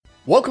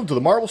Welcome to the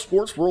Marble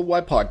Sports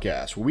Worldwide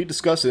Podcast, where we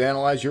discuss and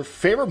analyze your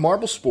favorite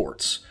marble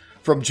sports.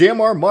 From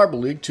JMR Marble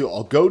League to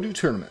Algodo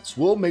tournaments,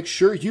 we'll make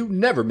sure you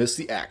never miss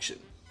the action.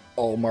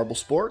 All marble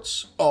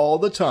sports, all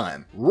the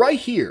time, right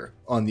here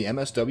on the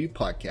MSW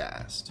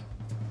Podcast.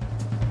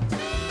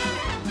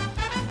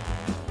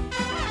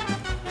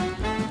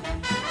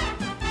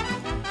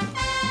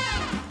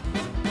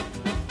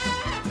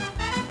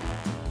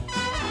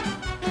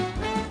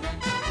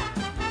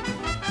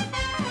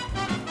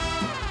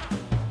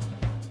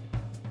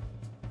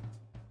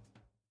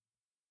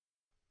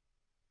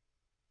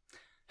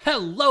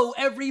 Hello,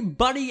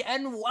 everybody,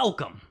 and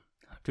welcome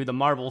to the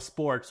Marble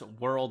Sports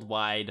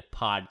Worldwide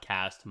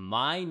Podcast.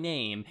 My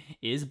name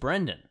is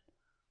Brendan.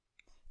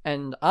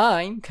 And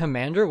I'm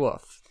Commander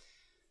Wolf.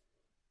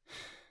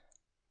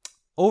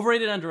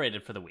 Overrated,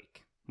 underrated for the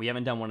week. We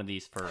haven't done one of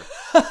these for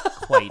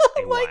quite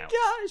a while. Oh my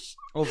gosh.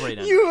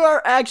 Overrated, You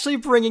are actually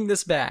bringing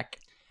this back.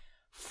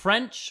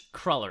 French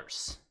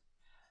crullers.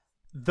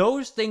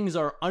 Those things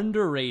are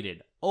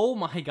underrated. Oh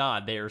my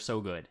god, they are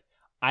so good.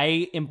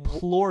 I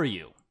implore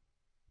you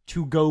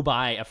to go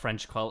buy a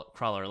French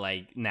cruller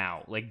like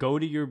now. Like go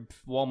to your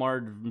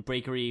Walmart,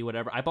 bakery,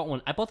 whatever. I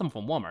bought them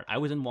from Walmart. I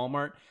was in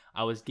Walmart.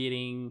 I was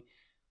getting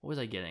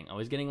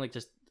like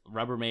just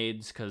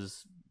Rubbermaids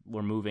because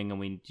we're moving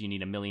and you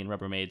need a million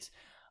Rubbermaids,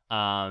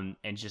 and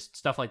just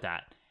stuff like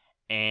that.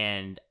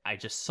 And I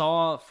just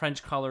saw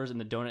French crullers in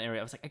the donut area.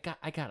 I was like,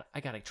 I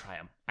gotta try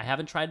them. I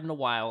haven't tried in a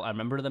while. I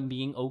remember them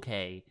being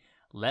okay.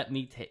 Let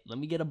me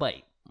get a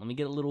bite. Let me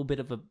get a little bit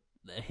of a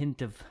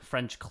hint of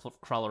French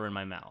cruller in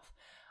my mouth.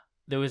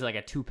 There was like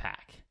a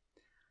 2-pack.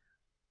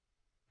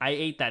 I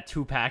ate that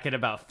 2-pack in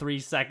about 3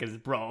 seconds,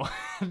 bro.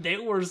 They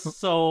were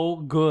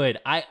so good.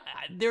 I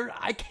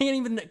can't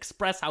even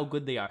express how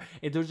good they are.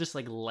 They're just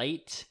like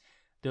light.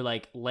 They're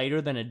like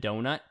lighter than a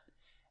donut.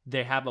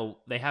 They have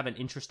an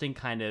interesting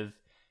kind of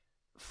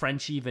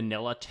Frenchy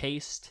vanilla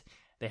taste.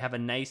 They have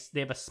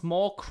a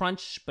small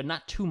crunch, but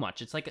not too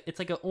much. It's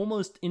like a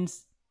almost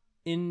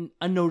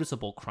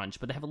unnoticeable crunch,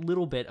 but they have a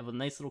little bit of a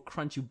nice little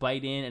crunch you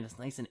bite in, and it's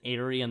nice and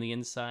airy on the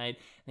inside.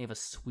 And they have a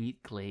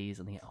sweet glaze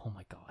on the oh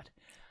my god.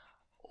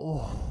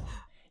 Oh,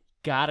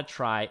 gotta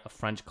try a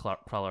French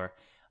cruller.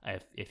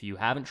 If you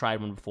haven't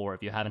tried one before,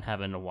 if you haven't had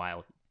it in a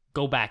while,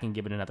 go back and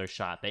give it another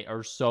shot. They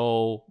are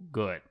so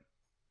good.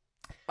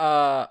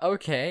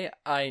 Okay.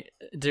 I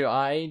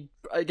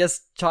guess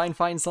try and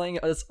find something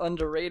that's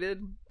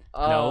underrated.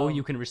 No,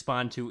 you can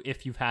respond to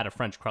if you've had a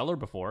French cruller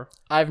before.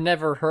 Have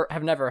never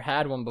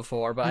had one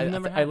before, but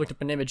I looked up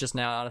an image just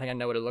now, and I think I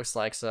know what it looks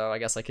like, so I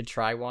guess I could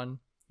try one.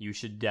 You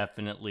should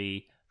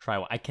definitely try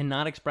one. I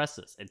cannot express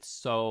this. It's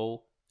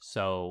so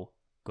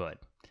good.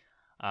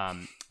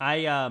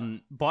 I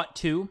bought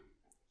 2.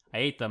 I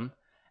ate them,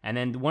 and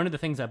then one of the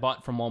things I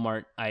bought from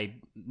Walmart, I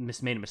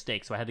made a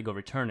mistake, so I had to go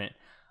return it.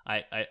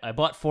 I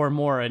bought 4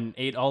 more and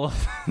ate all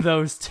of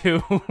those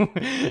 2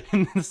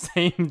 in the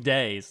same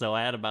day. So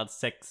I had about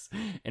 6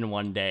 in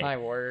one day. My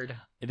word.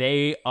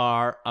 They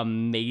are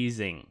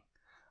amazing.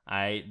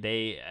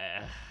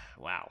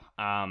 Wow.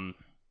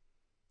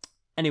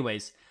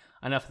 Anyways,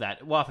 enough of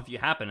that. Well, if you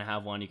happen to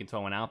have one, you can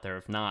throw one out there.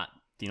 If not,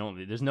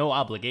 there's no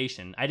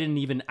obligation. I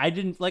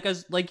didn't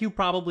like you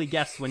probably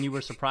guessed when you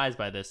were surprised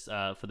by this,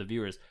 for the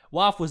viewers.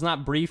 WAF was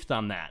not briefed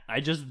on that. I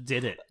just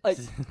did it.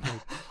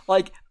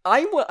 I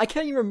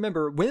can't even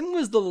remember when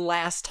was the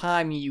last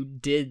time you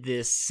did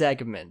this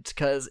segment,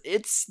 because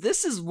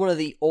this is one of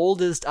the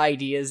oldest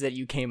ideas that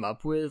you came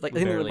up with. Like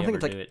I think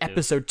it's like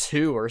episode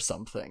 2 or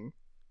something.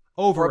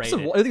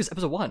 Overrated. I think it's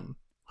episode 1.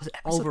 Was it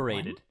episode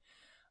Overrated?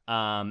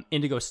 1?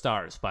 Indigo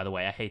Stars, by the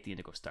way. I hate the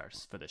Indigo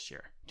Stars for this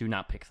year. Do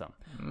not pick them.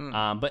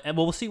 But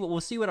we'll see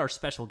what our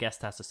special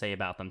guest has to say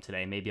about them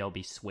today. Maybe I'll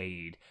be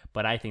swayed,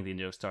 but I think the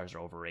Indigo Stars are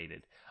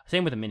overrated.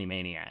 Same with the Mini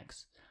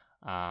Maniacs.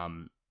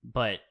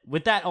 But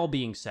with that all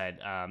being said,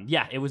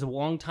 it was a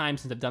long time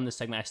since I've done this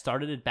segment. I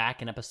started it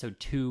back in episode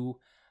 2,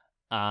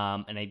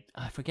 and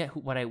I forget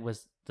what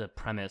was the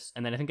premise,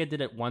 and then I think I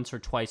did it once or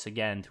twice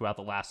again throughout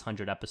the last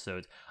 100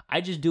 episodes. I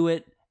just do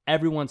it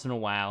every once in a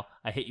while.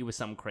 I hit you with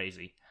something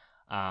crazy.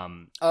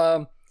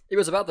 It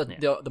was about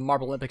the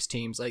Marble Olympics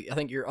teams. Like I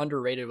think your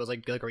underrated was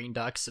like the Green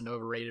Ducks, and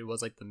overrated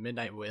was like the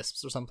Midnight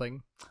Wisps or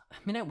something.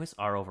 Midnight Wisps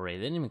are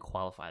overrated. They didn't even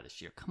qualify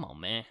this year. Come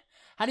on, man.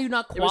 How do you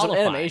not qualify? It was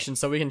an animation,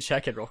 so we can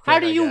check it real quick. How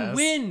do you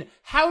win?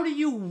 How do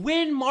you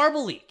win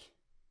Marble League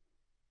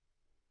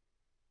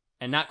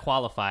and not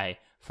qualify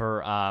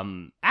for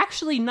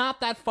actually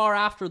not that far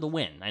after the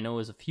win? I know it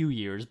was a few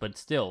years, but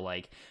still,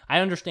 like I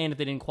understand if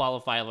they didn't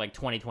qualify like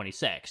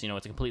 2026.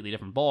 It's a completely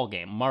different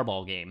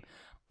Marball game.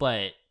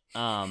 But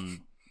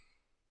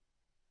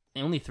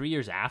only 3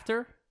 years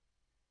after,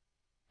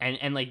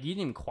 and like you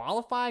didn't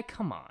qualify.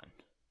 Come on,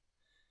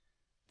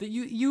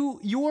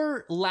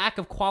 your lack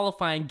of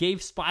qualifying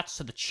gave spots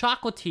to the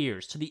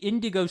Chocolatiers, to the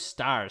Indigo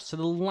Stars, to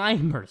the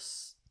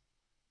Limers.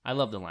 I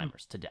love the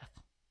Limers to death.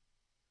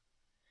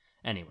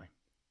 Anyway,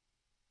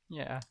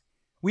 yeah,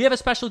 we have a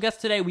special guest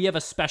today. We have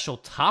a special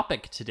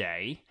topic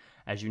today,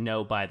 as you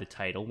know by the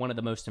title. One of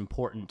the most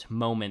important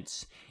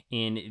moments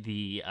in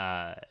the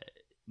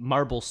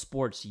Marble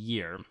Sports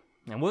year.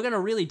 And we're going to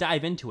really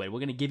dive into it. We're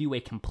going to give you a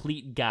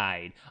complete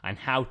guide on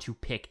how to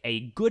pick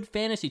a good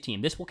fantasy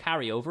team. This will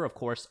carry over, of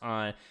course,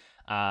 on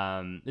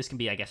this can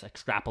be, I guess,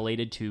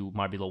 extrapolated to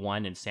Marbula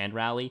 1 and Sand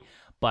Rally,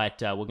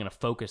 but we're going to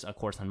focus, of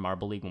course, on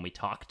Marble League when we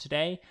talk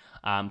today.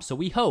 So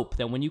we hope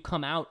that when you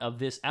come out of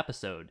this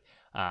episode,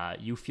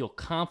 you feel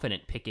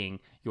confident picking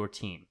your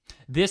team.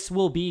 This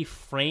will be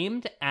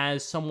framed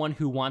as someone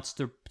who wants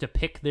to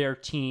pick their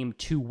team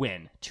to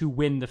win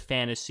the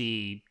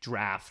fantasy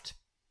draft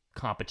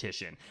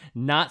competition,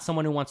 not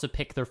someone who wants to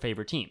pick their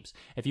favorite teams.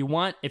 If you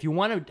want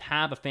to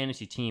have a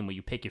fantasy team where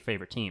you pick your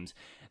favorite teams,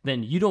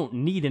 then you don't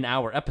need an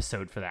hour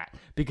episode for that,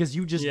 because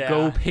you just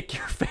go pick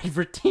your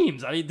favorite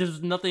teams. I mean,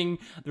 there's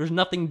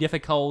nothing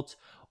difficult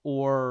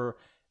or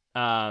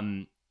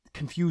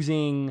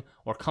confusing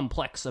or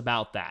complex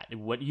about that.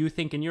 What you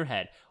think in your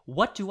head,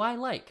 what do I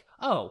like?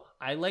 Oh,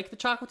 I like the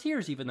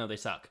Chocolatiers even though they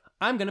suck.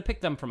 I'm going to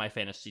pick them for my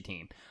fantasy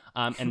team.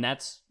 And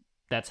that's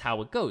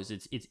how it goes.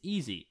 It's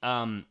easy.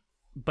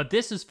 But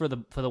this is for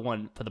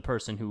the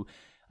person who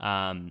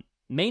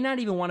may not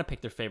even want to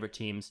pick their favorite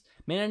teams,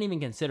 may not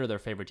even consider their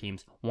favorite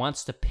teams,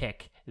 wants to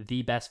pick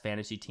the best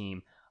fantasy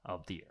team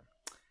of the year.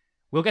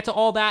 We'll get to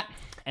all that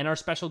and our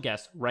special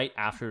guest right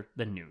after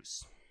the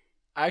news.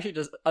 I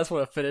just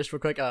want to finish real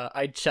quick.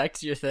 I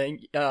checked your thing.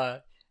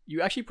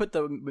 You actually put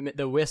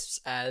the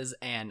Wisps as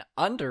an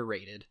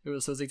underrated. It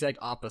was the exact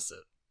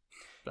opposite.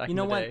 You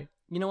know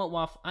what,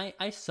 Waff?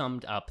 I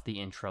summed up the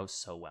intro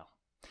so well.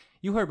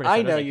 You heard what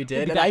I know you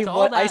did, and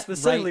I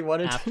specifically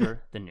wanted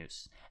after the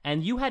news,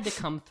 and you had to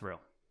come through.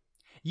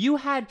 You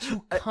had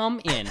to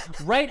come in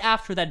right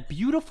after that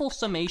beautiful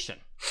summation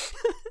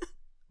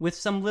with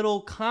some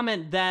little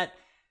comment that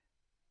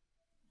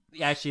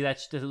actually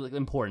that's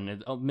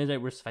important.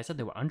 If I said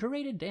they were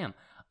underrated, damn.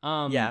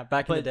 Yeah,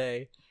 back in the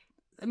day.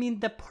 I mean,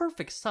 the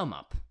perfect sum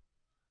up,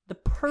 the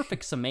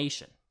perfect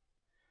summation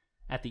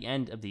at the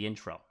end of the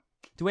intro.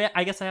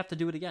 I guess I have to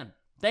do it again.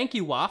 Thank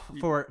you, Waff,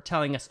 for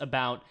telling us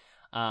about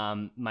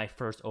my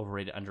first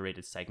overrated,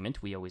 underrated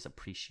segment. We always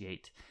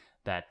appreciate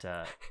that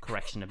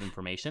correction of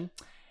information.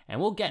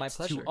 And we'll get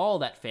to all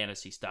that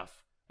fantasy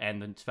stuff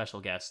and the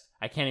special guest.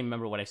 I can't even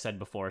remember what I said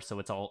before, so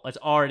it's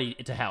already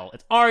to hell.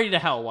 It's already to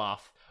hell,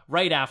 Waff,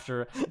 right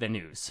after the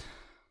news.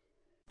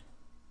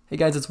 Hey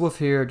guys, it's Wolf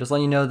here. Just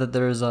letting you know that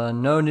there's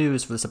no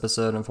news for this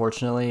episode,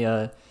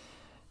 unfortunately.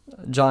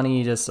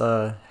 Johnny just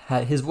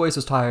his voice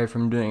was tired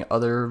from doing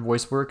other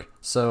voice work,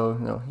 so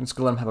I'm just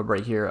gonna let him have a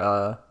break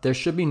here. There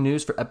should be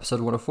news for episode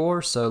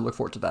 104, so look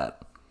forward to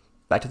that.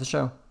 Back to the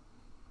show.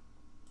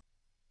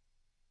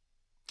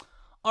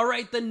 All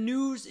right, the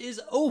news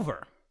is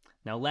over.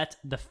 Now let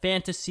the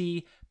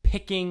fantasy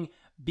picking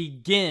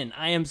begin.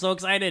 I am so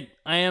excited.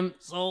 I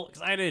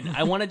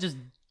want to just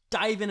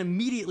dive in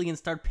immediately and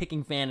start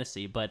picking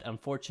fantasy, but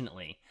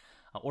unfortunately,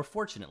 or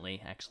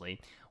fortunately,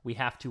 actually, we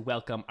have to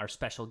welcome our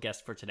special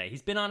guest for today.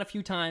 He's been on a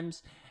few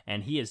times,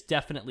 and he is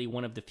definitely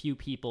one of the few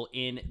people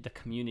in the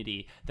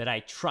community that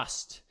I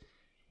trust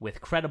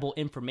with credible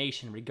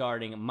information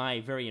regarding my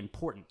very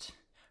important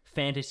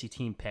fantasy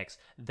team picks.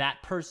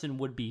 That person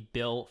would be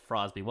Bill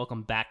Frosby.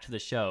 Welcome back to the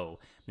show,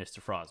 Mr.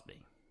 Frosby.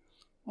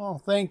 Well,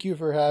 thank you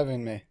for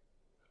having me.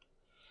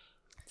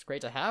 It's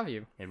great to have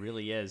you. It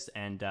really is,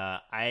 and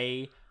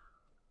I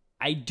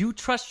do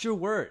trust your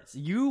words.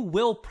 You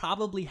will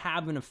probably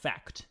have an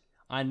effect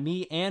on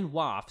me and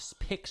Waff's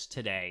picks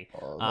today.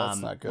 Oh, that's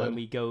not good. When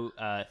we go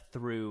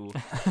through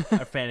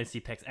our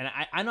fantasy picks. And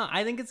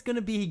I think it's going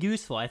to be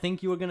useful. I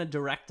think you are going to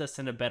direct us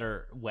in a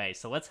better way.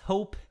 So let's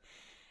hope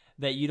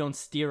that you don't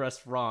steer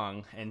us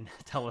wrong and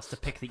tell us to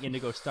pick the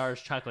Indigo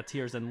Stars,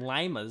 Chocolatiers, and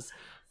Limas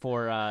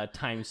for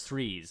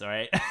 ×3s, all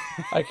right?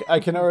 I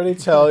can already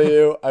tell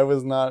you I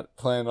was not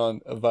planning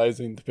on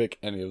advising to pick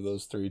any of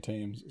those three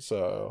teams,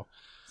 so...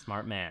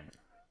 Smart man.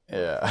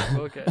 Yeah.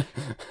 Okay.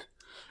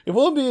 It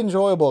will be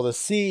enjoyable to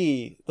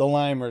see the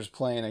Limers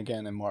playing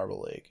again in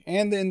Marble League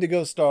and the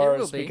Indigo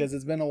Stars because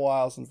it's been a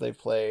while since they've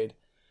played.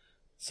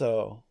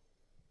 So,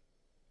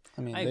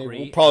 I mean,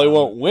 they probably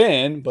won't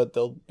win, but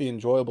they'll be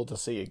enjoyable to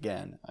see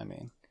again. I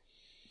mean,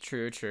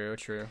 true.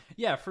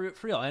 Yeah, for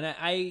real. And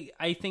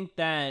I think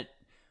that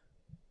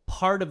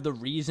part of the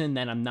reason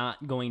that I'm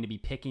not going to be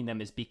picking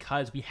them is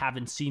because we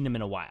haven't seen them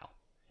in a while,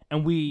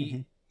 and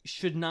we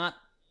should not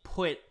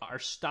put our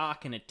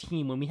stock in a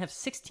team when we have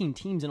 16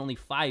 teams and only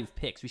 5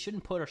 picks. We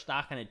shouldn't put our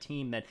stock on a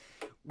team that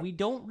we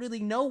don't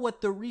really know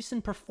what the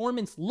recent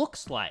performance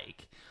looks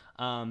like.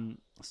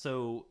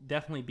 So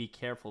definitely be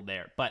careful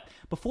there. But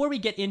before we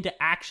get into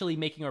actually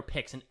making our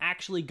picks and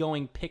actually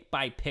going pick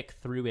by pick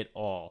through it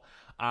all,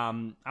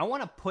 I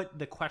want to put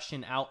the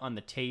question out on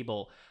the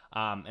table,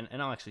 and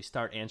I'll actually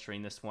start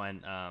answering this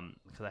one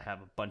because I have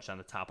a bunch on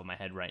the top of my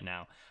head right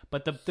now.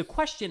 But the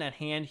question at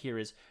hand here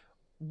is,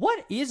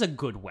 what is a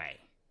good way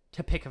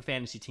to pick a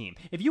fantasy team?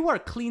 If you are a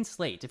clean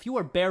slate, if you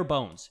are bare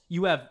bones,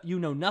 you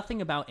know nothing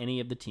about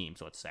any of the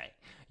teams, let's say.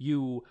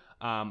 You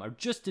are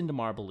just into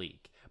Marble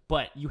League,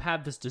 but you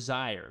have this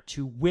desire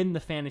to win the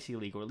fantasy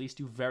league, or at least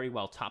do very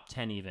well, top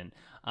 10 even,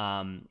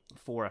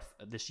 for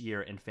this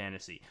year in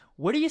fantasy.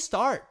 Where do you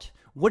start?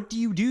 What do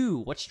you do?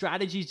 What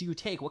strategies do you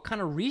take? What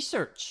kind of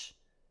research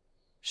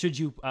should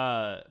you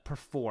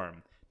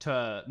perform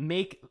to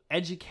make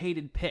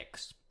educated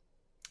picks?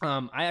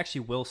 I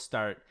actually will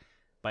start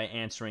by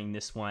answering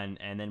this one,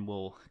 and then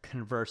we'll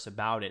converse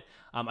about it.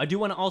 I do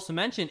want to also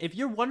mention, if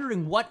you're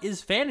wondering what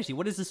is fantasy,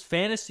 what is this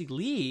fantasy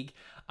league,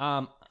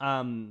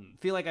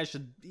 feel like I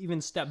should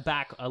even step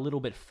back a little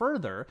bit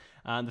further.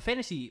 The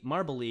Fantasy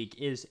Marble League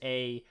is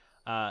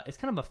it's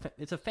kind of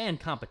it's a fan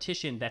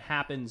competition that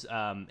happens.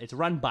 It's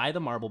run by the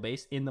Marble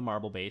Base in the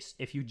Marble Base.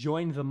 If you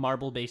join the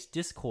Marble Base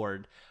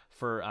Discord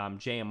for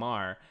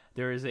JMR,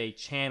 there is a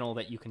channel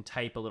that you can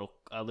type a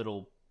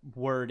little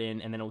word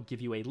in, and then it'll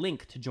give you a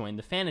link to join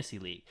the fantasy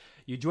league.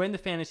 You join the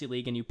fantasy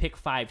league and you pick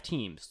 5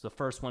 teams. The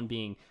first one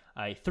being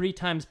a 3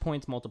 times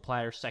points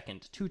multiplier,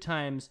 second 2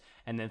 times,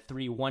 and then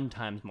 3 1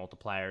 times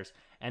multipliers.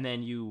 And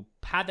then you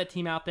have that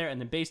team out there, and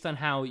then based on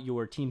how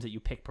your teams that you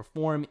pick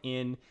perform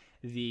in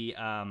the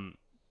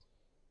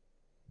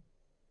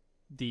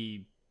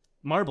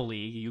Marble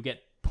League, you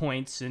get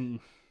points,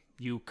 and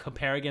you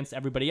compare against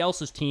everybody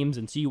else's teams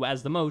and see who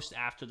has the most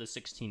after the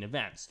 16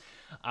 events.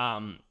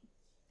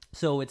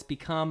 So it's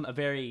become a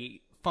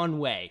very fun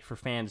way for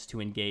fans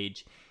to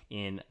engage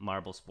in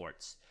marble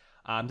sports.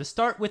 To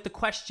start with the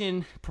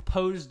question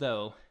proposed,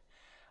 though,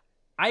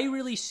 I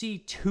really see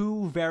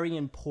 2 very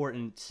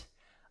important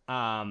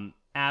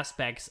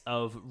aspects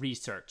of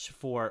research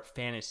for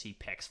fantasy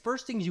picks.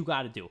 First things you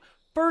got to do.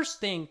 First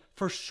thing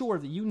for sure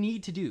that you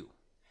need to do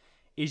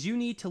is you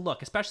need to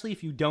look, especially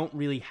if you don't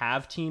really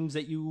have teams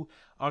that you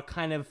are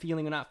kind of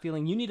feeling or not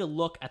feeling, you need to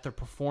look at their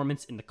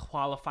performance in the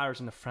qualifiers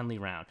and the friendly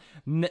round,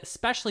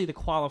 especially the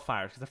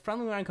qualifiers, because the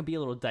friendly round can be a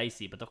little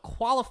dicey, but the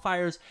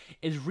qualifiers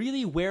is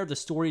really where the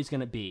story is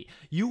going to be.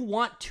 You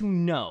want to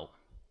know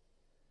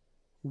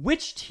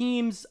which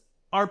teams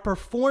are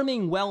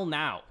performing well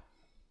now.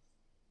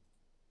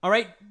 All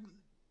right?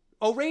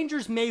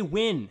 O'Rangers may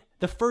win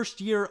the first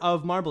year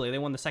of Marble League. They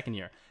won the second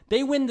year.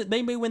 They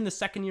may win the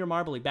second year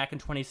Marble League back in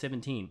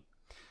 2017.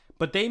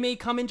 But they may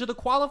come into the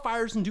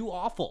qualifiers and do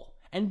awful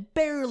and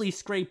barely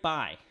scrape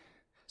by.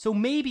 So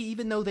maybe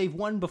even though they've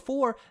won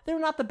before, they're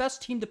not the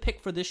best team to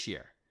pick for this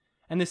year.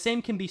 And the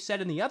same can be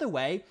said in the other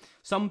way.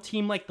 Some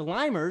team like the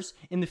Limers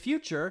in the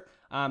future,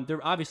 they've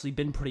obviously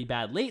been pretty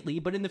bad lately,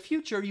 but in the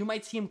future you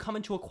might see them come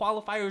into a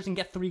qualifiers and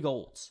get 3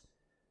 golds.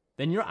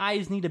 Then your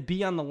eyes need to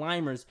be on the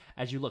Limers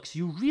as you look. So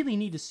you really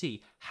need to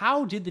see,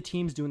 how did the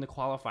teams do in the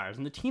qualifiers?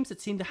 And the teams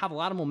that seem to have a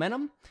lot of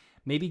momentum,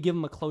 maybe give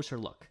them a closer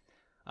look.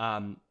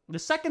 The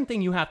second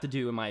thing you have to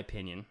do, in my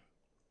opinion,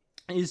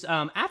 is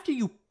after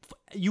you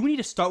need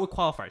to start with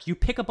qualifiers. You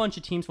pick a bunch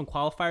of teams from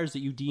qualifiers that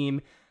you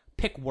deem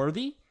pick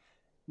worthy.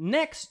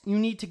 Next, you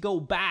need to go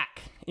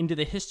back into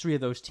the history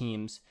of those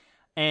teams,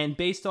 and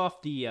based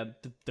off the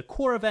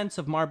core events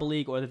of Marble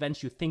League, or the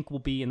events you think will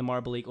be in the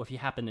Marble League, or if you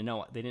happen to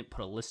know it, they didn't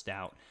put a list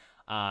out,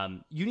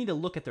 you need to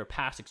look at their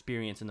past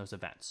experience in those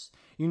events.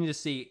 You need to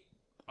see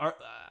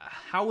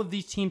how have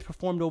these teams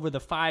performed over the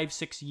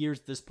 5-6 years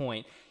at this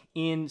point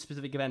in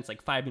specific events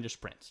like 5-meter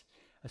sprints,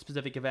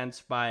 specific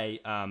events by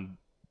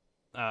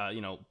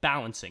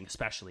balancing,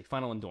 especially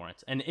final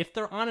endurance. And if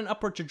they're on an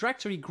upward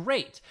trajectory,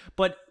 great.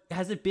 But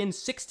has it been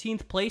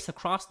 16th place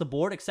across the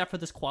board except for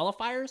this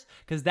qualifiers?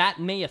 Because that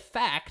may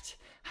affect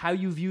how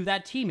you view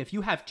that team. If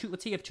you have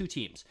let's say you have 2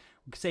 teams,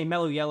 say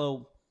Mellow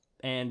Yellow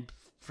and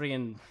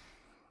friggin'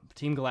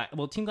 Team Galactic.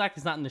 Well, Team Galactic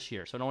is not in this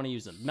year, so I don't want to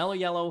use them. Mellow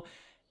Yellow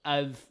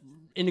of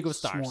Indigo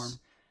Stars. Swarm.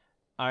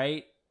 All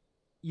right,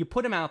 you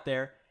put them out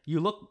there. You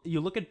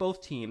look at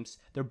both teams.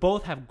 They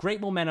both have great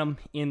momentum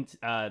in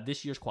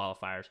this year's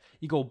qualifiers.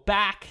 You go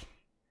back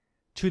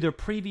to their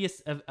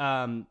previous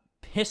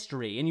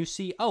history, and you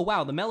see, oh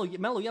wow, the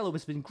Mellow Yellow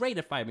has been great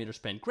at 5-meter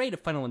sprint, great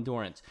at final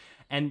endurance,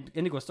 and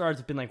Indigo Stars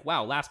have been like,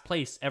 wow, last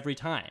place every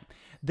time.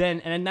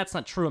 And that's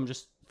not true. I'm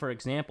just for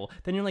example.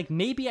 Then you're like,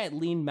 maybe I'd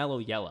lean Mellow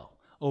Yellow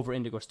over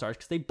Indigo Stars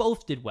because they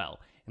both did well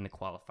in the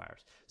qualifiers.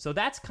 So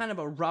that's kind of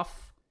a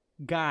rough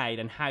guide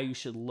on how you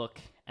should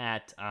look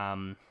at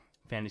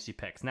fantasy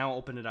picks. Now I'll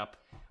open it up.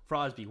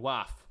 Frosby,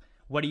 Waff,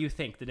 what do you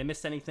think? Did I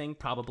miss anything?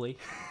 Probably.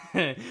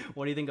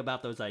 What do you think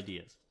about those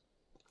ideas?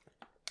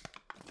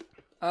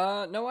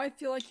 No, I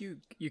feel like you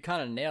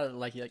kind of nailed it.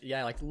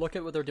 Like look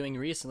at what they're doing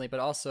recently, but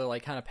also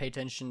like kind of pay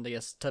attention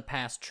to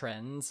past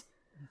trends.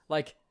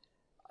 Like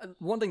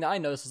one thing that I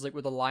noticed is like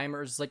with the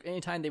Limers, like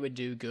anytime they would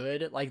do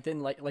good, like then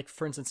like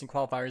for instance in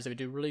qualifiers they would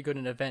do really good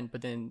in an event,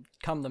 but then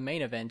come the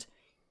main event,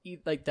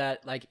 like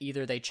that, like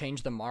either they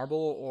changed the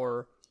marble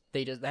or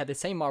they had the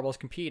same marbles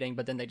competing,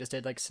 but then they just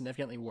did like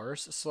significantly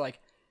worse. So like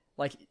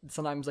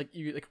sometimes like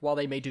you like while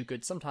they may do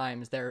good,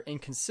 sometimes they're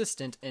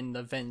inconsistent in the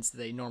events that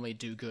they normally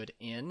do good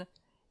in.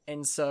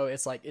 And so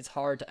it's like it's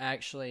hard to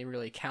actually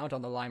really count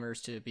on the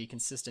Limers to be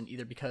consistent,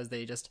 either because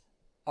they just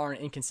are an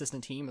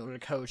inconsistent team or the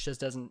coach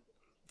just doesn't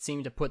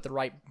seem to put the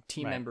right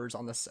team members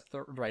on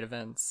the right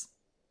events.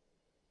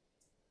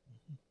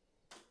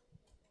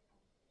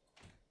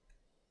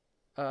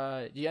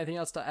 Do you have anything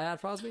else to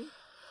add, Frosby?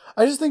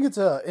 I just think it's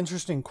an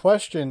interesting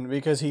question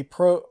because he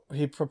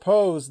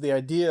proposed the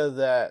idea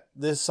that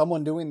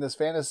someone doing this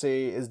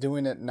fantasy is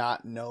doing it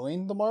not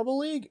knowing the Marble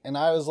League, and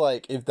I was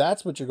like, if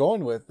that's what you're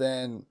going with,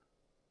 then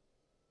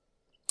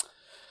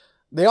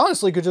they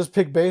honestly could just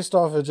pick based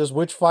off of just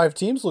which 5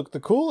 teams look the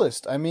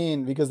coolest. I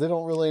mean, because they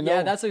don't really know.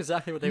 Yeah, that's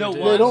exactly what they would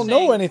do. They don't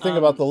know anything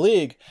about the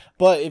league.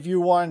 But if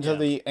you want to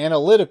the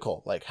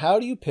analytical, like, how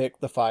do you pick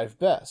the 5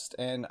 best?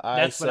 And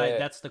that's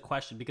the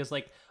question, because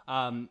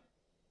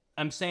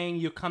I'm saying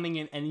you're coming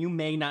in and you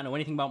may not know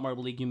anything about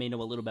Marble League. You may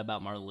know a little bit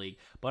about Marble League,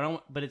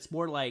 but it's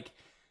more like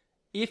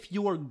if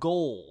your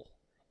goal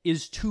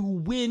is to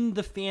win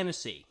the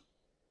fantasy.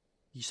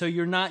 So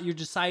you're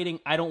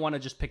deciding, I don't want to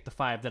just pick the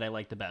 5 that I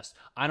like the best.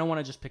 I don't want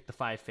to just pick the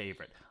 5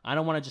 favorite. I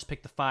don't want to just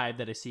pick the 5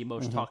 that I see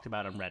most talked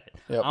about on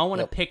Reddit. I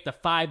want to pick the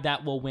 5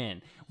 that will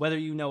win. Whether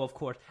you know, of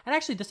course, and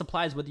actually this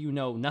applies whether you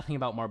know nothing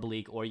about Marble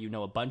League or you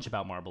know a bunch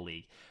about Marble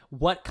League.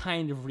 What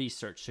kind of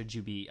research should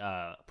you be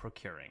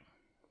procuring?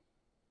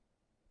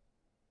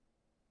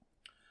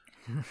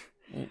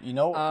 You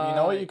know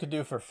what you could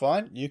do for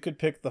fun? You could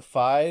pick the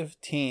 5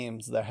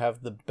 teams that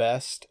have the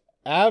best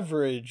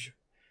average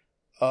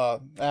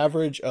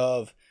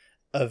of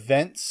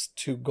events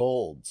to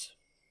golds.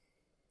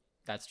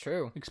 That's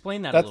true.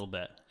 Explain that a little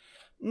bit.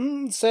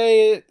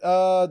 Say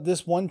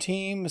this one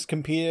team has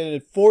competed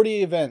at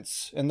 40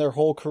 events in their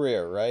whole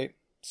career, right?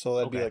 So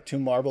that'd be like 2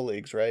 Marble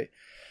Leagues, right?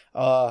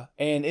 And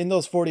in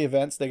those 40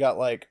 events, they got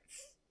like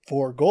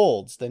 4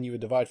 golds. Then you would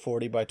divide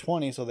 40 by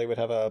 20, so they would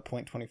have a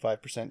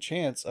 0.25%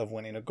 chance of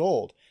winning a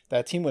gold.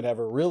 That team would have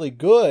a really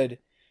good,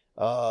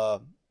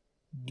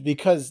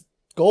 because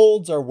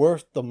golds are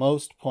worth the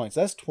most points.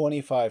 That's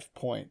 25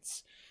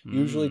 points.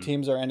 Usually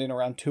teams are ending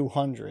around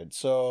 200.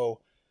 So,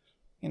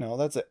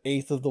 that's an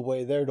eighth of the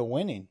way there to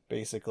winning,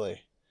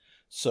 basically.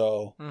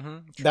 So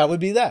that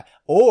would be that.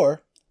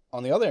 Or,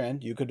 on the other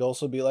end, you could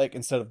also be like,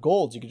 instead of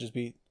golds, you could just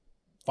be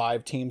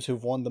 5 teams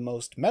who've won the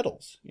most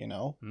medals,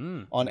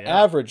 on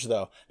average,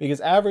 though. Because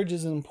average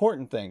is an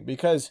important thing.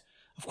 Because,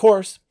 of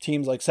course,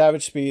 teams like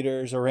Savage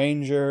Speeders,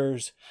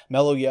 Rangers,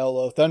 Mellow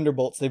Yellow,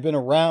 Thunderbolts, they've been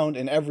around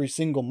in every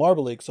single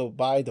Marble League, so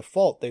by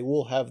default, they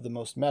will have the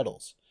most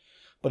medals.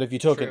 But if you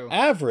took an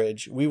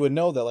average, we would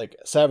know that like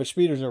Savage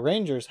Speeders and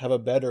Rangers have a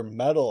better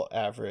medal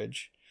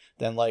average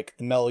than like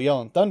the Mellow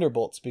Yellow and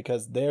Thunderbolts,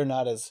 because they're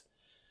not as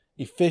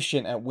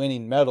efficient at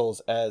winning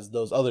medals as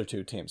those other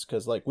 2 teams.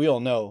 Because like we all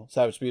know,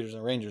 Savage Speeders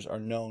and Rangers are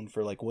known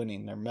for like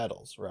winning their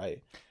medals,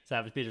 right?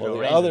 Savage Speeders well, and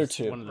the Rangers, other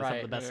 2, one of some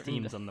of the best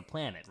teams on the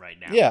planet right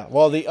now. Yeah,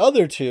 well, the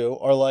other 2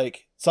 are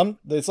like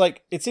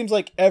it seems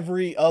like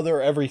every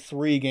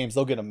 3 games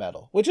they'll get a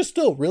medal, which is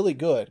still really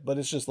good, but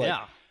it's just like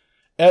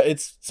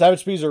it's Savage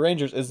Speeders or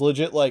Rangers is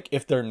legit. Like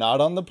if they're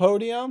not on the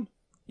podium,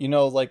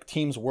 like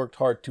teams worked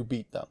hard to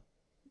beat them.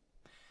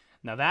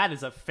 Now that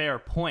is a fair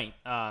point,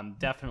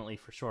 definitely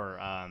for sure.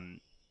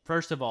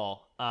 First of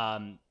all,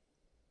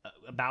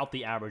 about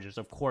the averages,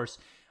 of course.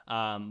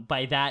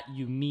 By that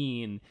you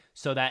mean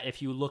so that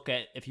if you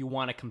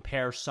want to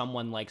compare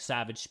someone like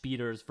Savage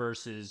Speeders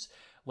versus,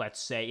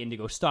 let's say,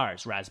 Indigo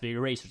Stars, Raspberry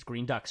Racers,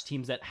 Green Ducks,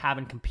 teams that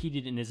haven't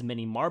competed in as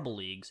many Marble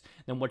Leagues,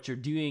 then what you're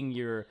doing,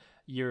 you're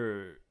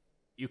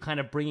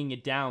kind of bringing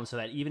it down so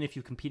that even if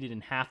you competed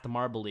in half the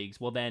Marble Leagues,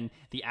 well then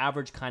the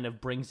average kind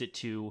of brings it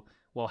to,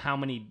 well, how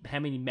many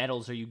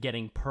medals are you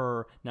getting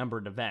per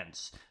numbered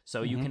events?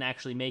 So you can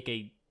actually make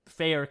a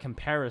fair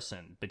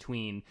comparison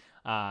between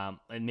and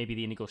maybe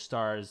the Indigo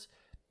Stars,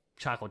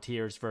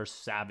 Chocolatiers versus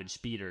Savage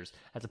Speeders,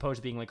 as opposed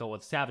to being like, oh,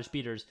 well, Savage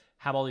Speeders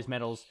have all these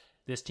medals,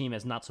 this team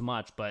has not so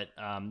much, but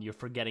you're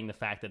forgetting the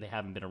fact that they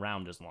haven't been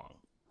around as long.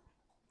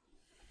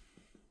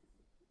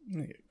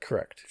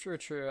 Correct.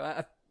 True.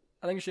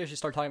 I think we should actually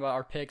start talking about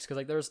our picks, because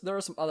like there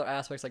are some other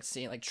aspects, like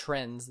seeing like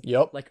trends,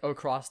 like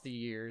across the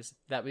years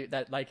that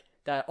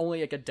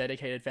only like a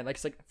dedicated fan, like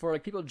it's like for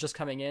like people just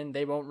coming in,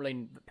 they won't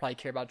really probably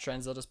care about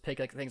trends. They'll just pick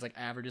like things like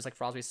averages, like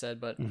Frosby said.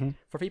 But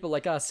for people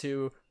like us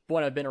who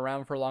one, have been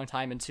around for a long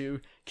time, and 2,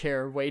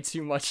 care way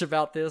too much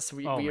about this,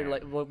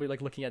 we'll be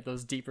looking at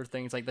those deeper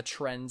things, like the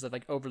trends of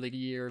like over the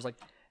years, like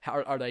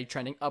how are they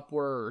trending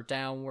upward or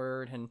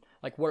downward, and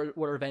like what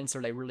events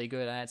are they really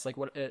good at? It's like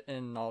what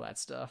and all that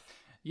stuff.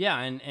 Yeah,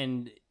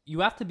 and you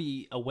have to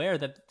be aware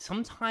that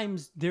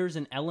sometimes there's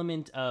an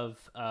element of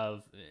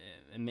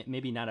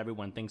maybe not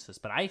everyone thinks this,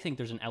 but I think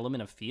there's an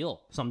element of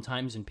feel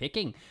sometimes in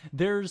picking.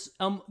 There's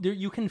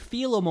you can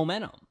feel a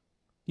momentum.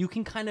 You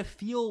can kind of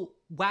feel,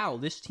 wow,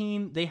 this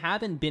team, they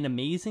haven't been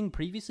amazing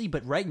previously,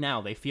 but right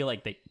now they feel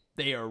like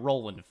they are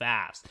rolling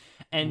fast.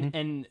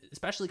 And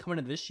especially coming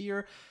into this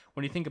year,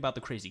 when you think about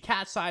the Crazy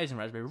Cat's Eyes and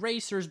Raspberry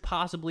Racers,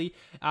 possibly,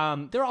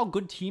 they're all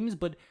good teams,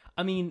 but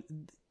I mean,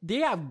 they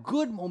have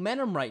good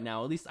momentum right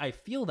now. At least I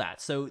feel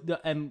that. So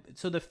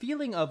the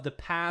feeling of the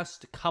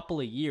past couple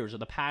of years, or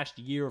the past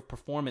year of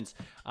performance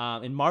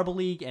in Marble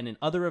League and in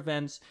other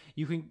events,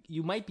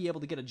 you might be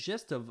able to get a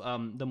gist of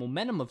the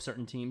momentum of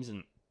certain teams,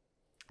 and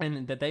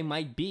that they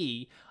might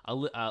be a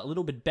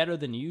little bit better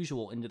than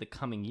usual into the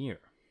coming year.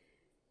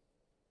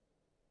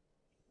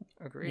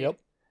 Agreed. Yep.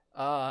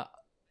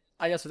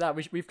 I guess with that,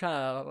 we've kind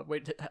of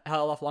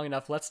held off long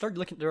enough. Let's start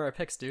looking through our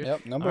picks, dude.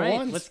 Yep, number All right,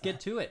 one. let's get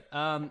to it.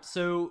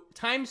 So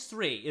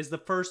 ×3 is the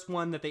first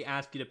one that they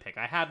ask you to pick.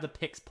 I have the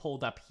picks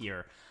pulled up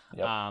here.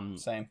 Yep,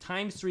 same.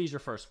 ×3 is your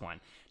first one.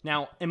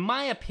 Now, in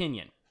my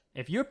opinion,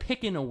 if you're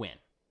picking a win,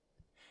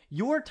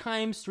 your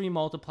 ×3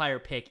 multiplier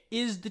pick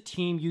is the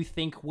team you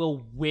think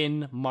will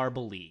win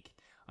Marble League.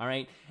 All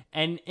right,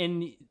 and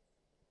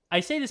I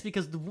say this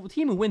because the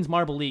team who wins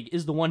Marble League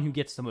is the one who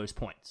gets the most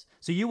points.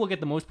 So you will get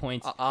the most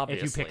points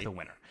if you pick the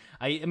winner.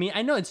 I mean,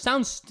 I know it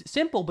sounds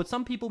simple, but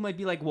some people might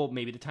be like, well,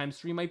 maybe the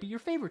 ×3 might be your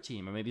favorite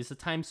team, or maybe it's the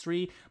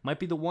 ×3 might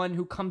be the one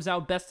who comes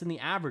out best in the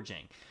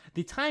averaging.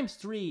 The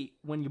 ×3,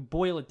 when you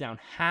boil it down,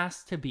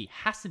 has to be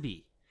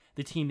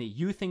the team that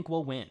you think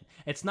will win.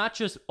 It's not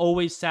just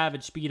always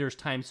Savage Speeders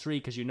 ×3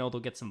 because you know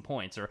they'll get some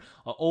points, or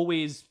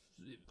always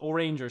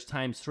Orangers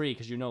 ×3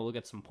 because you know they'll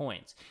get some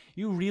points.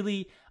 You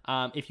really,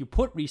 if you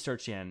put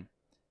research in,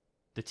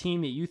 the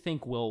team that you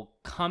think will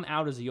come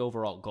out as the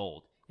overall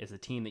gold is the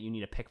team that you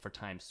need to pick for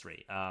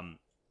 ×3.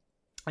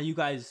 Are you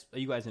guys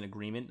in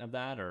agreement of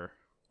that, or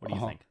what do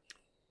you think?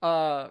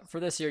 For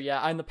this year,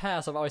 yeah. In the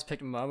past, I've always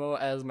picked Momo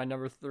as my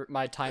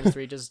my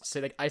 ×3, just to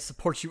say like I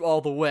support you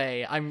all the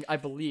way. I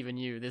believe in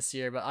you this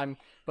year,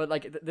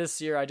 but this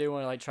year I do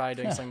want to like try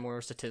doing something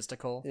more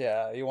statistical.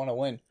 Yeah, you want to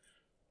win.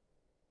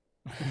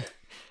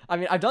 I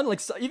mean, I've done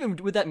even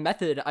with that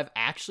method, I've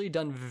actually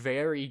done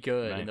very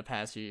good in the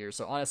past few years.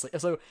 So honestly,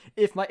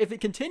 if it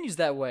continues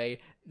that way,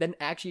 then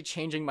actually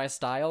changing my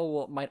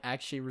style might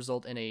actually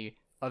result in a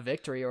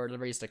victory, or at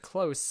least a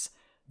close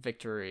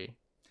victory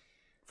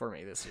for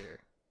me this year.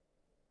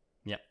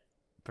 Yep,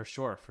 for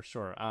sure.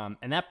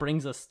 And that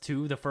brings us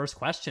to the first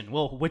question.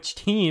 Well, which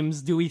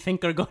teams do we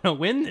think are going to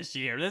win this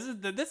year? This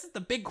is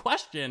the big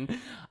question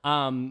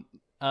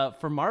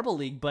for Marble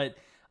League, but.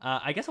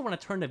 I guess I want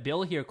to turn to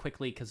Bill here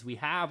quickly because we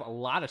have a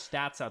lot of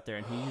stats out there,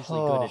 and he's usually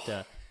good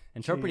at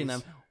interpreting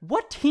them.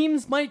 What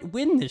teams might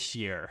win this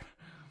year?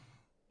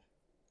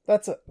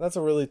 That's a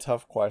really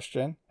tough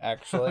question,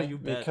 actually,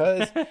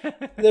 because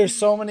there's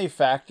so many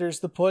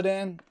factors to put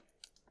in.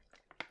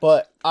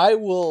 But I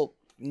will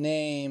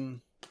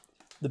name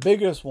the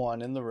biggest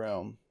one in the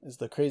room is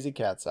the Crazy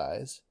Cat's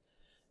Eyes.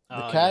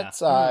 The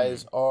Cat's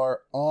Eyes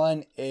are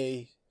on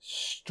a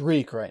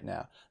streak right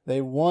now. They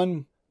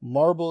won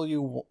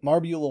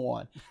Marbula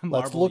 1.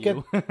 Let's look at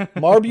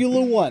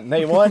Marbula 1.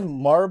 They won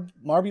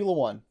Marbula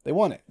 1. They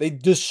won it. They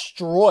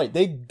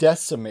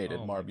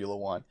decimated Marbula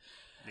 1.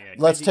 Yeah,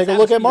 let's take a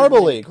look at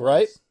Marble League,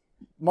 right?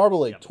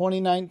 Marble League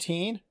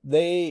 2019.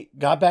 They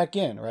got back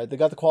in, right? They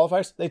got the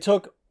qualifiers. They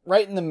took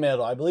right in the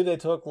middle. I believe they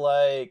took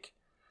 10th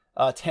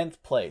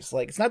place.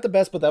 Like, it's not the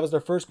best, but that was their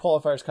first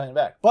qualifiers coming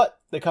back. But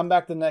they come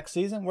back the next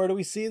season. Where do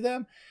we see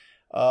them?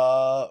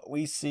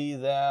 We see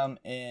them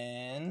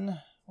in,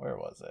 where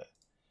was it?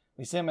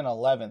 We see them in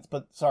 11th,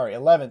 but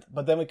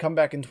then we come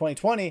back in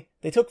 2020,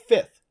 they took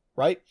 5th,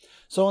 right?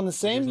 So in the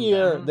same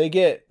year, they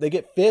get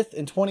 5th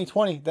in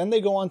 2020, then they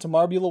go on to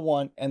Marbula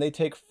 1 and they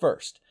take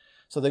 1st.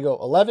 So they go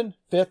 11th,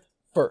 5th,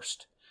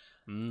 1st.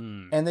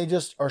 And they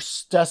just are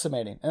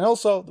decimating. And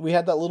also, we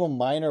had that little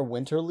minor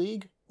winter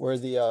league where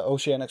the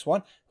Oceanics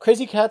won.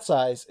 Crazy Cat's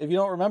Eyes, if you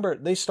don't remember,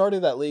 they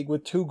started that league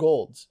with 2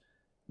 golds.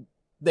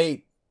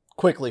 They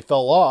quickly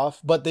fell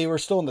off, but they were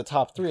still in the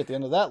top 3 at the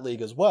end of that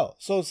league as well.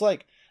 So it's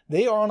like,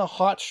 they are on a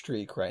hot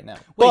streak right now.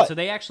 Wait, so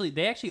they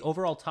actually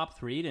overall top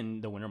 3'd in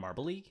the Winter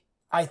Marble League?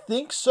 I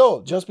think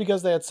so, just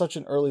because they had such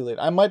an early lead.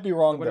 I might be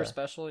wrong Winter there.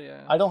 Special,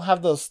 yeah. I don't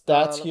have those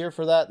stats here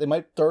for that. They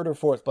might 3rd or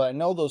 4th, but I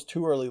know those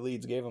 2 early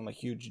leads gave them a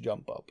huge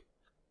jump up.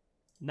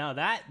 No,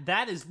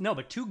 that is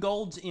but 2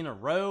 golds in a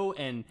row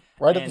and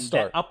right at the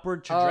start. That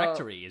upward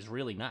trajectory is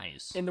really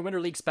nice. In the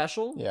Winter League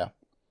Special? Yeah.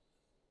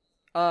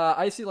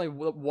 I see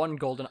 1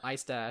 gold in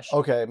Ice Dash.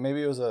 Okay,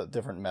 maybe it was a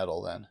different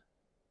medal then.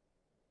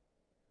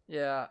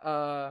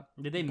 Yeah,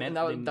 did they mean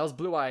that was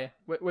Blue Eye,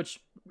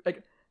 which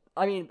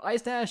I mean,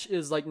 Ice Dash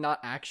is not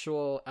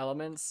actual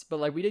elements,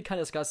 but we did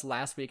kind of discuss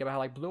last week about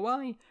how Blue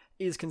Eye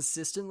is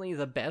consistently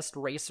the best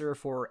racer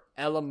for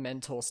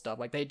elemental stuff.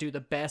 They do the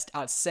best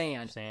at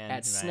sand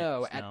at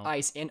snow, at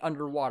ice, and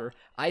underwater.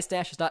 Ice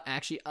Dash is not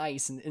actually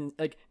ice, and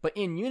but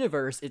in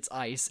universe it's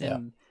ice,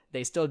 and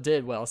they still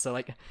did well. So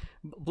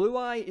Blue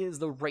Eye is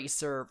the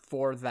racer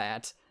for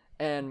that,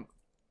 and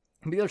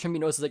the other thing we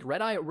noticed is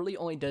Red Eye really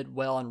only did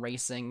well on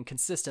racing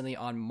consistently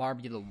on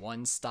Marbula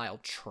 1 style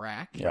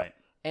track. Right.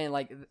 And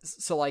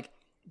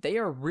they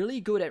are really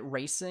good at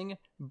racing,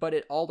 but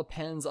it all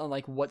depends on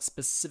what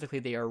specifically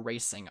they are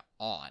racing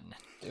on.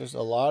 There's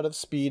a lot of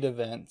speed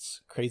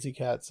events. Crazy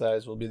Cat's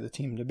Eyes will be the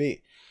team to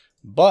beat.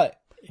 But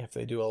if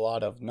they do a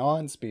lot of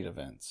non-speed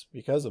events,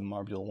 because of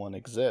Marbula 1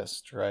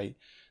 exists, right?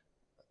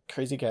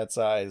 Crazy Cat's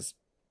Eyes,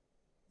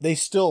 they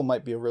still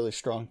might be a really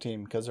strong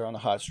team because they're on a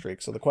hot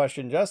streak. So the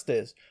question just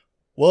is,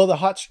 will the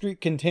hot streak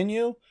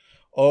continue,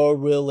 or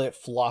will it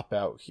flop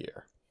out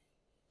here?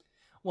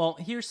 Well,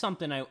 here's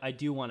something I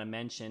do want to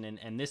mention,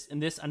 and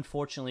this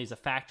unfortunately is a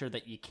factor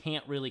that you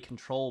can't really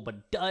control,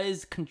 but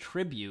does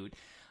contribute.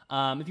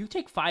 If you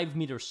take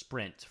 5-meter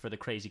sprint for the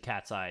Crazy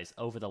Cat's Eyes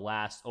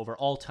over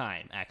all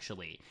time,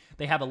 actually,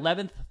 they have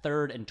 11th,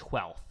 3rd, and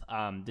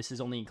 12th. This is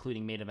only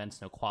including main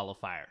events, no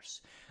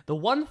qualifiers. The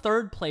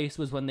 1/3 place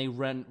was when they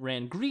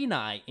ran Green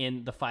Eye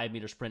in the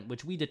 5-meter sprint,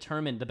 which we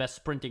determined the best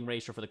sprinting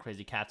racer for the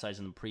Crazy Cat's Eyes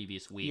in the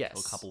previous week,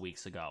 a couple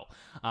weeks ago.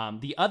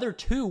 The other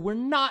two were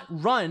not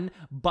run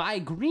by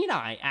Green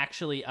Eye,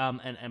 actually,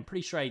 and I'm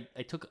pretty sure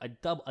I took a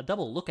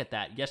double look at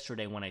that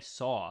yesterday when I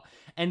saw.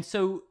 And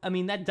so, I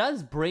mean, that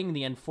does bring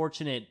the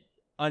unfortunate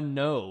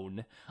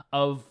unknown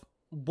of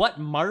what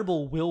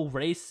Marble will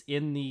race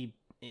in the...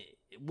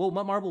 Well,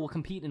 what Marble will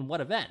compete in what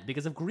event?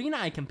 Because if Green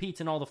Eye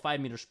competes in all the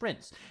 5-meter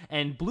sprints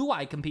and Blue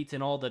Eye competes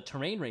in all the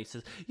terrain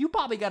races, you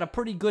probably got a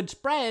pretty good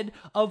spread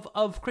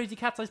of Crazy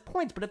Cat's Eyes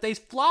points. But if they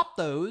flop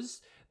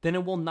those, then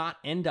it will not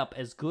end up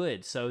as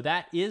good. So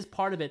that is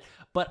part of it.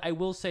 But I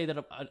will say that,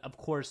 of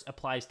course,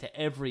 applies to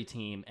every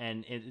team,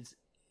 and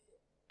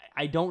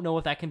I don't know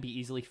if that can be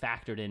easily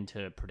factored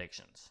into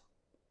predictions.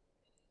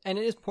 And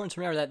it is important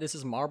to remember that this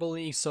is Marble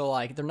League, so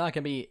like it's not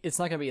gonna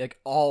be like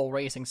all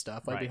racing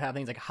stuff. Like we have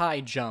things like high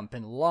jump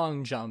and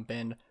long jump,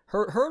 and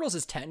hurdles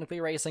is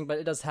technically racing, but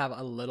it does have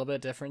a little bit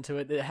different to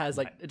it. It has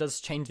it does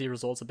change the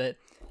results a bit.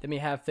 Then we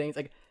have things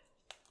like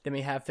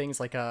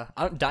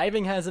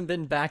diving hasn't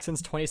been back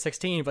since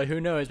 2016, but who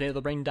knows? Maybe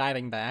they'll bring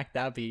diving back.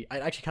 I'd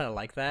actually kind of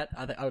like that.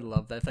 I would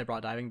love that if they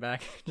brought diving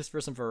back just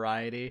for some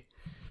variety.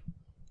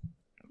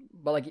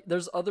 But like,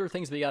 there's other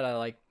things we gotta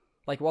like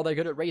while they're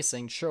good at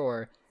racing,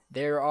 sure.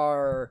 There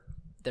are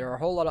a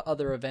whole lot of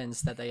other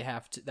events that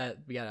that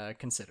we gotta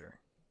consider.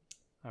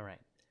 All right.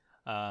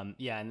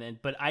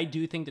 But I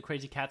do think the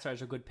Crazy Cat's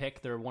Eyes are a good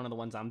pick. They're one of the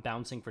ones I'm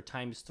bouncing for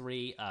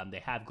 ×3. They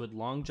have good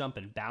long jump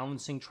and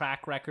bouncing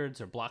track records.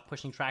 Their block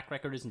pushing track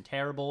record isn't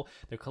terrible.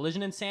 Their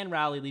collision and sand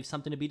rally leaves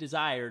something to be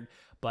desired.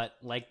 But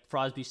like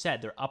Frosby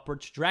said, their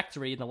upward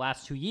trajectory in the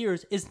last 2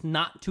 years is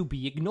not to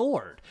be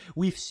ignored.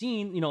 We've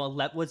seen,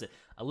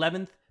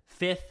 11th,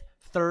 5th,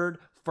 3rd,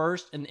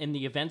 first in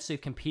the events they've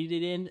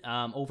competed in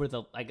over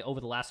the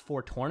last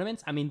 4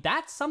 tournaments. I mean,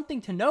 that's something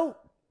to note.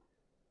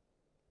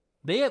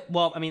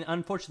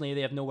 Unfortunately,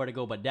 they have nowhere to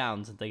go but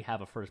down since they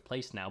have a first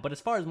place now. But as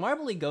far as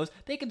Marble League goes,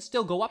 they can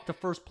still go up to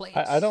first place.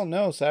 I don't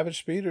know. Savage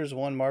Speeders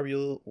won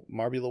Marbula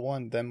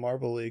 1, then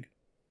Marble League.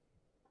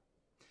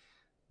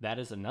 That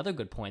is another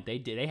good point.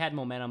 They had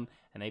momentum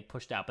and they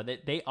pushed out, but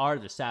they are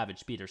the Savage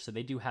Speeders, so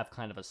they do have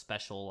kind of a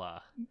special...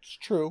 It's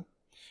true.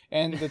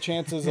 And the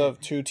chances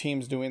of 2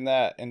 teams doing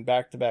that in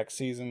back-to-back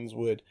seasons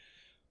would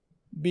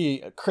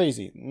be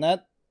crazy.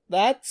 And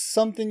that's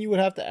something you would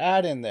have to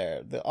add in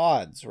there. The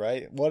odds,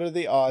 right? What are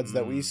the odds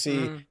that we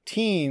see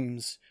 2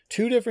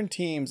 different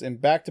teams in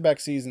back-to-back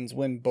seasons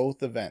win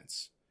both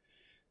events?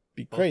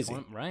 Be crazy.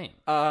 Right.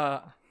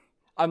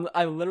 I'm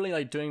literally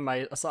like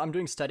I'm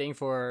doing studying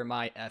for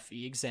my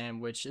FE exam,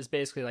 which is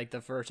basically like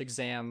the first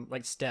exam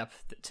step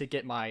to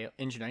get my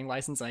engineering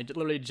license. And I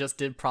literally just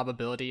did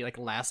probability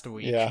last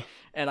week. Yeah.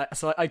 And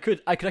I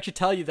could actually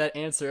tell you that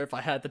answer if I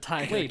had the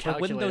time. Wait,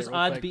 but wouldn't those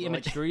odds be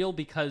immaterial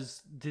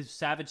because the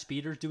Savage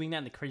Speeders doing that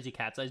and the Crazy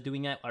Cat's Eyes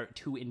doing that are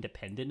 2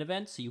 independent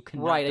events? So you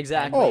can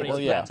exactly.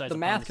 The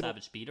math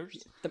Savage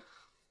Speeders.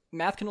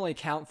 Math can only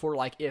account for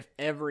if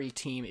every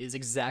team is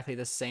exactly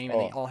the same and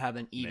they all have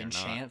an even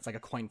chance, like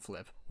a coin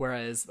flip.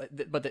 Whereas,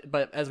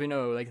 but as we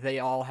know, they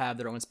all have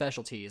their own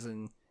specialties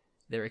and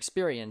their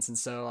experience, and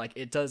so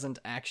it doesn't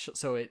actually.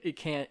 So it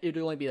can't.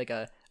 It'd only be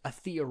a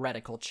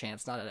theoretical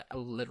chance, not a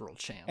literal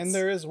chance. And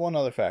there is one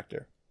other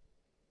factor.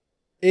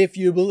 If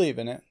you believe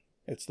in it,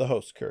 it's the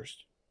host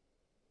cursed.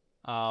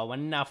 Oh,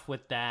 enough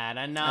with that.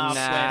 Enough with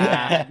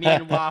that. Me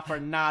and Waff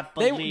are not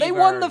believers. They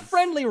won the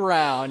friendly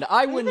round.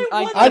 I wouldn't.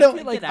 I don't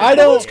believe in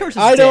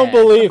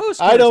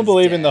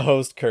the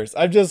host curse.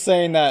 I'm just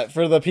saying that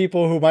for the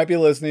people who might be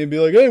listening and be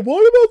like, "Hey,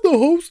 what about the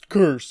host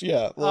curse?"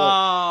 Yeah.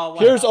 Well,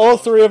 here's all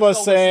 3 of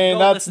us saying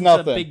that's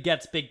nothing. Big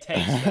Gets Big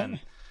Takes.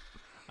 Then.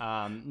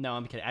 No,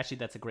 I'm kidding. Actually,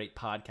 that's a great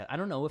podcast. I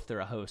don't know if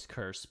they're a host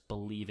curse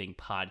believing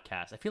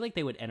podcast. I feel like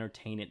they would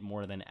entertain it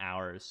more than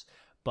ours.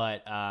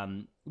 But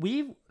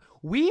we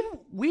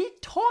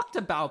talked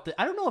about this.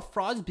 I don't know if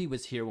Frosby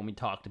was here when we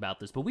talked about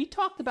this, but we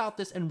talked about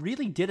this and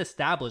really did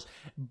establish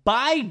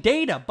by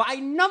data, by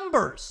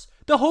numbers,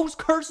 the host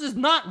curse is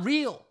not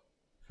real.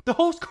 The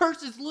host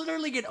curse is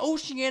literally an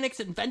Oceanics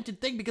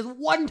invented thing because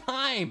one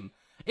time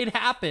it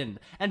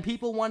happened and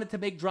people wanted to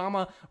make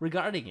drama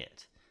regarding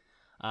it.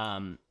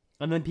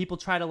 And then people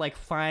try to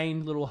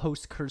find little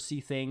host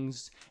cursey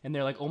things, and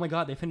they're like, "Oh my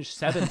god, they finished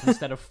 7th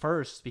instead of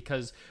 1st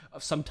because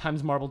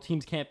sometimes Marble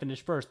teams can't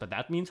finish 1st, but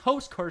that means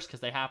host curse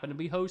because they happen to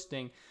be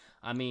hosting."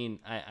 I mean,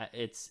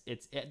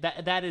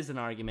 that is an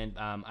argument.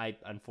 I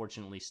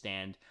unfortunately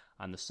stand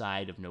on the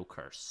side of no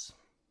curse.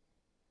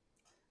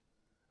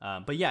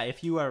 But yeah,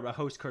 if you are a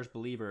host curse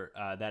believer,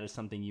 that is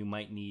something you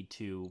might need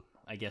to,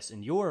 I guess,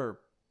 in your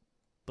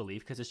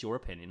belief, because it's your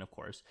opinion, of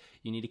course,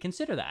 you need to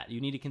consider that.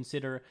 You need to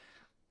consider.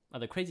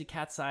 The Crazy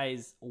Cat's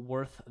Eyes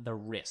worth the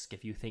risk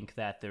if you think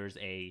that there's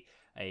a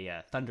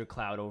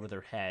thundercloud over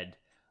their head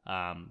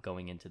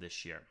going into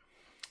this year.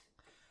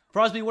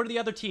 Frosby, what are the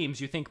other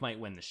teams you think might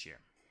win this year?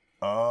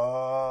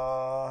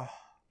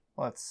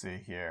 Let's see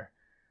here.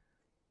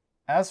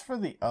 As for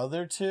the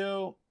other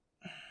two,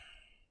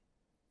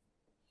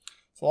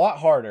 it's a lot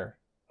harder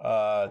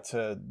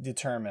to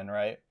determine,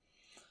 right?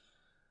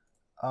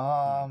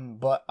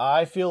 But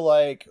I feel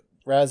like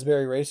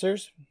Raspberry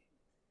Racers,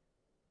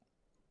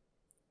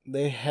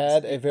 they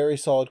had a very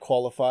solid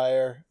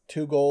qualifier,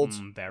 2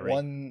 golds,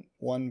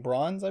 one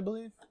bronze, I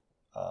believe.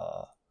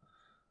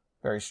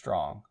 Very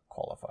strong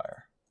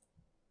qualifier.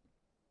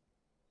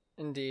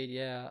 Indeed,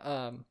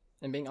 yeah.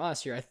 And being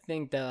honest here, I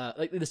think that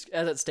like this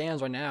as it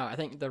stands right now, I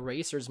think the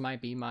Racers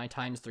might be my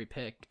 ×3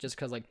 pick, just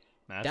because like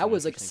that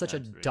was like such a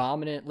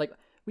dominant like.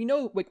 We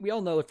know, like we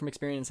all know from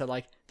experience that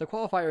like the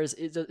qualifiers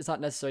it's not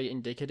necessarily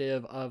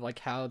indicative of like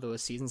how the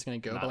season's gonna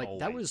go, but like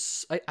that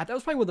was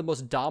probably one of the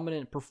most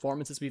dominant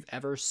performances we've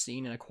ever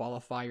seen in a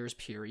qualifiers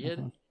period.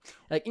 Mm-hmm.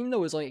 Like even though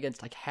it was only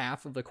against like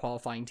half of the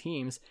qualifying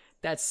teams,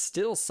 that's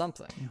still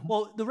something.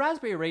 Well, the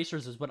Raspberry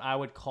Racers is what I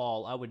would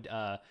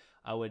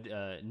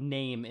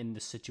name in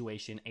this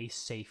situation a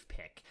safe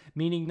pick,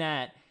 meaning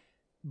that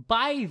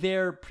by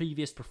their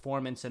previous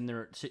performance and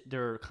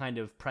their kind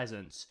of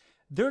presence,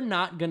 they're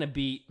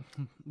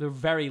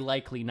very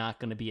likely not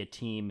going to be a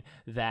team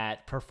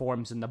that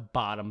performs in the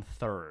bottom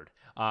third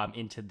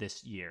into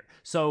this year.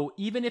 So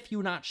even if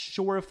you're not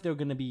sure if they're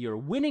going to be your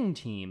winning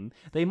team,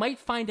 they might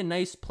find a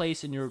nice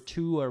place in your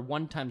 2 or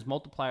 1 times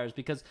multipliers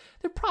because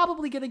they're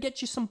probably going to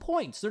get you some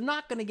points. They're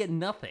not going to get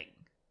nothing,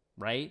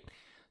 right?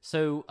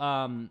 So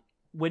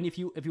if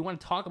you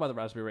want to talk about the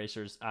Raspberry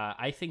Racers,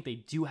 I think they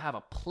do have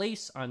a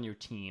place on your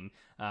team.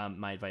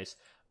 My advice,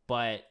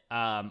 but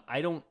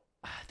I don't.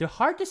 They're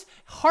hard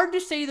to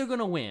say they're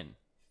gonna win.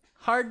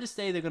 Hard to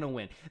say they're gonna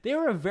win. They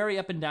were a very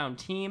up and down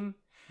team.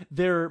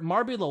 Their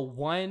Marbula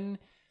 1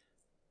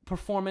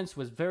 performance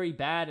was very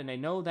bad, and I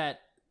know they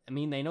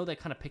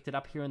kind of picked it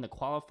up here in the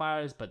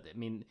qualifiers, but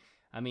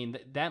I mean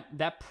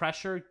that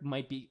pressure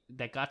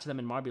that got to them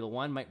in Marbula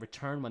 1 might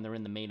return when they're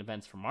in the main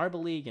events for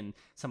Marble League and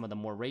some of the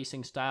more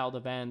racing styled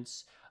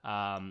events.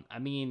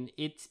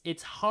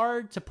 It's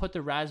hard to put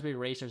the Raspberry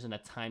Racers in a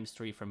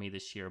 ×3 for me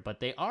this year, but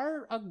they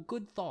are a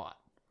good thought.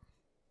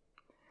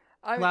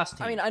 I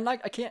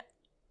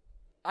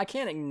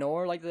can't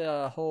ignore like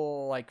the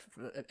whole like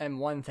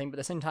M1 thing, but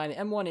at the same time,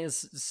 M1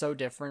 is so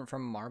different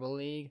from Marble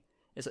League.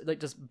 It's like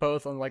just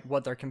both on like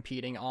what they're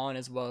competing on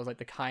as well as like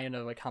the kind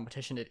of like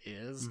competition it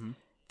is. Mm-hmm.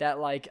 That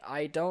like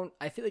I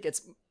feel like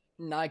it's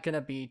not gonna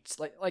be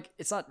like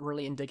it's not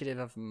really indicative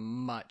of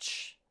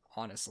much,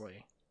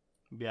 honestly.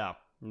 Yeah,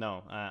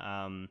 no,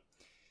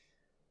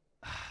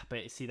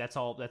 but see that's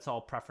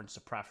all preference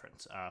to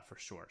preference for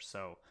sure.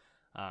 So.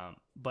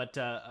 But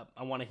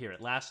I want to hear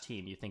it. Last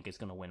team you think is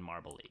going to win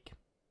Marble League?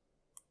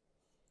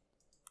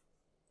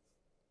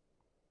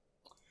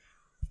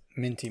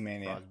 Minty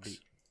Maniacs.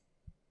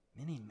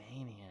 Minty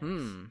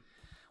Maniacs.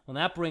 Well,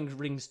 that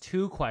brings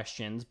 2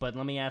 questions, but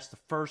let me ask the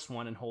first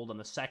one and hold on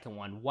the second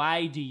one.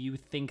 Why do you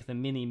think the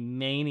Minty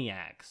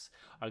Maniacs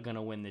are going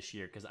to win this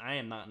year? Because I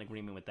am not in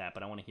agreement with that,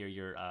 but I want to hear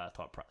your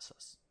thought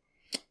process.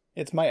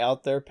 It's my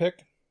out there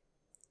pick.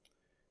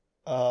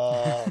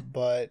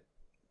 But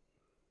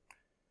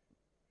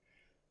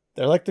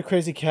they're like the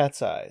Crazy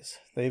Cat's Eyes.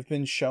 They've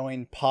been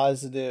showing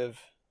positive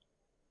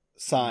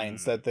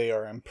signs that they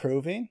are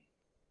improving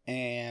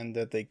and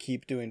that they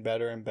keep doing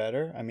better and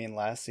better. I mean,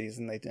 last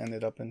season they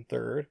ended up in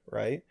 3rd,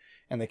 right?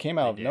 And they came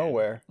out of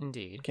nowhere.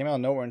 Indeed. Came out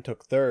of nowhere and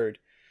took 3rd.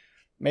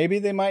 Maybe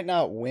they might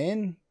not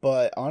win,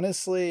 but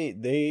honestly,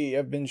 they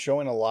have been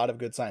showing a lot of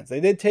good signs. They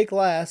did take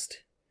last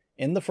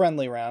in the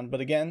friendly round, but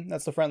again,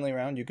 that's the friendly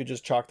round. You could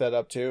just chalk that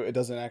up too. It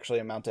doesn't actually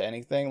amount to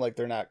anything. Like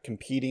they're not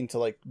competing to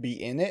like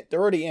be in it. They're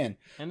already in.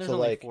 And there's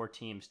only 4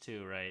 teams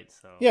too, right?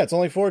 So yeah, it's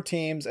only 4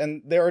 teams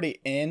and they're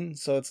already in.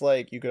 So it's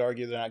like you could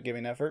argue they're not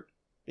giving effort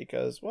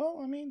because, well,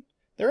 I mean,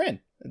 they're in.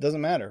 It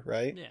doesn't matter,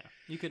 right? Yeah,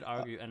 you could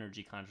argue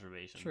energy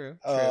conservation. True.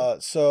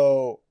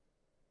 So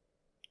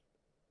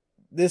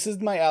this is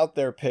my out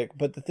there pick,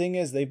 but the thing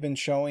is, they've been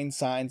showing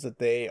signs that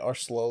they are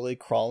slowly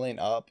crawling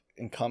up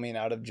and coming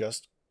out of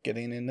just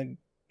getting in the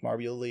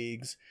Marble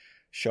Leagues,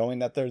 showing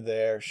that they're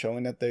there,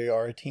 showing that they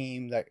are a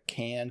team that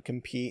can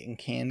compete and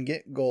can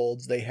get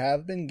golds. They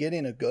have been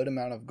getting a good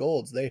amount of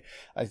golds.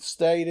 I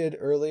stated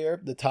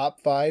earlier, the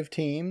top 5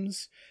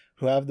 teams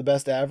who have the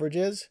best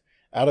averages,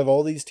 out of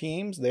all these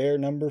teams, they're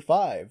number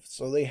 5.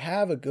 So they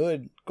have a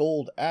good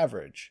gold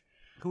average.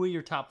 Who are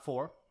your top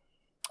 4?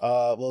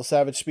 Well,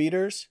 Savage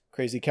Speeders,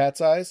 Crazy Cat's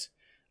Eyes,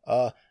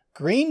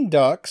 Green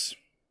Ducks.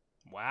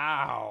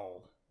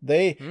 Wow.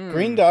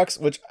 Green Ducks,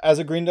 which as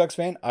a Green Ducks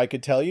fan, I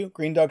could tell you,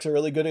 Green Ducks are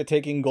really good at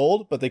taking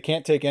gold, but they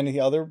can't take any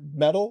other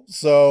medal.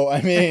 So,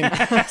 I mean,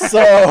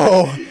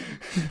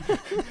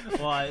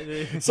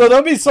 so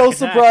don't be so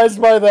surprised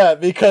by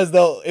that because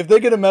if they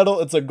get a medal,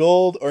 it's a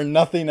gold or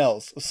nothing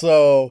else.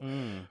 So,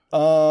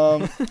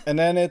 and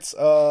then it's,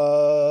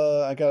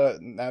 I gotta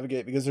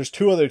navigate because there's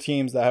 2 other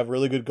teams that have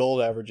really good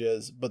gold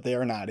averages, but they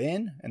are not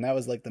in. And that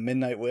was like the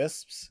Midnight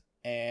Wisps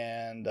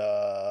and,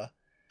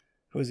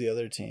 who's the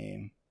other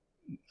team?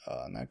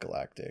 Not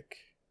Galactic.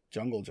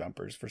 Jungle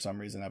Jumpers, for some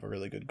reason, have a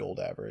really good gold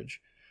average.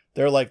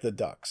 They're like the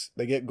Ducks.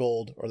 They get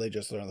gold or they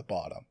just are on the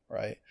bottom,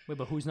 right? Wait,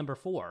 but who's number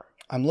 4?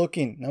 I'm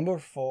looking. Number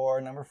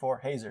four,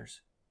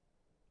 Hazers.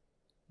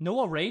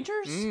 Noah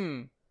Rangers?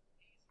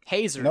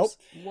 Hazers. Nope.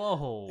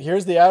 Whoa.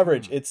 Here's the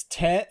average. It's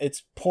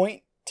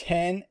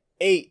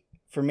 0.108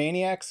 for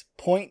Maniacs,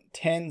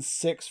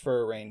 0.106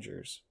 for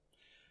Rangers.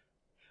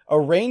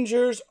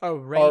 Rangers are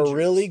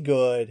really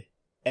good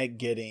at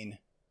getting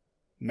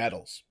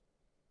medals.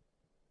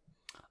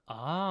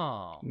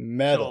 Oh.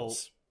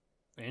 Medals.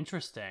 So,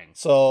 interesting.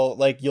 So,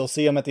 like, you'll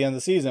see them at the end of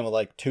the season with,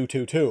 like,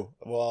 2-2-2.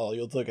 Well,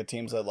 you'll look at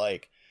teams that,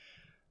 like,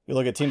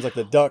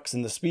 the Ducks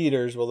and the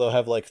Speeders, well, they'll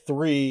have, like,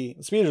 3.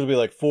 The Speeders will be,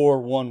 like,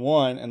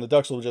 4-1-1, and the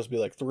Ducks will just be,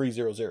 like,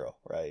 3-0-0,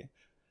 right?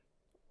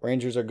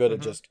 Rangers are good at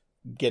just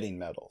getting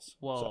medals.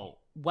 Whoa. So.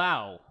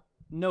 Wow.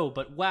 No,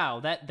 but wow,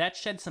 that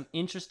sheds some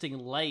interesting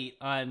light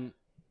on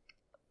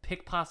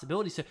pick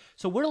possibilities.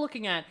 So we're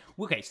looking at,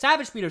 okay,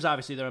 Savage Speeders,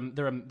 obviously they're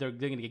going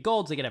to get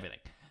golds, they get everything.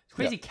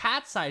 Crazy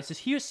Cat's Eyes,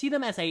 just here see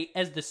them as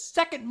the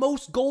second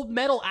most gold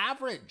medal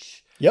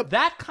average. Yep.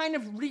 That kind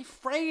of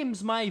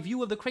reframes my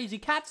view of the Crazy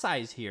Cat's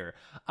Eyes here.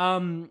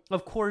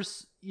 Of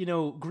course,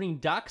 Green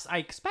Ducks, I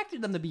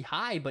expected them to be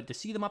high, but to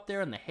see them up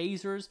there in the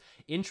Hazers,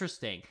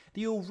 interesting.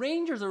 The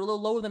Rangers are a little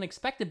lower than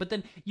expected, but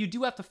then you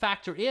do have to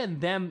factor in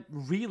them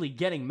really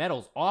getting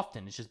medals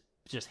often. It's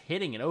just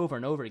hitting it over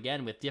and over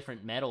again with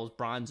different medals.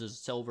 Bronzes,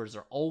 silvers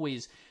are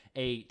always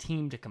a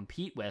team to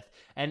compete with.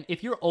 And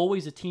if you're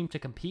always a team to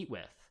compete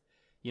with,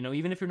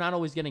 even if you're not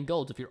always getting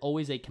golds, if you're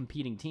always a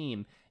competing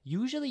team,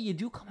 usually you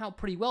do come out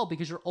pretty well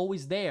because you're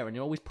always there and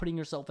you're always putting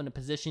yourself in a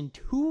position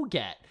to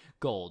get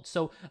gold.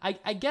 So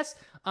I guess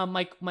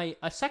my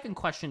second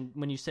question,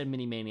 when you said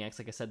Mini Maniacs,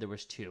 like I said, there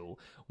was 2.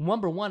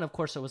 Number 1, of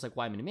course, I was like,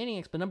 why Mini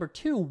Maniacs? But number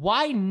 2,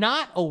 why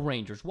not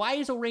O'Rangers? Why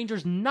is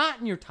O'Rangers not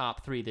in your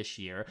top 3 this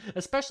year,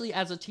 especially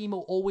as a team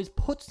who always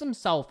puts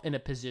themselves in a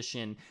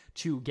position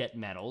to get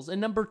medals? And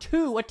number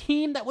 2, a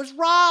team that was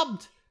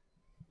robbed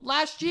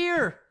last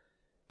year.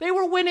 They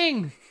were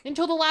winning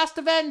until the last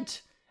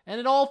event,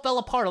 and it all fell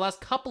apart. The last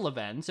couple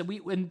events, and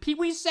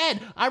we said,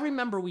 I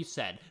remember we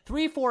said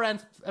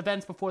 3-4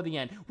 events before the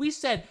end, we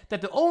said that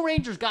the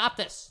O'Rangers got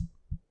this.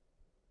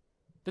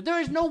 That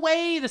there is no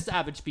way the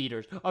Savage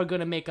Speeders are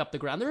going to make up the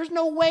ground. There is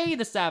no way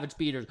the Savage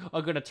Speeders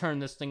are going to turn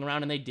this thing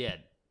around, and they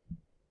did.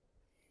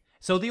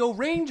 So the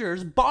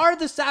O'Rangers, bar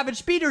the Savage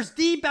Speeders,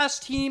 the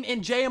best team in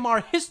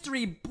JMR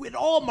history with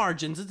all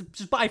margins,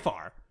 just by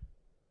far,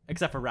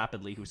 except for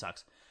Rapidly, who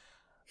sucks.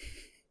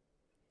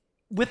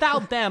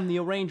 Without them, the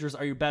O'Rangers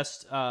are your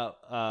best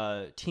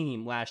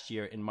team last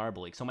year in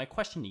Marble League. So my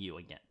question to you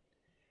again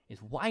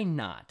is, why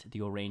not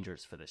the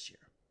O'Rangers for this year?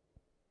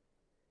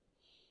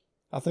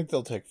 I think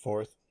they'll take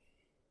 4th.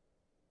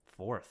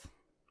 4th,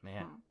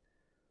 man.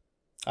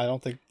 I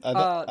don't think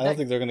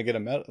they're going to get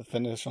a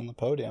finish on the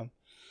podium.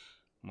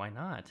 Why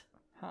not?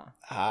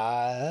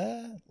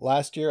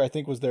 Last year I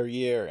think was their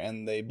year,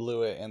 and they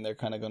blew it. And they're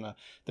kind of gonna.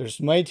 There's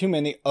way too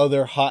many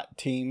other hot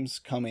teams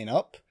coming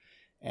up,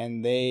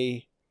 and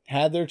they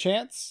had their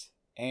chance.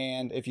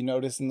 And if you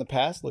notice in the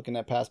past, looking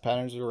at past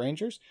patterns of the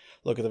Rangers,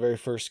 look at the very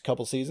first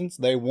couple seasons,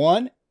 they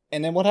won,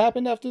 and then what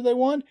happened after they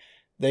won?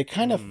 They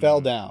kind of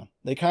fell down.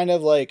 They kind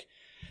of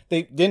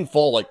they didn't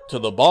fall like to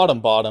the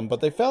bottom,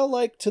 but they fell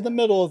like to the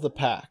middle of the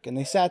pack, and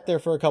they sat there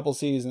for a couple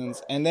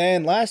seasons. And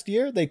then last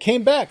year they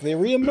came back, they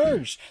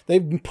reemerged, they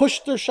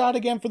pushed their shot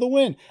again for the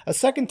win, a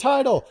second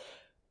title.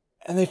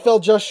 And they fell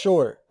just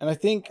short. And I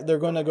think they're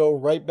going to go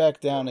right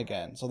back down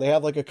again. So they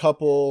have like a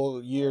couple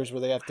years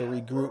where they have to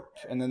regroup,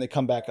 and then they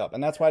come back up.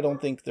 And that's why I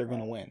don't think they're going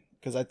to win.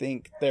 Because I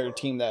think they're a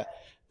team that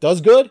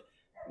does good,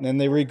 and then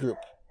they regroup.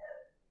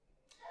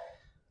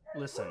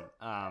 Listen,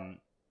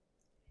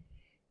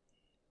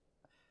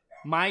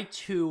 my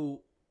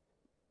 2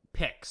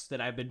 picks that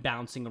I've been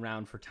bouncing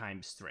around for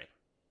times 3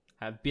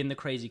 have been the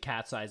Crazy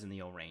Cat's Eyes and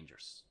the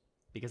O'Rangers.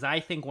 Because I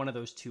think one of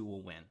those 2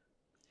 will win.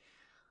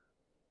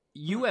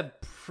 You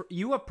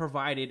have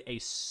provided a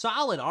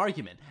solid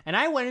argument, and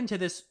I went into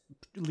this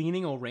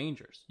leaning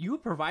O'Rangers. You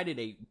have provided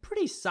a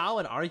pretty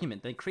solid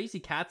argument that Crazy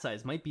Cat's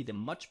Eyes might be the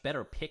much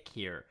better pick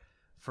here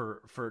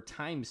for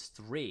times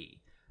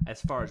 3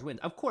 as far as wins.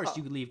 Of course,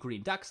 you leave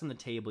Green Ducks on the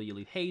table, you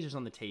leave Hazers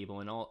on the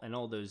table, and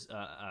all those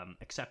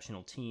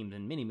exceptional teams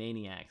and Mini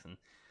Maniacs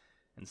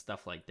and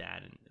stuff like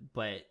that.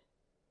 But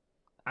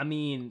I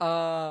mean,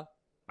 I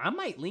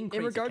might lean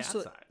Crazy Cat's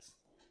Eyes.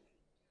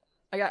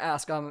 I gotta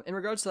ask, in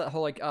regards to that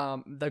whole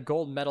the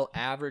gold medal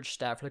average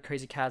stat for the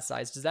Crazy Cat's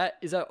Eyes, is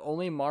that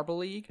only Marble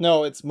League?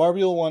 No, it's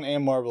Marble 1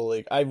 and Marble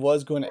League. I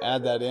was going to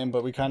add that in,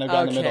 but we kind of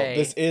got in the middle.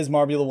 This is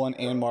Marble 1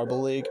 and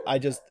Marble League. I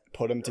just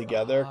put them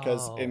together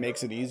because it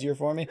makes it easier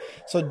for me.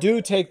 So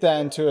do take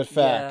that into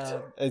effect.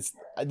 Yeah.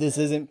 This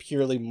isn't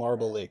purely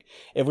Marble League.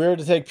 If we were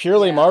to take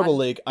purely Marble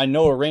League, I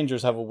know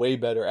Rangers have a way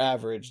better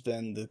average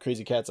than the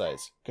Crazy Cat's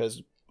Eyes,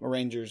 because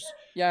Rangers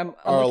are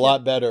a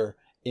lot better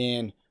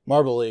in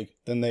Marble League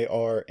than they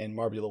are in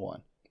Marbula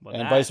 1. Well,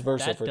 and vice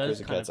versa for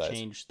Crazy Cat's Eyes. That does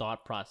change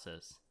thought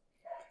process.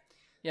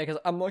 Yeah, because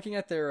I'm looking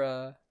at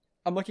their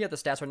I'm looking at the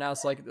stats right now.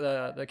 It's like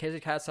the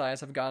KZ Cat's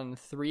Eyes have gotten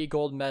 3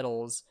 gold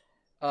medals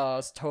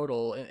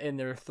total in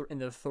their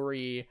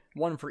three,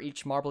 one for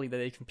each Marble League that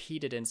they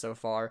competed in so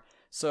far.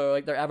 So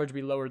like their average would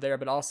be lower there,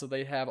 but also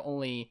they have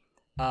only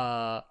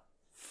they've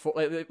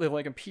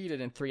only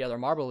competed in 3 other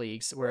Marble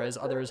Leagues, whereas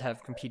others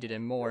have competed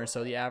in more.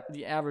 So the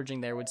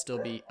averaging there would still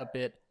be a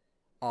bit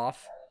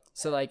off.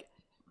 So like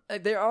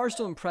they are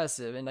still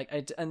impressive,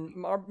 and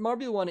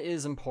Marble 1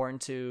 is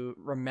important to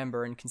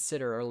remember and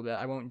consider a little bit.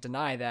 I won't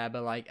deny that,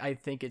 but like I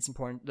think it's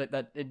important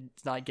that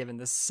it's not given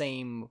the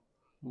same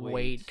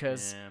weight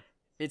because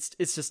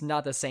it's just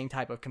not the same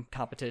type of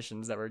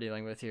competitions that we're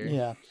dealing with here.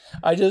 Yeah,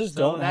 I just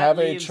don't have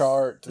a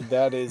chart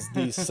that is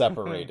these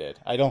separated.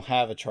 I don't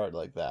have a chart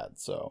like that,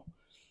 so.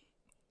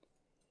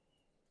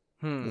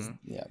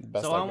 Yeah, the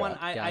best so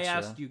I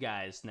ask you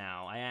guys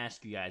now. I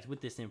ask you guys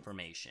with this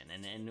information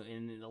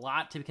and a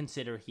lot to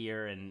consider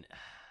here, and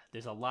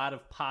there's a lot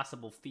of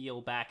possible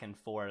feel back and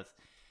forth.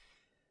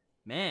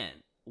 Man,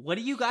 what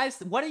are you guys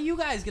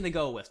gonna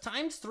go with?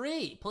 Times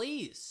 3,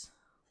 please.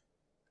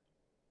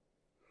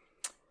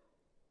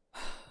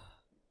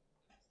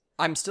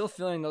 I'm still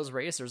feeling those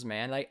racers,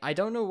 man. Like I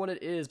don't know what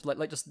it is, but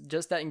like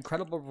just that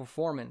incredible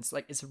performance.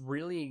 Like it's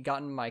really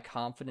gotten my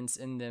confidence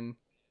in them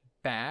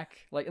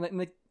back. Like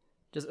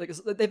just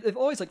like they've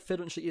always like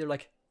finished either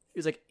like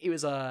it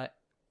was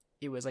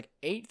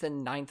 8th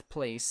and 9th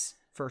place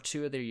for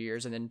 2 of their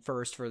years, and then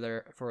first for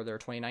their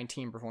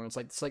 2019 performance.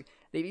 Like it's like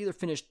they've either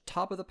finished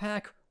top of the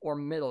pack or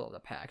middle of the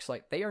pack. So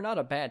like they are not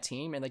a bad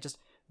team, and like just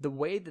the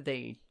way that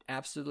they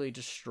absolutely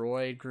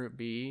destroyed Group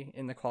B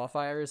in the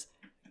qualifiers,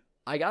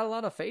 I got a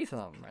lot of faith in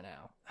them right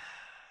now.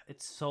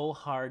 It's so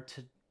hard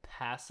to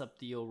pass up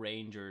the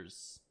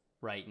O'Rangers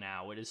right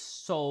now. It is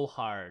so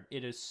hard.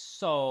 It is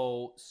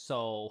so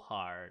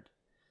hard.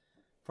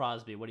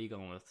 Frosby, what are you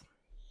going with?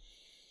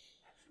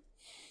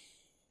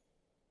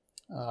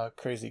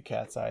 Crazy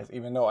Cat's Eyes.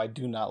 Even though I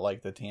do not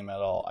like the team at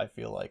all, I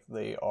feel like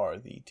they are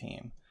the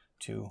team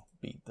to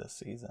beat this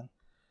season.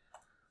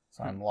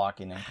 So I'm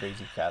locking in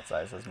Crazy Cat's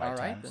Eyes as my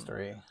times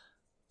 3.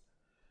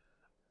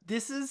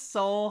 This is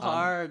so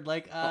hard.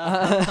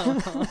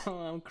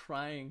 I'm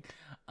crying.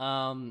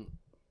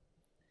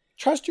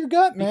 Trust your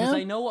gut, man. Because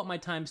I know what my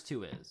times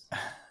 2 is.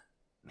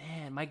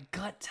 Man, my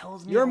gut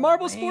tells me you're a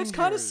Marble Sports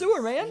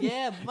connoisseur, man.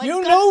 Yeah, my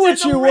you gut know what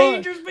says you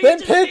want.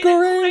 Then pick a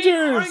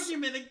Rangers.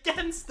 Argument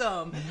against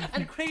them,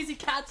 and Crazy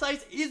Cat's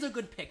Eyes is a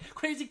good pick.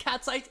 Crazy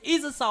Cat's Eyes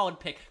is a solid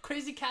pick.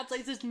 Crazy Cat's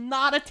Eyes is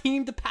not a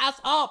team to pass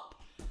up.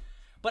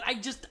 But I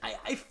just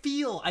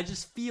feel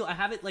I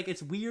have it like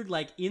it's weird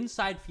like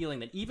inside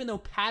feeling that even though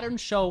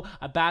patterns show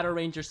a better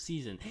Rangers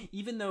season,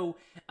 even though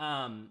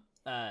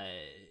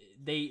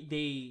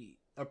they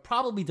are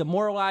probably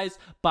demoralized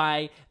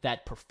by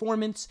that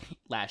performance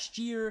last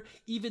year,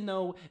 even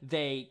though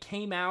they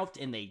came out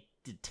and they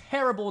did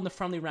terrible in the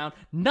friendly round,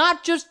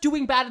 not just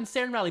doing bad in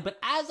Sand Rally, but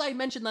as I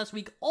mentioned last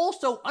week,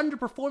 also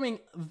underperforming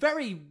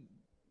very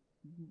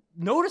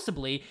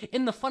noticeably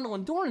in the Funnel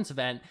Endurance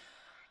event.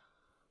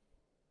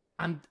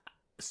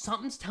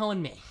 Something's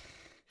telling me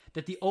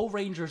that the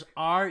O-Rangers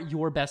are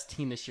your best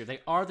team this year. They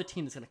are the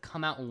team that's going to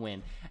come out and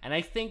win. And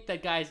I think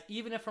that, guys,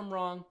 even if I'm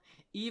wrong,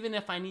 even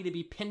if I need to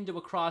be pinned to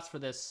a cross for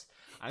this,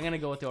 I'm going to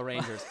go with the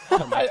O-Rangers.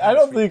 I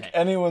don't think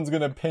anyone's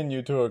going to pin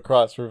you to a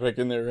cross for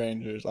picking the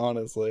Rangers,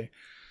 honestly.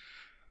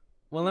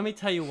 Well, let me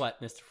tell you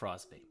what, Mr.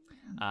 Frosby.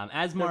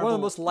 As Marble, one of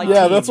the most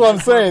yeah, that's what I'm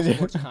saying.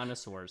 Sports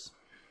connoisseurs.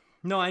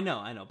 No, I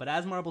know. But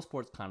as Marble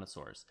Sports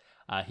connoisseurs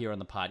here on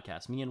the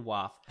podcast, me and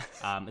Waff,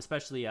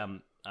 especially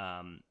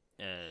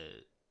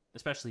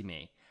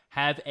me,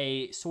 have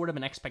a sort of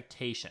an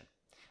expectation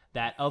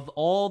that of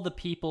all the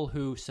people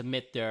who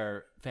submit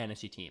their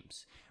fantasy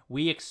teams,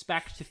 we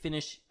expect to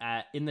finish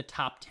in the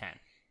top 10%.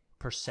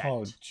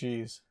 Oh,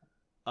 jeez.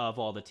 Of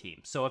all the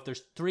teams. So if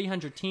there's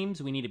 300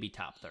 teams, we need to be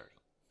top 30.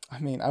 I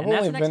mean, I've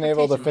only been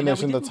able to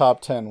finish in the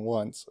top 10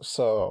 once,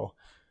 so...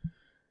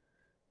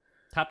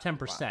 Top 10%.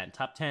 Wow.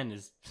 Top 10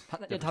 is...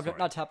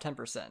 not top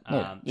 10%. So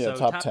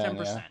top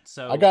 10%. Yeah.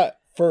 So I got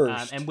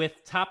first. And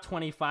with top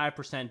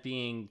 25%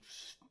 being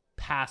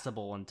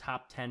passable and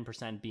top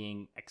 10%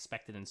 being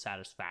expected and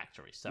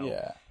satisfactory. So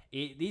yeah.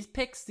 These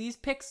picks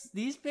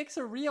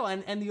are real,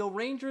 and the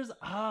O'Rangers,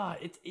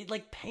 it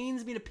like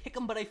pains me to pick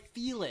them, but I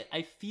feel it.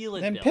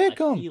 Then Bill. pick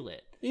them. I feel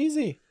it.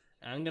 Easy.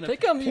 I'm gonna pick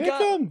them. Pick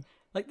them.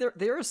 Like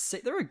they're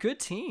a good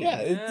team.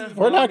 Yeah,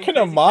 we're not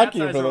gonna mock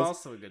you for this.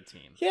 Also a good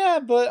team. Yeah,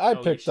 but I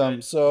picked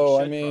them,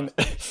 so I mean,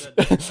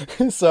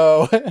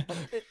 so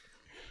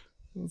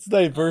let's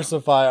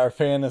diversify our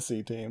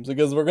fantasy teams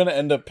because we're gonna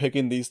end up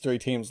picking these 3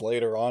 teams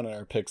later on in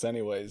our picks,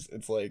 anyways.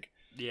 It's like.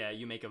 Yeah,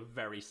 you make a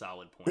very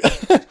solid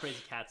point.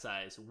 Crazy Cat's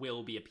Eyes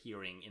will be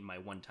appearing in my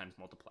 1 times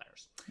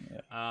multipliers.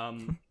 Yeah.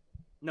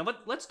 Now,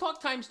 let's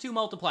talk times 2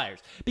 multipliers,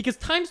 because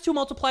times 2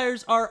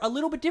 multipliers are a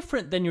little bit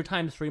different than your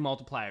times 3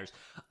 multipliers.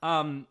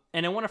 And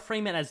I want to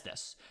frame it as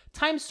this.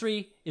 Times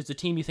 3 is the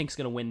team you think is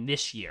going to win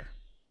this year.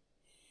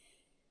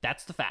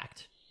 That's the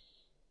fact.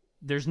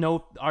 There's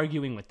no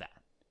arguing with that.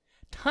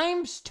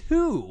 Times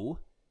 2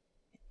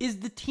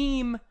 is the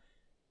team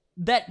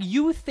that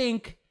you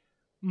think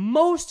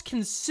most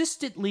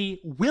consistently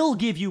will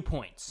give you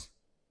points.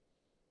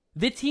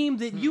 The team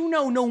that you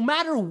know, no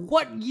matter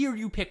what year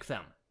you pick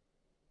them,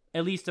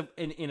 at least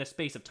in a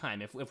space of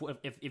time.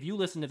 If you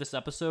listen to this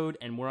episode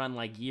and we're on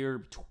like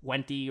year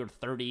 20 or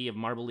 30 of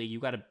Marble League, you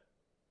got to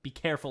be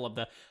careful of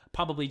the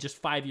probably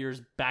just 5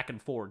 years back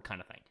and forward kind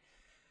of thing.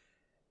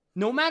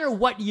 No matter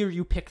what year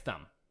you pick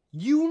them,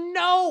 you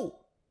know.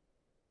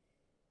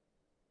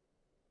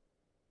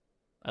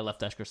 I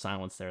left Esker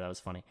silence there. That was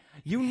funny.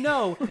 You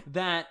know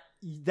that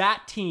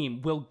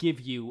team will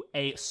give you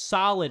a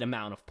solid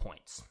amount of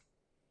points.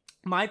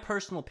 My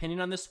personal opinion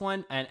on this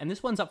one, and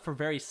this one's up for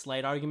very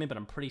slight argument, but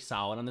I'm pretty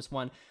solid on this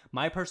one.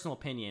 My personal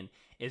opinion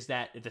is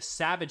that the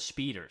Savage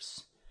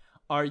Speeders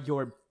are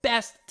your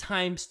best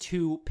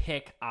 ×2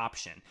 pick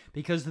option,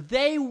 because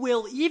they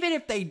will, even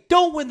if they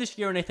don't win this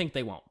year, and I think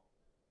they won't,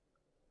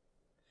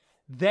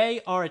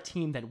 they are a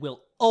team that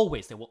will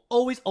always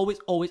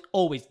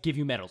give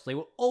you medals. They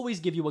will always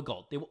give you a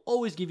gold. They will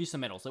always give you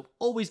some medals. They will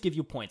always give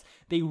you points.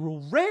 They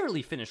will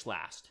rarely finish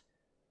last.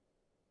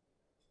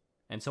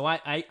 And so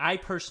I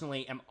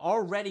personally am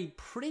already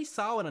pretty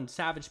solid on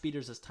Savage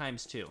Speeders as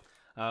 ×2.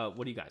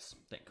 What do you guys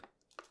think?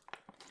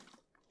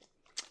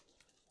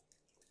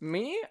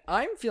 Me?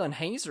 I'm feeling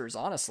Hazers,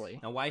 honestly.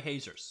 Now, why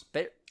Hazers?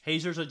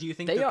 Hazers, or do you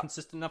think they're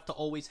consistent enough to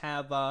always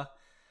have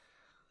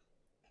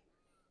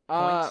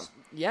points?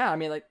 Yeah, I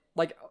mean,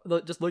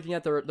 just looking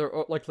at their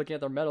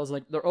medals,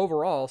 like their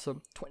overall,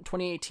 so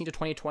 2018 to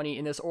 2020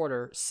 in this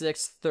order,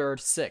 6th, 3rd,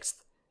 6th.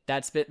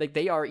 That's been like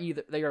they are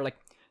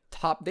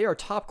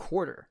top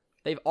quarter.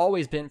 They've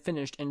always been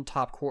finished in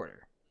top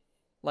quarter.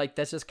 Like,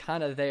 that's just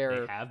kind of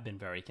their... They have been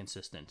very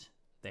consistent.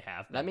 They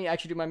have been. Let me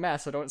actually do my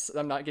math, so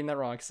I'm not getting that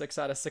wrong. 6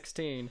 out of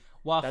 16.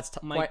 Well,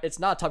 it's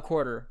not top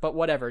quarter, but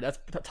whatever. That's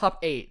top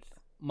 8.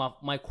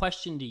 My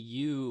question to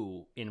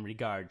you in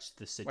regards to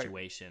the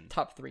situation...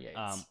 top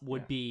 3/8.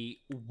 Would be,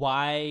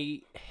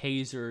 why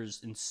Hazers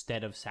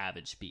instead of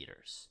Savage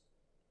Speeders?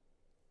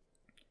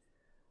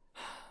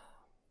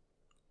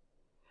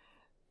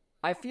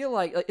 I feel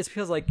like it's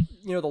because, like,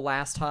 you know, the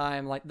last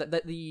time, like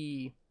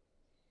the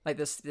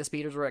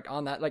speeders were like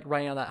on that, like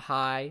riding on that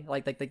high,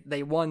 like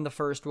they won the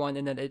first one,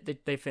 and then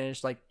they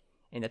finished like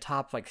in the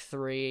top like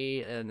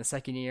 3 in the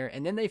second year,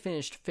 and then they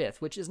finished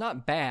 5th, which is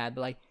not bad,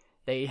 but like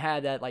they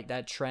had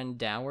that trend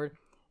downward.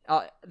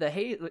 The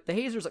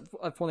Hazers,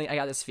 funny, I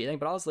got this feeling,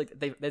 but I was like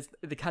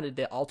they kind of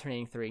did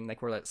alternating thing,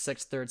 like we're like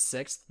 6th, 3rd,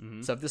 6th.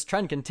 Mm-hmm. So if this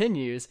trend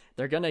continues,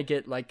 they're gonna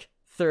get like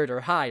 3rd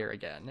or higher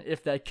again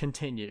if that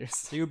continues.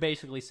 So you're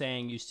basically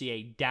saying you see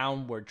a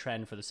downward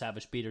trend for the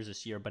Savage Speeders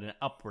this year, but an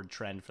upward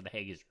trend for the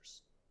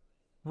Hazers.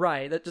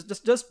 Right. That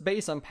just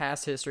based on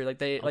past history, like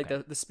they like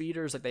the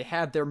Speeders, like they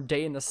have their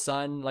day in the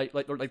sun, like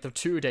their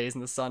 2 days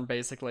in the sun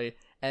basically,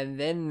 and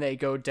then they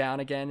go down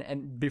again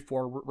and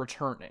before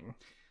returning.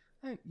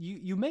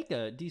 You make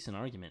a decent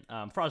argument,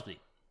 Frosby.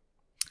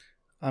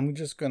 I'm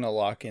just gonna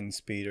lock in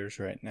Speeders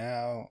right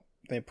now.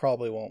 They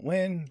probably won't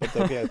win, but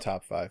they'll get a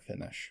top 5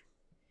 finish.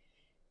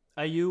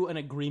 Are you in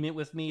agreement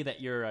with me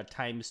that your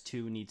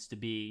 ×2 needs to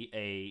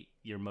be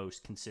your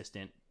most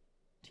consistent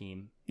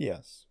team?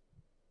 Yes.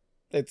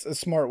 It's a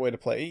smart way to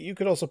play. You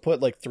could also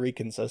put like 3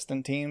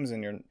 consistent teams,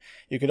 and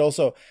you could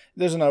also,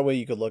 there's another way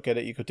you could look at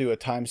it. You could do a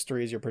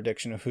 ×3 is your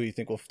prediction of who you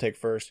think will take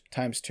first.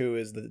 ×2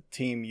 is the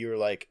team you're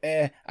like,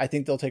 I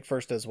think they'll take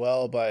first as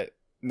well, but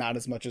not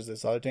as much as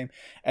this other team.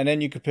 And then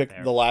you could pick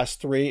the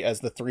last 3 as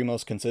the 3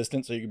 most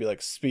consistent. So you could be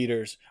like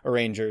Speeders,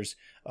 Rangers,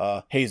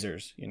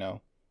 Hazers, you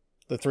know.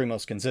 The 3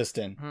 most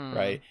consistent,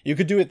 right? You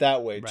could do it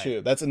that way too.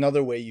 That's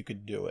another way you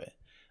could do it.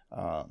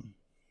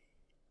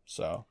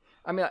 So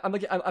I mean,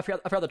 I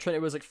forgot the trend.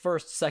 It was like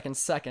 1st,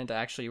 2nd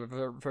actually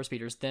for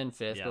Speeders, then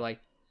 5th. Yeah. But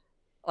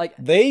like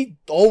they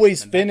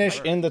always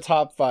finish in the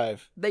top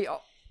 5. They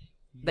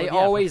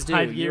always do.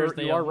 5 years,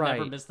 you are right.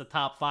 Never missed the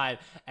top 5,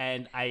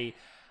 and I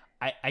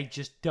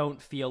just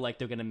don't feel like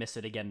they're gonna miss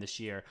it again this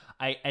year.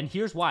 And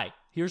here's why.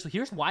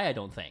 Here's why I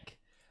don't think.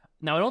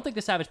 Now, I don't think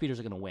the Savage Speeders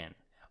are gonna win.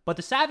 But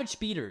the Savage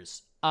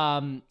Speeders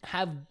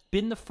have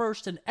been the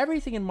first in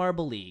everything in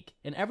Marble League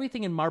and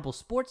everything in Marble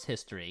sports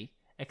history,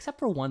 except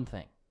for one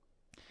thing.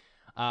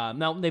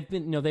 Now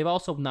they've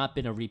also not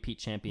been a repeat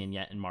champion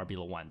yet in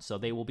Marbula 1, so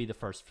they will be the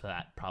first for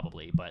that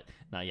probably, but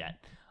not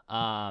yet.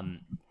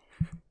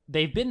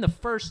 They've been the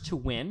first to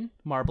win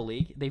Marble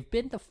League. They've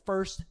been the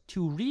first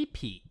to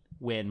repeat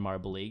win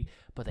Marble League,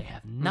 but they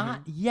have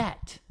not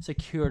yet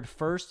secured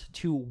first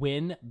to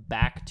win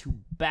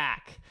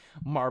back-to-back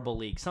Marble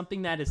League,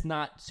 something that is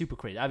not super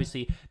crazy.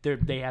 Obviously,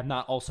 they have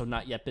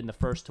not yet been the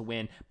first to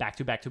win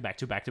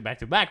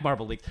back-to-back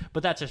Marble Leagues,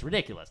 but that's just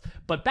ridiculous.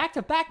 But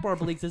back-to-back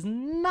Marble Leagues is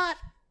not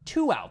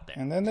too out there.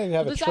 And then they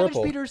have the a triple.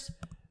 Savage Speeders,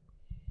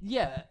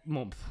 yeah,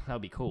 well, that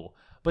would be cool.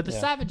 But the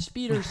Savage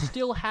Speeders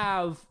still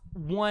have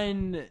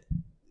one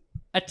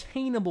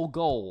attainable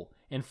goal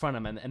in front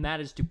of them, and that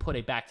is to put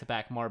a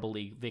back-to-back Marble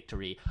League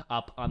victory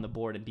up on the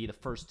board and be the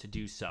first to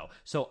do so.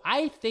 So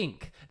I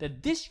think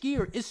that this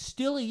year is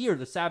still a year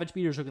the Savage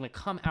Speeders are going to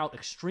come out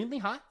extremely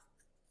hot.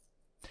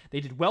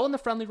 They did well in the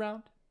friendly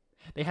round.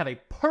 They have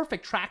a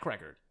perfect track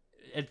record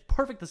as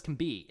perfect as can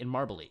be in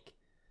Marble League.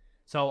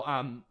 So,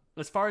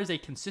 as far as a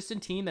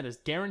consistent team that is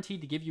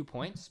guaranteed to give you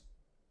points,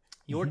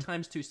 your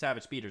times 2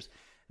 Savage Speeders.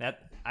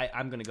 That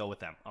I'm gonna go with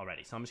them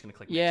already. So I'm just gonna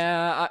click.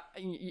 Yeah,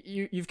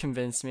 you've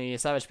convinced me.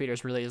 Savage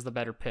Speeders really is the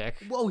better pick.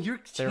 Whoa, you're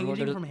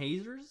changing from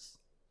Hazers?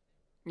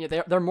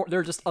 Yeah,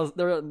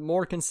 they're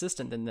more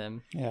consistent than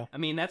them. Yeah, I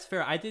mean that's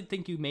fair. I did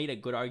think you made a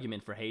good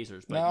argument for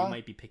Hazers, but you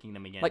might be picking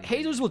them again. Like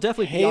Hazers will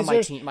definitely be on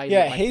my team. My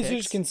Hazers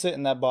picks. can sit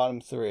in that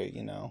bottom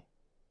 3.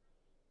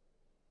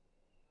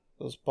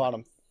 Those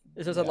bottom.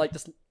 It's just like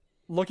just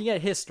looking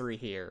at history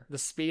here. The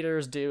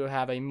Speeders do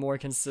have a more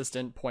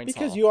consistent points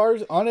because haul. you are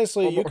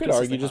honestly Or you more could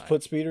argue consistent just high.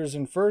 put Speeders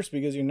in first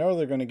because you know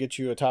they're going to get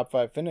you a top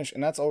 5 finish,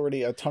 and that's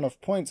already a ton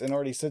of points and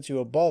already sits you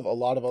above a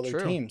lot of other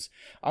True. teams.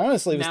 I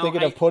honestly was Now,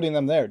 thinking of putting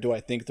them there. Do I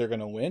think they're going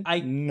to win?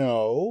 I-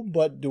 No,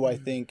 but do I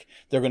think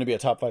they're going to be a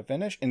top 5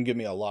 finish and give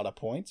me a lot of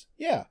points?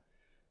 Yeah.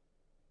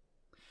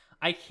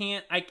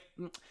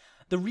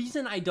 The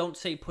reason I don't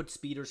say put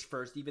Speeders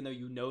first, even though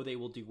you know they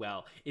will do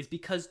well, is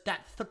because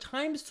that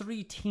times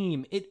 3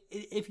 team,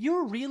 if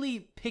you're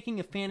really picking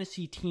a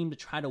fantasy team to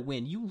try to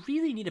win, you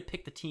really need to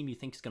pick the team you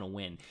think is going to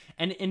win.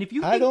 And if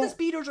you think the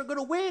Speeders are going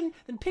to win,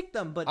 then pick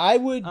them. But I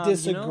would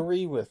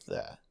disagree with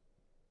that.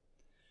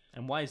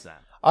 And why is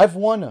that? I've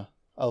won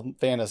a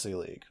fantasy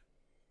league,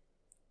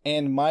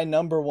 and my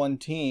number 1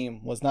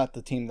 team was not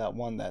the team that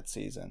won that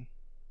season.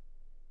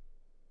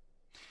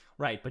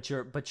 Right, but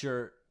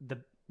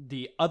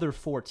the other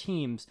 4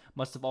 teams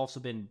must have also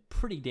been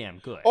pretty damn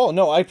good. Oh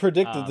no, I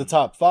predicted the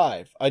top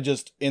 5. I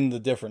just in the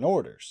different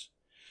orders.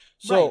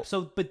 So,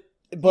 right,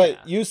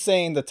 but you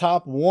saying the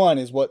top 1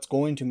 is what's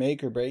going to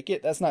make or break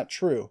it? That's not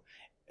true.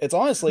 It's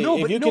honestly,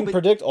 if you can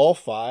predict all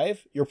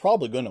 5, you're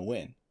probably going to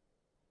win.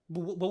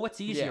 But what's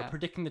easier,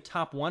 predicting the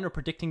top 1 or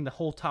predicting the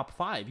whole top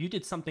 5? You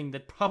did something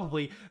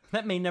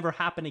that may never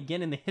happen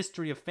again in the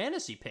history of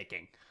fantasy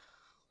picking.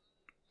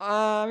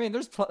 I mean,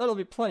 there'll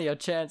be plenty of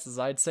chances.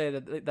 I'd say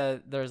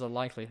that there's a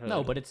likelihood.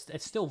 No, but it's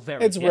still very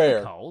Rare.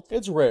 difficult.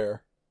 It's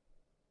rare.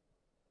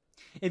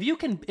 If you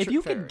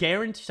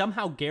can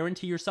somehow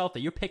guarantee yourself that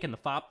you're picking the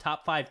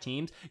top 5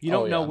 teams, you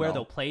don't know where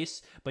they'll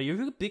place, but if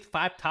you pick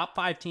top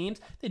 5 teams,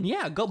 then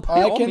go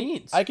by all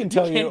means. I can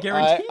tell you,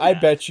 I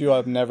bet you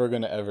I'm never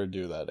going to ever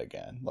do that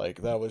again.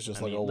 Like that was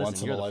just a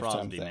once in a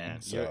lifetime thing.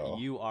 Man. So.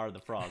 You are the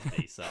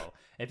Frosby. So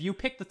if you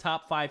pick the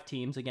top 5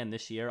 teams again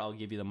this year, I'll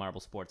give you the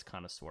Marble Sports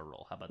connoisseur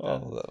role. How about that?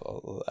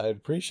 Oh, I'd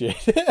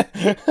appreciate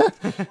it.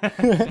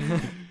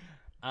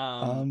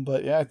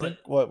 But yeah, I think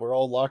we're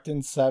all locked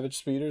in Savage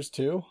Speeders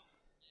too.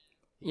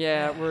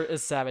 Yeah, we're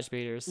Savage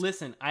Speeders.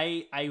 Listen,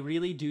 I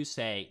really do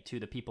say to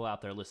the people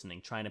out there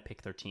listening, trying to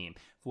pick their team,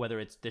 whether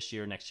it's this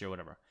year, next year,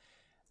 whatever,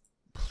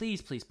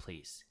 please, please,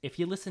 please, if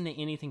you listen to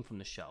anything from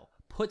the show,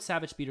 put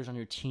Savage Speeders on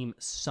your team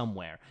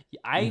somewhere.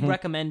 I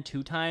recommend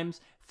 2 times.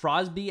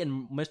 Frosby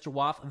and Mr.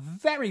 Waff,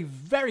 very,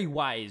 very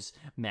wise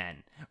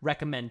men,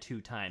 recommend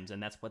 2 times,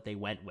 and that's what they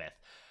went with.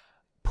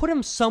 Put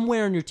them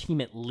somewhere on your team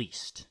at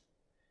least,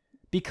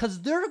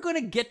 because they're going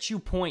to get you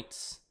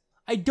points.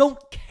 I don't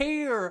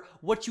care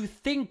what you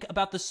think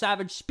about the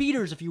Savage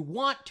Speeders. If you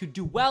want to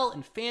do well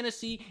in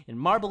fantasy, in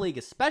Marble League,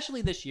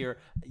 especially this year,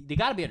 they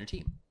got to be on your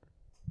team.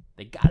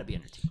 They got to be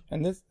on your team.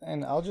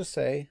 And I'll just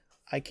say,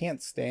 I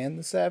can't stand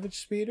the Savage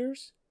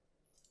Speeders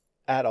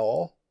at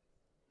all.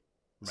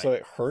 Right. So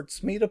it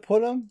hurts me to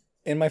put them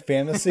in my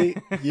fantasy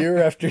year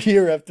after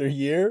year after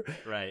year.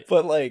 Right.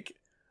 But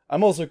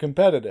I'm also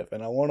competitive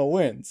and I want to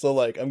win. So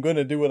I'm going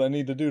to do what I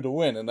need to do to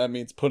win. And that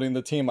means putting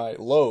the team I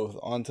loathe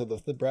onto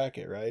the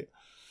bracket, right?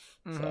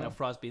 Mm-hmm. So. Now,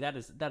 Frosby, that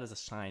is a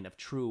sign of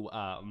true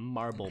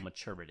marble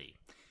maturity.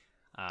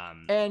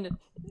 And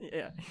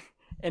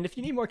if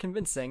you need more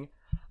convincing,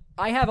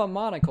 I have a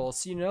monocle,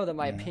 so you know that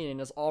my opinion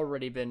has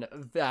already been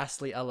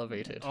vastly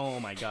elevated. Oh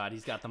my God,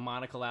 he's got the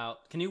monocle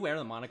out. Can you wear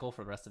the monocle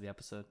for the rest of the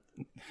episode?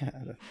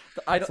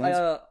 I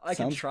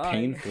can try.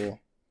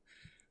 Painful.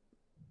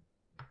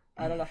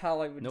 I don't know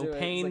how I would do it. No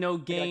pain, no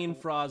gain,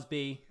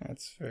 Frosby.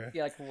 That's fair.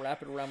 Yeah,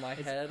 wrap it around my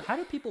head. How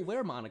do people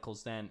wear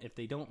monocles then if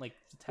they don't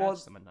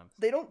attach them enough?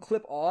 They don't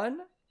clip on.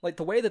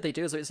 The way that they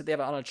do is they have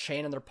it on a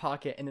chain in their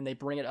pocket and then they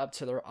bring it up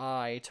to their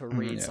eye to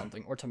read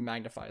something or to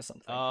magnify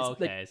something. Oh,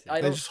 okay.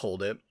 They just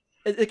hold it.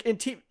 In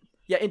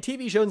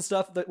TV shows and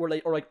stuff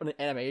in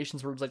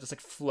animations where it's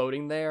just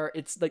floating there,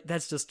 it's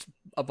that's just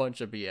a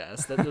bunch of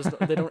BS.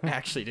 They don't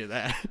actually do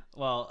that.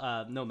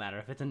 Well, no matter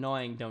if it's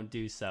annoying, don't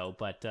do so.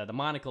 But the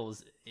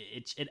monocles,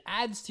 it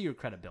adds to your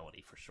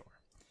credibility for sure.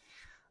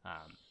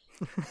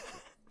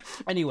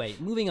 Anyway,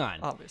 moving on.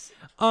 Obviously.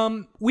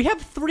 We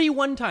have 3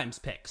 one-times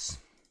picks.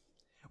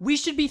 We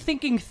should be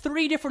thinking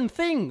 3 different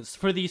things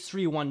for these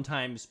 3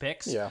 one-times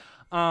picks. Yeah.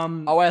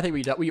 I think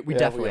we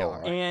definitely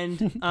are.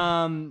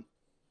 And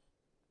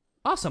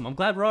awesome. I'm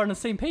glad we're all on the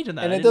same page on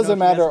that. And it doesn't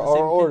matter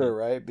our order,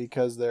 right?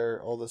 Because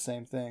they're all the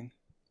same thing.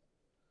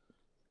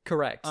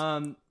 Correct.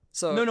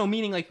 So no,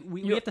 meaning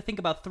we have to think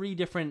about 3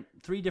 different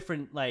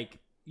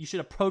you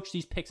should approach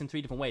these picks in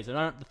 3 different ways. They're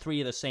not the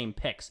 3 of the same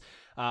picks.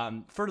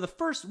 For the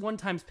first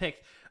one-times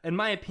pick, in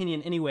my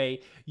opinion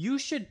anyway, you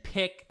should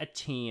pick a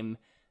team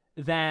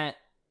that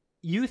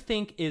you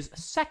think is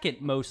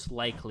second most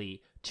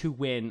likely to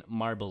win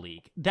Marble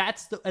League.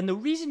 And the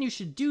reason you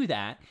should do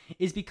that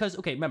is because,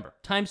 okay, remember,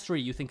 times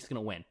 3 you think is going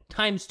to win.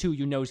 Times 2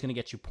 you know is going to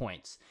get you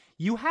points.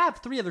 You have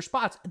 3 other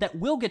spots that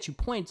will get you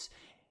points.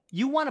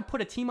 You want to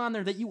put a team on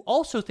there that you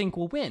also think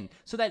will win,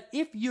 so that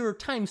if your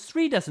times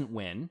 3 doesn't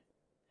win,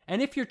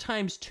 and if your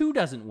times 2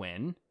 doesn't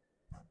win,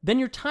 then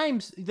your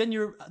times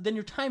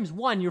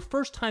 1, your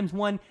first times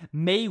 1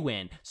 may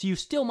win. So you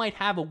still might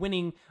have a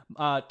winning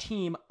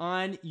team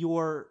in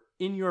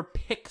your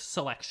pick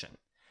selection.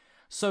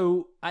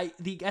 So I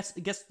guess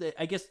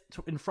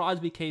in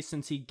Frosby's case,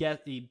 since he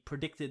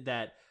predicted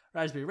that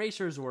Raspberry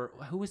Racers or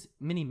who was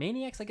Mini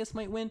Maniacs, I guess,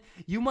 might win,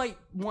 you might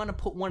want to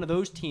put one of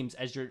those teams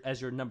as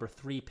your number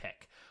 3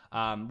 pick.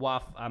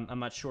 Waff, I'm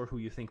not sure who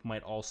you think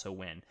might also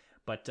win,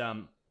 but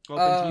open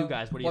to you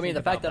guys. What do you think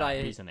about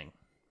that reasoning?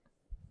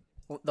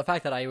 The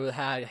fact that I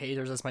had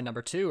Hazers as my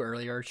number 2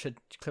 earlier should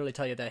clearly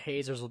tell you that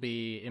Hazers will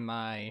be in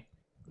one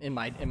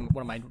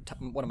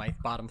of my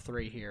bottom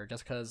 3 here,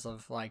 just because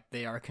of like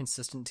they are a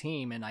consistent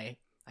team, and I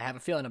have a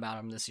feeling about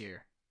them this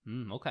year.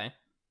 Okay.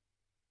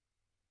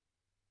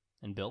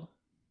 And Bill?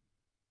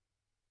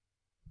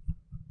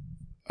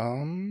 I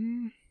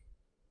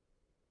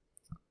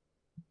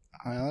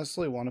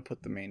honestly want to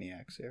put the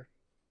Maniacs here.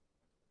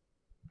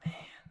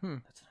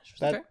 Man, that's an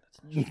interesting.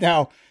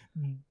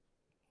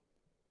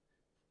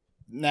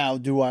 Now,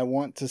 do I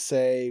want to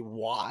say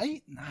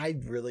why?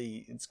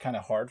 It's kind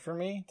of hard for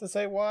me to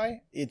say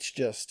why. It's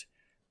just,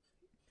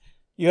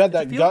 you had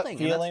that gut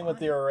feeling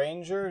with your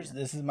Rangers.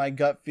 Yeah. This is my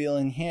gut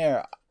feeling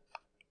here.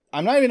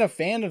 I'm not even a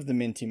fan of the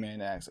Minty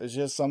Maniacs. It's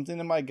just something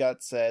in my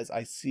gut says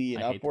I see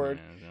an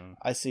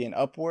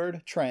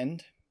upward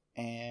trend,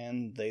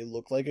 and they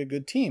look like a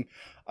good team.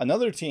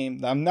 Another team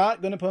that I'm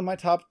not going to put in my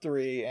top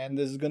 3, and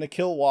this is going to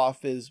kill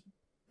Waff,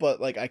 but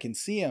like I can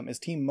see them, is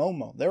Team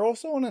Momo. They're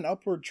also on an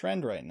upward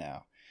trend right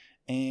now,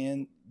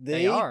 and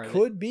they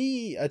could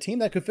be a team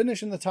that could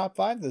finish in the top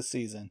 5 this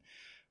season.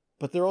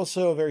 But they're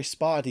also a very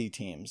spotty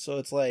team, so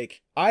it's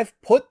like I've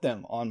put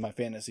them on my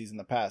fantasies in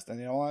the past,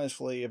 and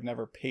honestly, have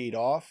never paid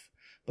off.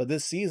 But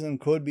this season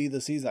could be the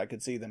season I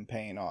could see them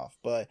paying off.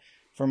 But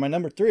for my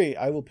number 3,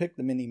 I will pick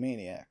the Mini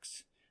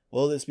Maniacs.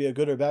 Will this be a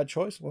good or bad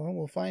choice? Well,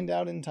 we'll find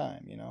out in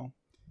time.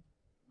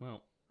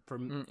 Well. For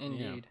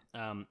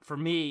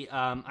me,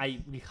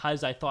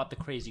 because I thought the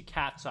Crazy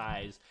Cat's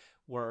Eyes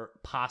were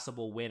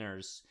possible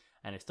winners,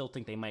 and I still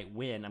think they might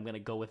win, I'm going to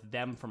go with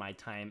them for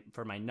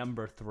my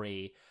number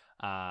 3,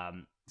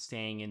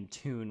 staying in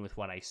tune with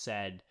what I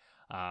said.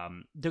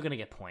 They're going to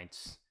get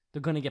points.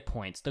 They're going to get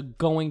points.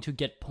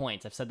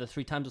 I've said this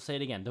 3 times. I'll say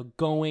it again. They're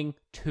going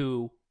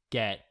to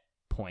get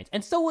points.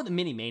 And so will the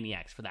Mini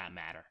Maniacs, for that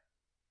matter.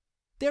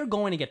 They're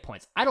going to get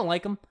points. I don't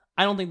like them.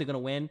 I don't think they're going to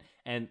win,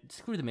 and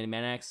screw the Mini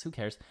Maniacs. Who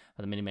cares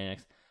about the Mini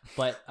Maniacs?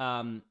 But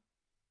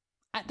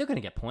they're going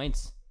to get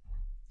points.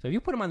 So if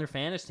you put them on their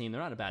fantasy team, they're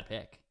not a bad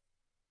pick.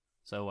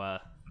 So,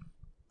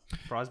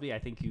 Frosby, I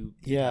think you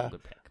have a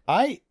good pick.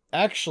 I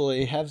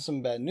actually have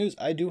some bad news.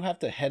 I do have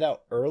to head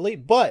out early,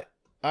 but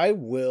I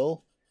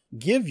will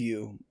give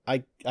you...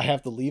 I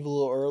have to leave a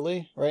little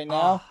early right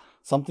now.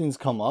 Something's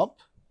come up,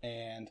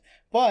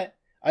 but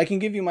I can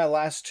give you my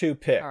last 2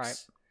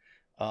 picks.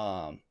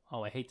 All right.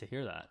 I hate to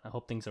hear that. I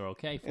hope things are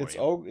okay for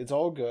you. It's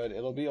all good.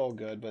 It'll be all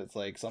good, but it's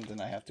like something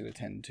I have to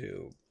attend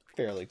to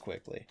fairly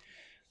quickly.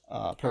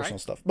 Personal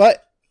stuff.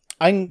 But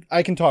I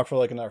can talk for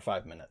like another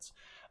 5 minutes.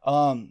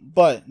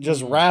 But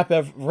just wrap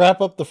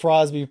up the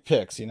Frosby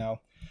picks,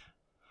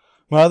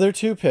 My other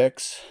 2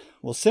 picks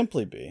will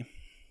simply be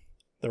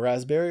the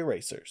Raspberry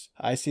Racers.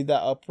 I see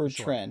that upward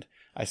trend.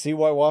 I see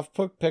why Waff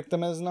picked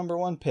them as number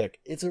 1 pick.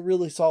 It's a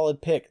really solid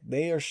pick.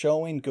 They are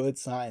showing good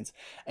signs.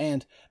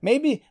 And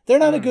maybe they're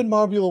not a good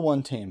Marble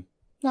 1 team.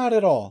 Not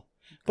at all.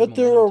 But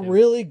they're a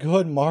really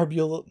good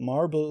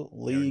Marble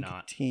League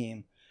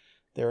team.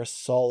 They're a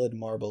solid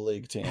Marble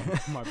League team.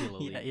 Marble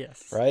League.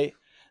 Yes. Right?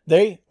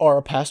 They are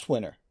a past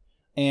winner.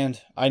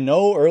 And I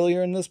know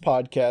earlier in this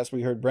podcast,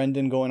 we heard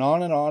Brendan going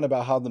on and on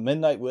about how the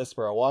Midnight Wisp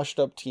are a washed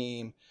up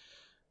team.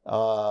 They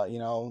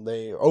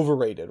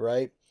overrated,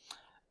 right?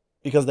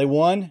 Because they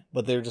won,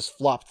 but they're just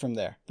flopped from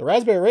there. The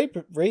Raspberry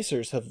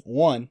Racers have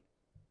won,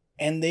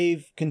 and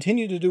they've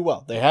continued to do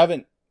well. They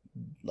haven't,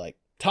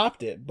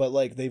 topped it,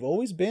 but, they've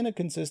always been a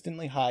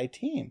consistently high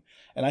team.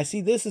 And I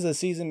see this as a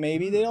season,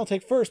 maybe they don't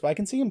take first, but I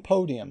can see them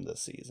podium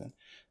this season.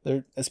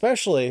 They're,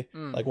 especially,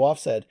 like Waff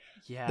said,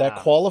 that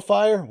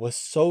qualifier was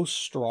so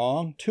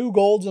strong. 2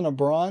 golds and a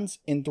bronze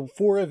in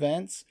 4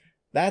 events.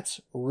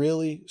 That's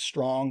really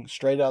strong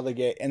straight out of the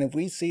gate. And if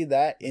we see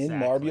that in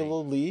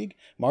Marble League,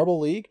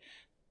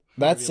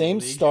 that same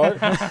start,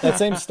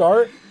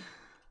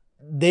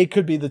 they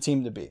could be the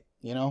team to beat,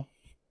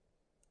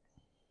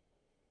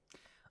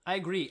 I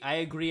agree.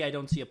 I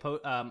don't see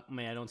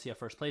I don't see a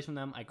first place from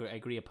them. I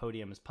agree a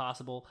podium is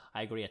possible.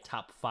 I agree a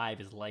top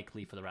 5 is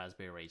likely for the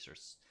Raspberry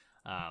Racers.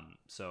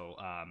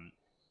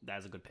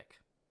 That's a good pick.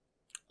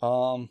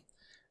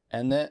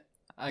 And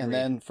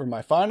then for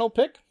my final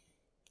pick,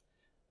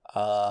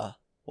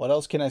 what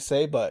else can I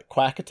say but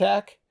Quack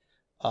Attack?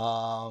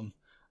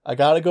 I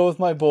gotta go with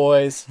my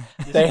boys.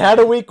 They had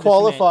a weak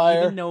qualifier.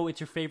 Man, even though it's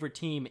your favorite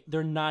team,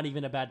 they're not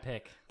even a bad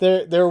pick.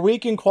 They're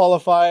weak in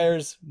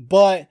qualifiers,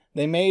 but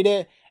they made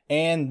it,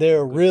 and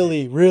they're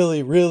really,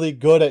 really, really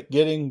good at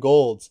getting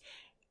golds,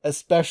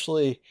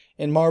 especially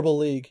in Marble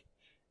League.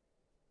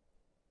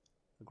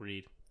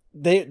 Agreed.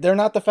 They're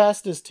not the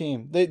fastest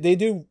team. They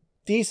do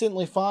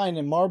decently fine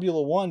in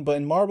Marbula 1, but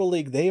in Marble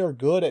League, they are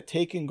good at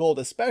taking gold,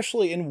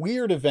 especially in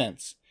weird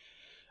events.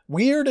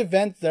 Weird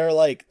events that are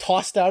like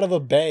tossed out of a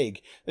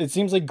bag. It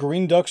seems like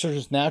Green Ducks are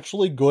just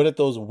naturally good at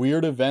those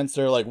weird events.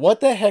 They're like, what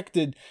the heck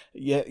did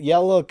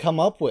Yellow come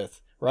up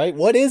with? Right?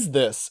 What is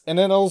this? And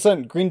then all of a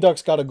sudden, Green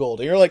Ducks got a gold.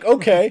 And you're like,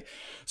 okay.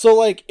 So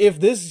like, if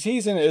this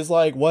season is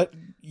like what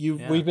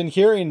we've been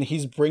hearing,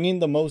 he's bringing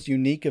the most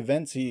unique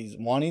events. He's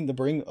wanting to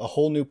bring a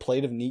whole new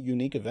plate of neat,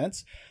 unique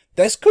events.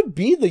 This could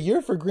be the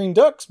year for Green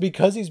Ducks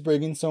because he's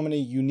bringing so many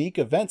unique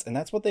events, and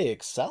that's what they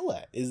excel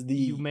at, is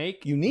the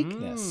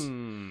uniqueness.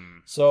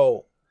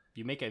 So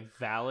you make a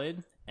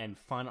valid and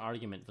fun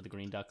argument for the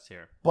Green Ducks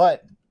here.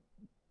 But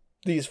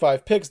these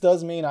 5 picks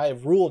does mean I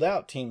have ruled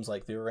out teams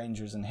like the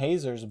Rangers and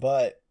Hazers,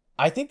 but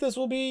I think this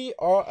will be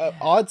an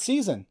odd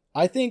season.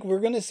 I think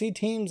we're going to see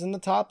teams in the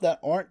top that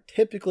aren't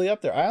typically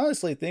up there. I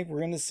honestly think we're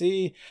going to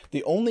see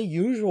the only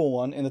usual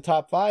one in the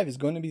top 5 is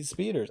going to be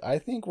Speeders. I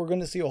think we're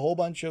going to see a whole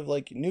bunch of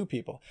like new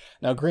people.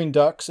 Now, Green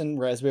Ducks and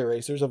Raspberry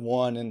Racers have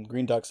won, and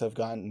Green Ducks have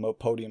gotten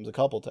podiums a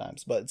couple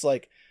times. But it's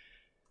like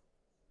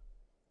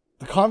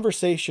the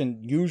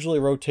conversation usually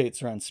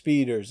rotates around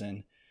Speeders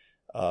and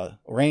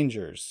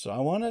Rangers. So I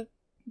want to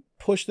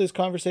push this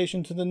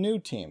conversation to the new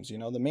teams,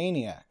 the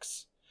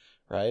Maniacs,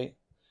 right?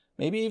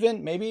 Maybe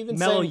even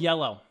Mellow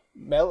Yellow.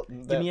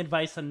 Give me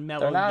advice on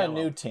Mellow Yellow. They're not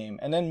a new team.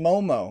 And then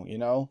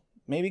Momo,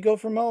 maybe go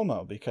for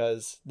Momo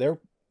because they're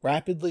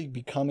rapidly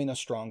becoming a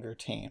stronger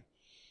team.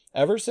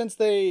 Ever since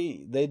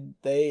they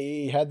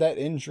had that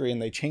injury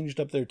and they changed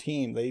up their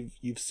team,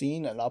 you've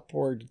seen an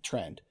upward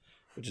trend,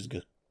 which is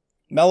good.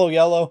 Mellow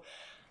Yellow,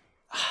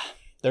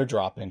 they're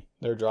dropping.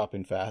 They're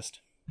dropping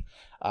fast.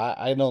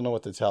 I don't know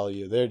what to tell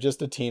you. They're just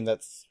a team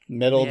that's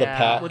middle of the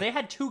pack. Well, they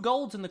had 2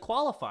 golds in the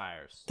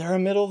qualifiers. They're a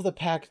middle of the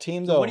pack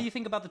team, though. So what do you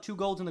think about the 2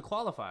 golds in the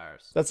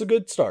qualifiers? That's a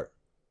good start.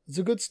 It's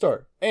a good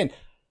start. And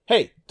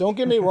hey, don't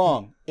get me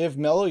wrong. If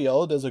Mellow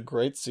Yellow does a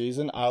great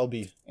season, I'll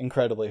be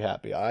incredibly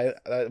happy.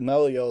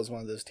 Mellow Yellow is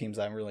one of those teams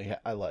I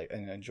like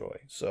and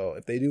enjoy. So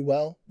if they do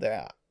well,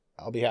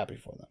 I'll be happy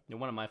for them. You're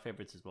one of my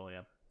favorites as well,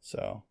 yeah.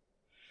 So,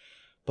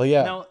 but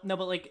yeah. No,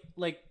 but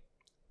like.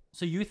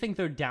 So you think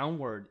they're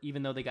downward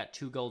even though they got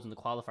 2 golds in the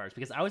qualifiers?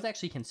 Because I was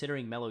actually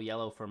considering Mellow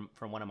Yellow from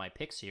one of my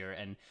picks here,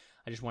 and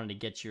I just wanted to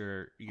get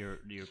your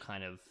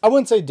kind of I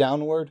wouldn't say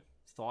downward.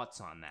 Thoughts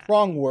on that.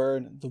 Wrong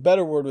word. The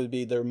better word would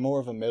be they're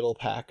more of a middle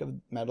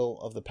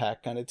of the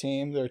pack kind of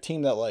team. They're a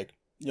team that like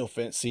you'll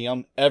see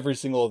them every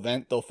single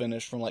event. They'll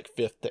finish from like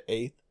 5th to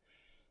 8th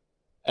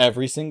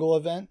every single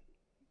event.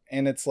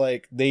 And it's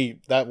like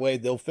that way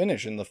they'll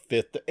finish in the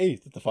 5th to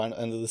 8th at the final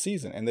end of the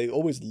season, and they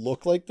always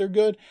look like they're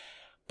good.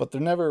 But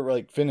they're never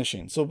like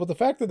finishing. So, but the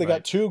fact that they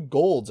got 2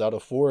 golds out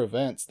of 4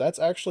 events, that's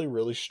actually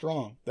really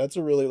strong. That's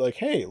a really like,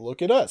 hey,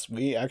 look at us.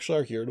 We actually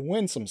are here to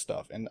win some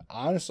stuff. And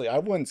honestly, I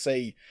wouldn't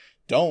say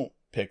don't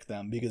pick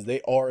them because they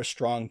are a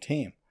strong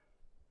team.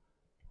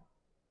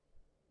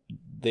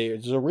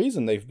 There's a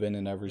reason they've been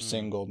in every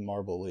single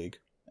Marble League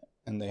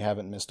and they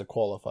haven't missed a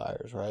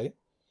qualifiers, right?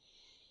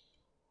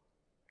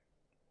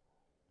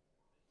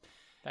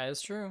 That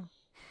is true.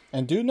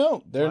 And do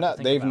note,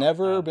 they've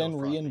never been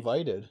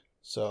re-invited.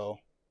 So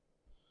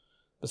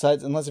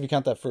besides, unless if you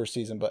count that first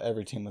season, but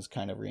every team was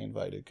kind of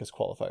re-invited because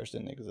qualifiers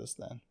didn't exist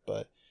then.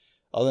 But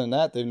other than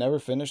that, they've never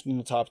finished in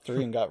the top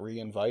 3 and got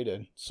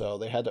re-invited. So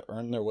they had to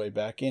earn their way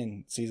back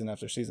in season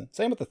after season.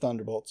 Same with the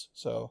Thunderbolts.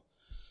 So,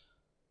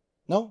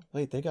 no,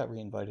 wait, they got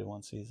re-invited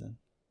one season.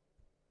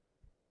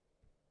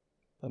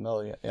 But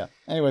Mellow, yeah.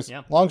 Anyways,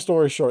 long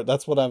story short,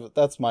 that's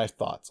my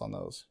thoughts on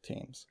those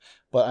teams.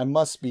 But I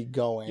must be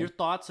going. Your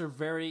thoughts are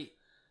very,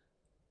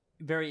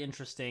 very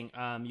interesting.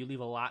 You leave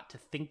a lot to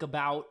think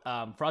about.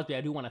 Frosby,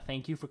 I do want to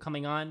thank you for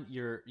coming on.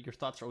 Your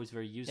thoughts are always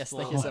very useful.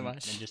 Yes, thank you so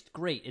much. And just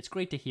great. It's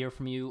great to hear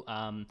from you.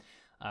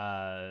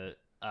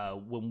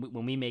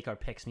 When we make our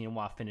picks, me and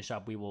Waf finish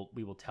up, we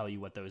will tell you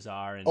what those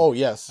are. And, oh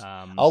yes,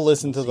 I'll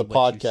listen to the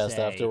podcast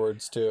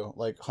afterwards too,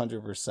 like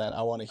 100%.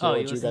 I want to hear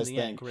what you guys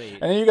think. Great.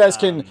 And then you guys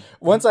can,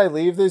 once I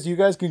leave this, you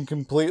guys can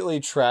completely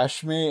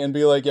trash me and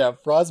be like, "Yeah,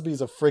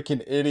 Frosby's a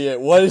freaking idiot.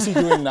 What is he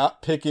doing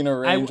not picking a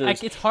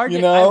Rangers?" It's hard.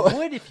 I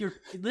would if you're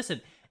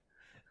listen.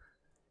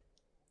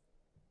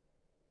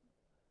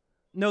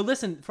 No,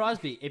 listen,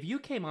 Frosby, if you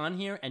came on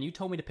here and you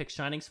told me to pick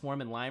Shining Swarm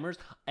and Limers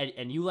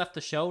and you left the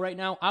show right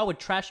now, I would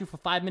trash you for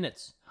 5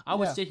 minutes. I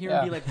would sit here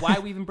and be like, why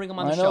do we even bring them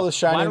on the I show? know the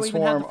Shining why do we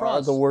even have Swarm the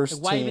Frost? are the worst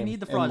Like, why team even need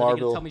the in Frost if you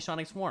Marble- can tell me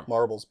Shining Swarm?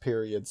 Marbles,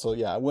 period. So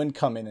yeah, I wouldn't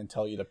come in and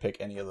tell you to pick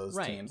any of those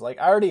Right. teams. Like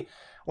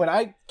when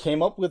I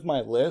came up with my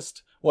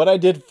list, what I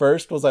did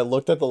first was I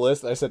looked at the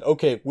list and I said,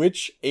 okay,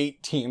 which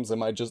 8 teams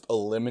am I just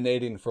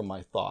eliminating from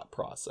my thought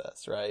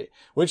process, right?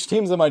 Which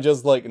teams am I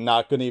just like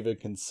not going to even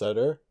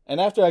consider? And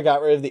after I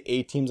got rid of the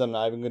 8 teams I'm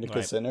not even going to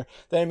consider,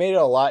 then it made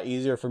it a lot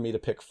easier for me to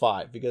pick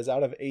 5, because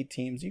out of 8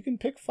 teams, you can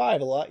pick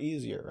 5 a lot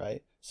easier,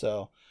 right?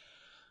 So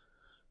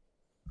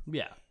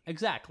yeah,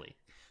 exactly.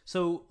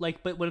 So,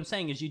 like, but what I'm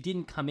saying is, you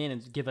didn't come in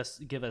and give us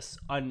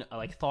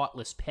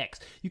thoughtless picks.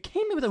 You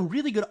came in with a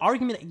really good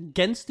argument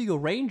against the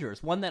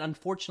Rangers, one that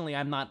unfortunately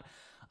I'm not.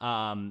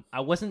 I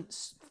was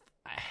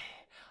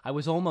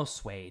almost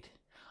swayed.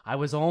 I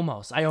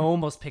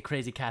almost picked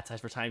Crazy Cat's Eyes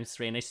for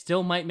 ×3, and I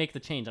still might make the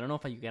change. I don't know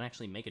if you can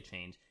actually make a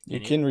change. you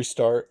can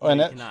restart. No, And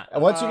you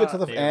cannot. once you get to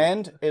the There.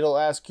 end, it'll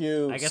ask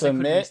you I guess I couldn't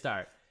submit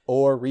restart.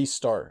 or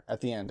restart.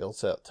 At the end, it'll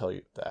tell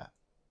you that.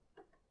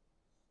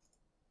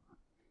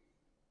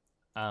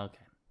 Okay.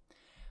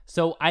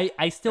 So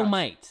I still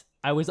might.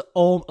 I was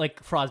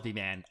like Frosby,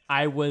 man.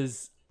 I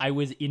was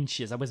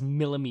inches. I was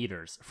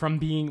millimeters from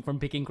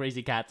picking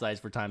Crazy Cat's Eyes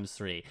for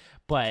 ×3.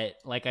 But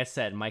like I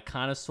said, my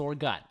connoisseur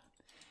gut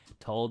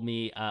told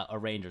me a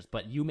Rangers.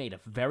 But you made a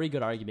very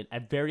good argument, a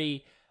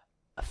very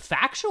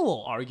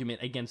factual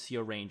argument against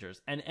your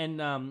Rangers,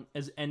 and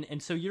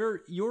so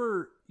your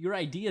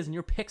ideas and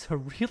your picks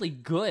are really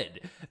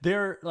good.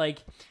 They're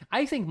like,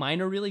 I think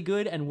mine are really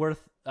good and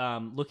worth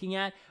looking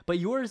at, but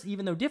yours,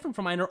 even though different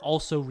from mine, are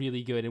also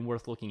really good and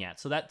worth looking at.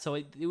 So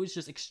it was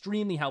just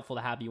extremely helpful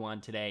to have you on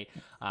today.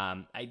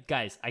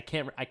 Guys, I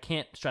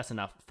can't stress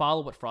enough.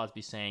 Follow what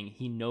Frosby's saying.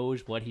 He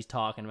knows what he's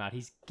talking about.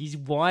 He's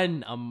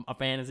won a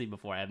fantasy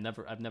before. I've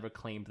never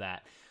claimed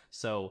that.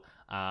 So,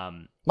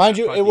 mind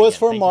you, it was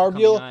for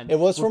Marbula. It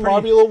was for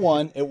Marbula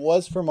 1. It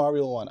was for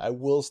Marbula 1. I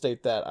will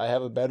state that. I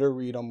have a better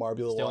read on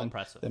Marbula 1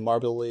 than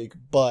Marbula League,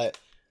 but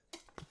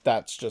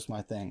that's just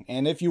my thing.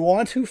 And if you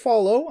want to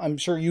follow, I'm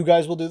sure you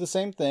guys will do the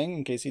same thing,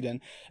 in case you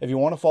didn't. If you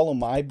want to follow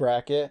my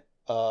bracket,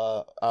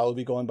 I will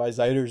be going by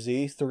Zyder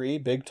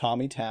Z3, Big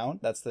Tommy Town.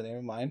 That's the name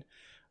of mine.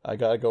 I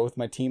gotta go with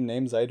my team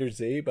name, Zyder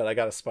Z, but I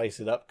gotta spice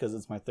it up because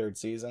it's my 3rd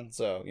season.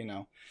 So,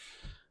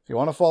 if you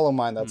want to follow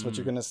mine, that's what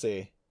you're gonna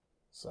see.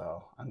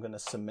 So I'm going to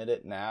submit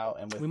it now.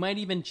 And we might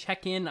even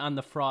check in on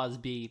the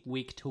Frosby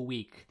week to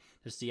week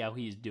to see how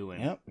he's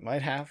doing. Yep,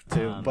 might have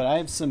to. But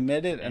I've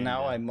submitted, and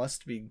now I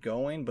must be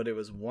going. But it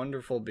was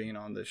wonderful being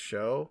on this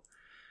show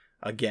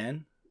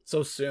again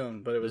so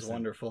soon. But it was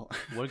wonderful.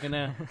 We're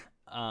gonna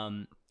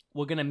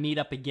meet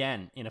up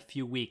again in a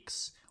few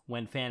weeks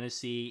when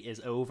fantasy is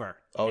over.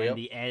 And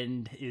the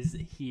end is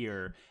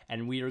here,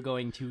 and we are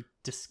going to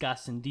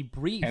discuss and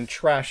debrief and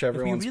trash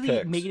everyone's if we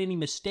really picks. made any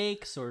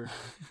mistakes or.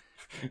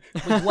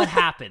 Like what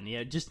happened?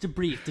 Yeah, just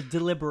debrief, to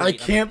deliberate. I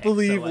can't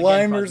believe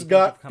Limers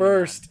got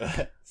first.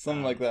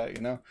 Something like that,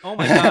 Oh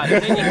my god!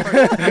 If they get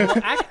first,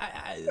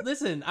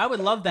 listen, I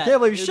would love that. I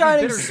can't believe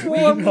Shining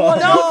Swarm won.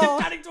 No,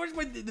 Shining Swarm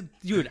wins.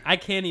 Dude, I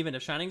can't even.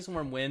 If Shining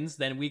Swarm wins,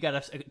 then we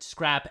gotta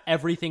scrap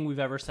everything we've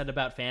ever said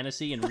about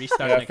fantasy and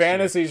restart. Yeah,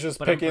 fantasy's year. just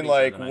But picking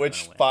like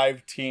which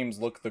 5 teams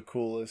look the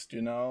coolest,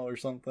 or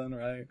something,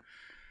 right?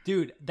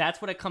 Dude,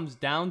 that's what it comes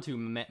down to,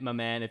 my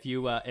man. If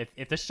you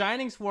if the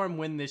Shining Swarm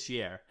win this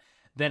year,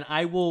 then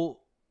I will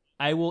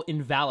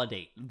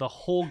invalidate the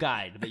whole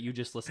guide that you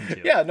just listened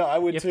to. Yeah, no, I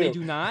would if too. If they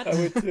do not, I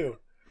would too.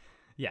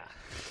 Yeah,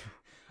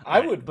 I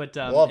would. But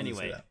love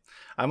anyway, to see that.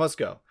 I must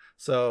go.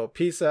 So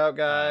peace out,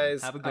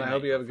 guys. Have a good I night,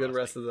 hope you have a good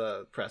rest of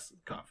the press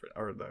conference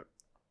or the.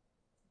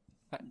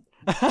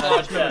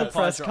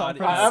 Pause your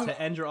audio,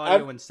 to end your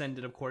audio and send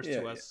it, of course,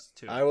 to us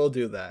too. I will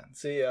do that.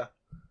 See ya.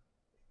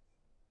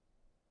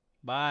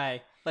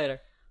 Bye.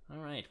 Later.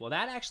 All right. Well,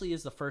 that actually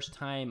is the first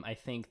time I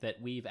think that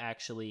we've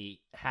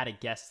actually had a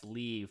guest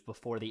leave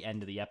before the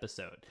end of the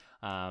episode.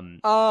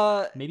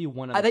 Maybe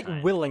one other I think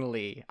time.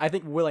 willingly.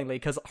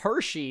 Because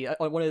Hershey, I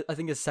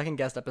think his second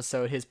guest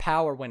episode, his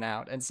power went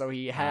out, and so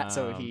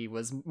he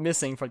was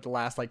missing for the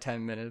last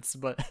 10 minutes.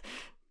 But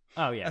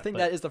oh yeah, I think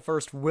that is the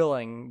first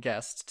willing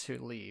guest to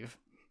leave.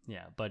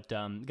 Yeah, but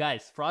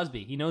guys,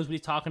 Frosby, he knows what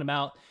he's talking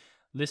about.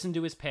 Listen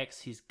to his picks.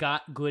 He's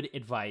got good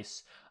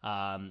advice.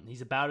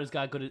 He's about as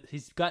good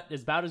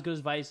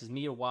advice as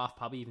me or Waff,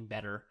 probably even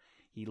better.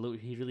 He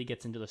really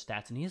gets into the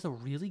stats, and he has a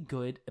really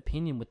good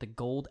opinion with the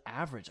gold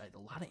average. A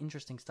lot of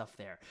interesting stuff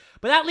there.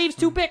 But that leaves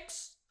 2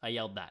 picks. I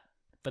yelled that.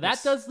 But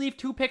that does leave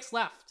 2 picks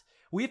left.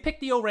 We have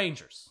picked the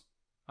O-Rangers.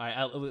 All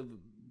right,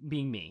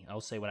 being me,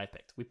 I'll say what I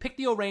picked. We picked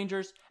the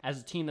O-Rangers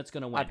as a team that's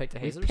going to win. I picked the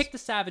Hazers. We picked the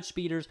Savage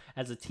Speeders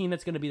as a team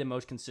that's going to be the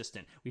most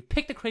consistent. We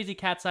picked the Crazy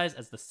Cat's Eyes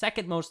as the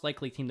second most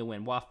likely team to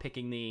win. Waff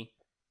picking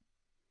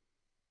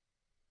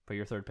for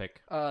your 3rd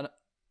pick. For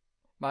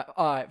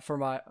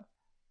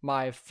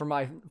my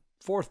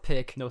 4th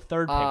pick. No,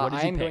 3rd pick. What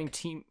did you pick? Going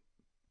team.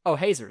 Oh,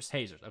 Hazers.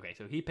 Hazers. Okay,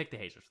 so he picked the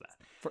Hazers for that.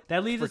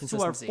 That leads us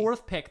to our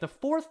 4th pick. The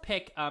 4th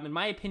pick, in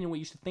my opinion, what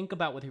you should think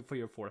about for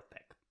your 4th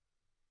pick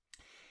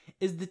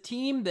is the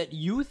team that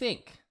you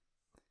think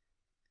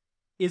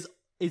is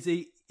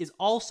is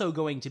also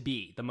going to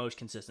be the most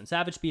consistent.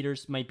 Savage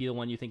Speeders might be the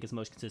one you think is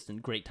most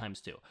consistent. Great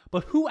times too.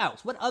 But who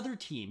else? What other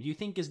team do you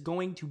think is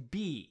going to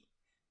be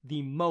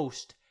the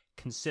most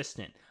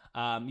consistent?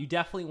 You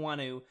definitely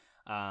want to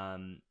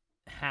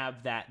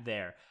have that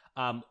there.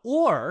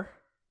 Or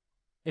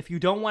if you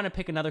don't want to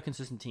pick another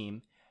consistent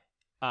team,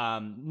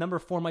 number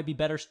 4 might be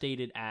better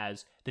stated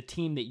as the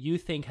team that you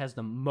think has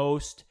the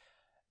most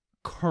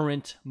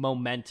current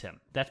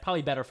momentum. That's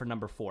probably better for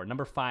number 4.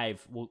 Number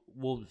 5,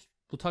 we'll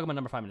talk about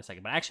number 5 in a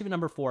second. But actually,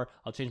 number 4,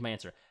 I'll change my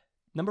answer.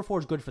 Number 4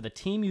 is good for the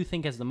team you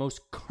think has the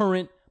most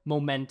current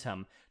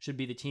momentum. Should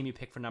be the team you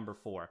pick for number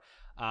 4.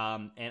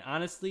 And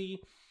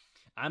honestly,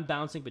 I'm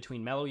bouncing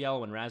between Mellow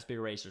Yellow and Raspberry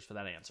Racers for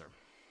that answer.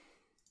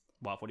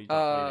 Waff, what do you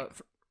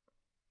think?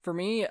 For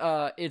me,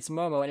 it's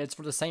Momo, and it's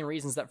for the same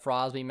reasons that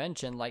Frosby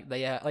mentioned. Like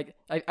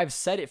I've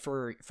said it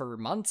for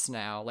months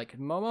now. Like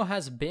Momo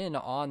has been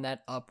on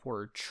that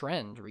upward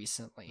trend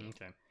recently.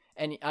 Okay.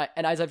 And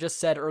as I've just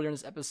said earlier in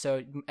this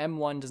episode,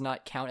 M1 does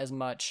not count as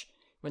much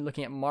when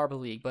looking at Marble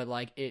League, but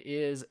like it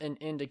is an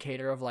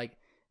indicator of like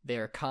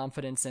their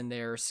confidence and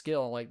their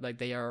skill. Like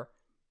they are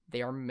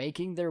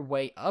making their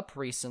way up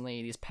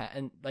recently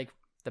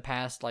the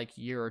past like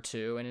year or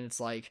two, and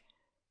it's like.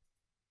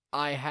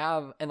 I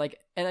have and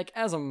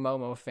as a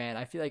Momo fan,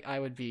 I feel like I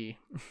would be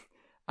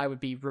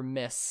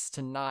remiss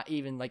to not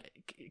even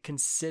like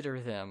consider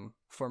them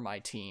for my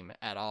team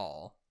at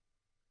all.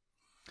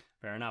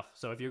 Fair enough.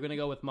 So if you're gonna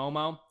go with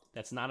Momo,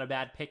 that's not a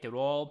bad pick at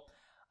all.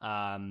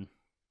 As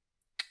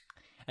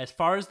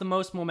far as the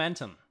most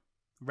momentum,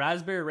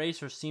 Raspberry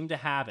Racers seem to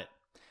have it.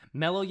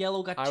 Mellow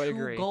Yellow got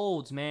 2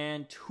 golds,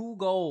 man, 2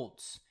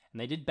 golds, and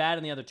they did bad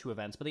in the other 2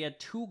 events, but they had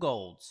 2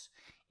 golds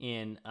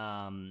in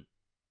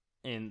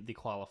the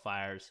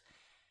qualifiers.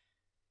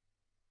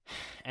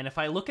 And if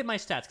I look at my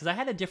stats, because I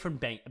had a different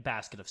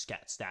basket of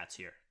stats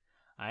here.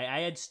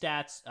 I had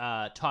stats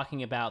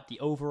talking about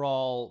the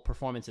overall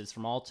performances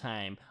from all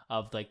time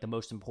of like the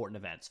most important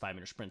events,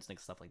 5-meter sprints,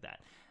 things, stuff like that.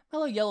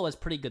 Mellow Yellow has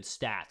pretty good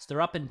stats.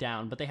 They're up and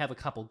down, but they have a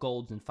couple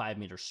golds in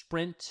 5-meter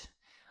sprint.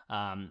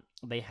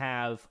 They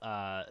have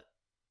a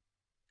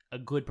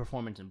good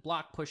performance in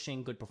block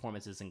pushing, good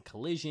performances in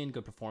collision,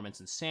 good performance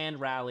in sand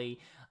rally,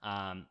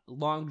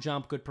 long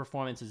jump, good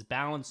performances,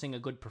 balancing, a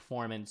good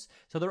performance.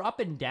 So they're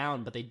up and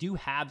down, but they do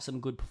have some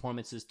good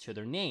performances to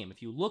their name.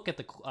 If you look at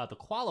the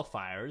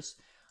qualifiers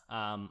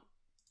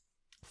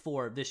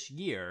for this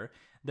year,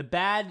 the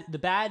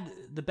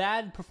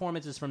bad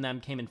performances from them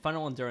came in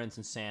funnel endurance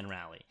and sand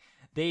rally.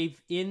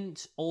 They've, in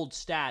old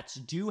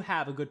stats, do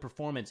have a good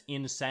performance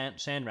in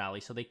sand rally,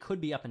 so they could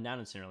be up and down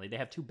in sand rally. They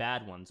have 2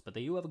 bad ones, but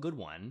they do have a good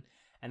one.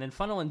 And then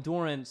funnel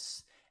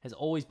endurance has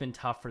always been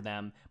tough for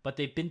them, but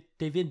they've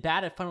been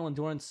bad at funnel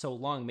endurance so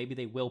long, maybe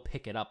they will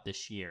pick it up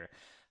this year.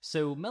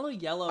 So Mellow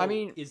Yellow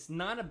is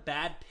not a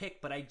bad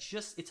pick, but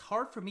it's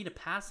hard for me to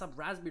pass up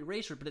Raspberry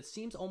Racer, but it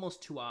seems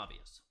almost too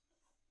obvious.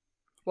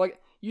 Well,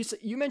 like,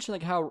 you mentioned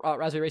like how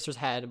Raspberry Racers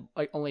had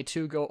like only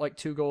 2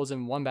 goals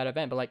in 1 bad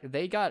event, but like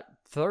they got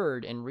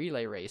 3rd in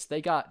relay race.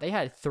 They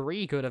had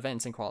 3 good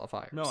events in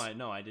qualifiers.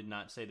 No, I did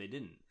not say they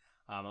didn't.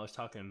 I was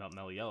talking about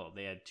Mellow Yellow.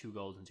 They had 2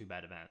 goals and 2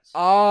 bad events.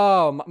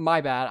 Oh,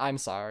 my bad. I'm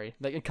sorry.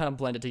 They kind of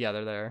blended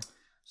together there.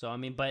 So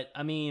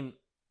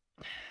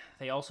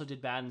they also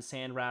did bad in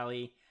sand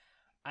rally.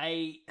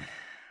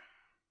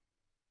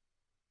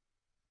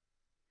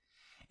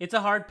 It's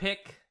a hard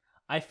pick.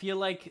 I feel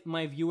like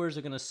my viewers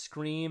are going to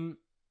scream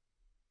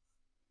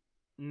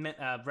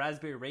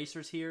Raspberry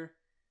Racers here.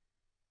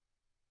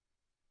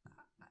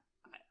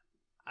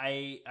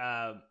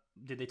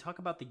 Did they talk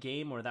about the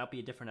game, or would that be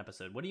a different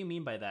episode? What do you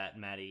mean by that,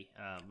 Maddie?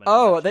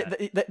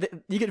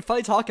 You can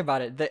finally talk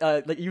about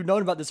it. You've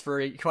known about this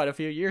for quite a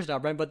few years now,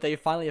 Brent, but they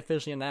finally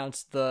officially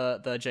announced the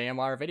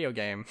JMR video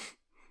game.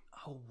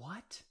 Oh,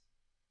 what?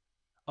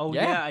 Oh,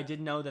 yeah, I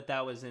did know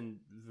that was in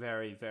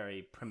very,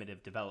 very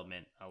primitive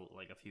development,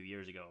 like a few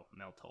years ago,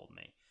 Mel told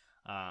me.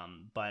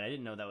 But I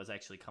didn't know that was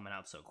actually coming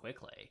out so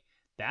quickly.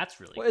 That's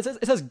really cool. It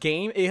says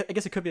game. I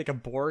guess it could be like a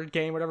board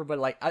game or whatever, but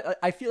like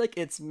I feel like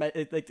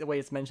like the way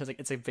it's mentioned, like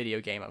it's a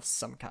video game of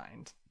some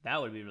kind.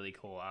 That would be really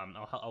cool.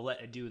 I'll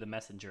let Adu the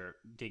Messenger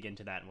dig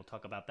into that, and we'll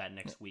talk about that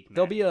next week.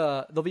 There'll be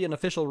an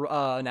official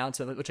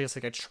announcement, which is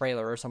like a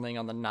trailer or something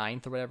on the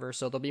 9th or whatever.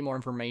 So there'll be more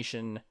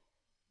information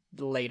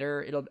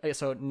later.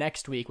 So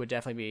next week would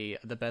definitely be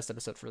the best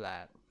episode for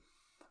that.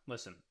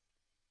 Listen,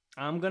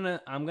 I'm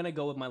gonna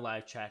go with my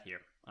live chat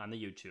here on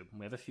the YouTube.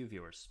 We have a few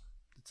viewers.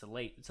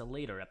 It's a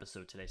later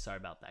episode today. Sorry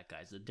about that,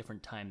 guys. It's a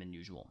different time than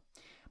usual.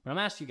 But I'm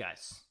gonna ask you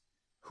guys,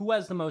 who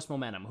has the most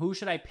momentum? Who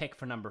should I pick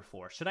for number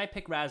 4? Should I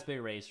pick Raspberry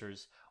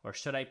Racers or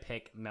should I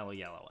pick Mellow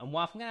Yellow? And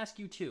Waff, I'm gonna ask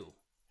you too,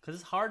 because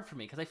it's hard for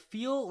me. Because I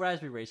feel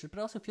Raspberry Racers, but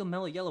I also feel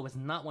Mellow Yellow is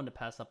not one to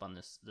pass up on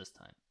this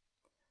time.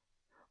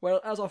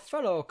 Well, as a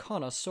fellow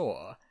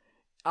connoisseur,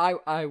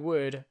 I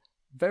would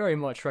very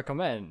much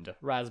recommend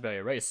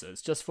Raspberry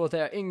Racers just for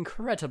their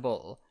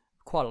incredible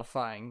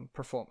qualifying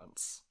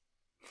performance.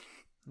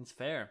 It's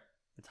fair.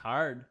 It's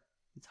hard.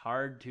 It's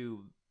hard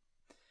to...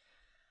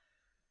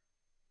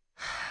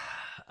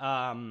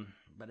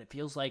 but it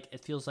feels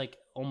like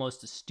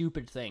almost a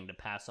stupid thing to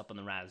pass up on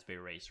the Raspberry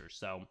Racer.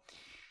 So,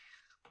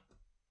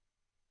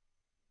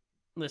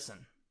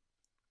 listen,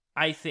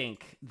 I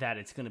think that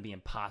it's going to be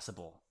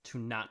impossible to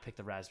not pick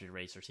the Raspberry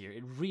Racers here.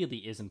 It really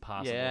is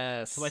impossible.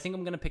 Yes. So I think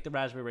I'm going to pick the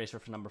Raspberry Racer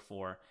for number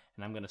 4,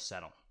 and I'm going to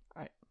settle.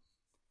 All right.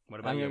 What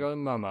about I'm you? going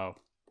to go with Momo.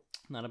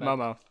 Not a bad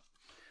Momo.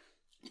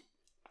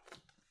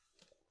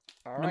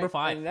 All right. Number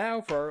 5. And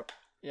now for,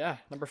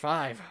 number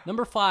 5.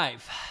 Number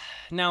 5.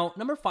 Now,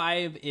 number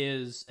 5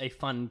 is a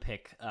fun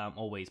pick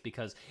always,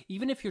 because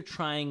even if you're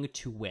trying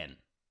to win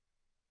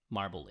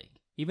Marble League,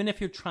 even if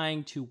you're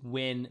trying to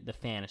win the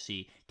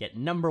fantasy, get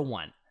number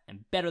 1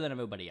 and better than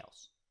everybody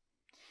else,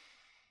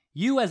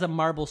 you as a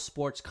marble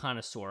sports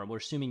connoisseur, we're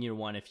assuming you're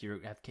one if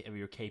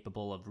you're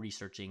capable of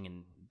researching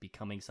and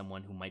becoming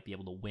someone who might be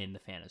able to win the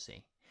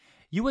fantasy.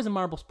 You as a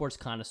marble sports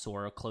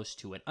connoisseur or close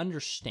to it,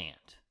 understand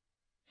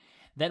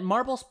that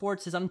marble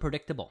sports is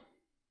unpredictable.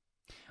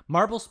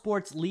 Marble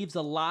sports leaves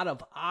a lot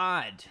of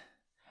odd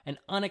and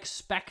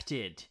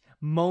unexpected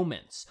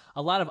moments,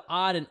 a lot of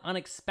odd and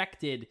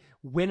unexpected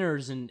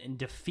winners and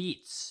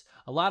defeats,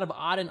 a lot of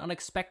odd and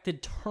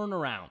unexpected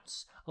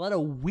turnarounds, a lot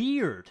of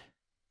weird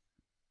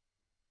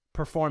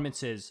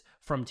performances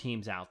from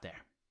teams out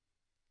there.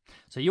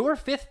 So your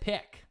 5th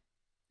pick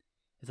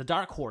is a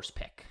dark horse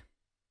pick.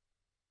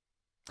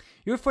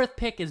 Your 4th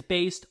pick is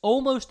based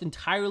almost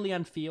entirely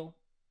on feel,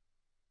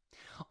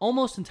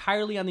 almost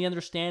entirely on the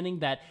understanding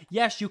that,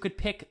 yes, you could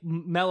pick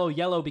Mellow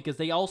Yellow because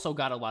they also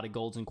got a lot of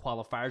golds in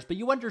qualifiers, but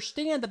you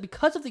understand that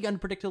because of the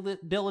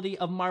unpredictability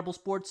of marble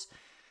sports,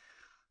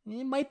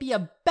 it might be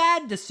a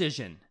bad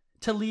decision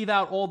to leave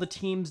out all the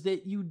teams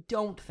that you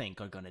don't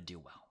think are going to do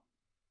well.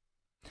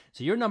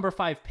 So your number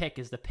 5 pick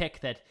is the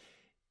pick that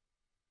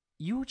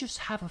you just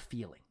have a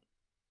feeling.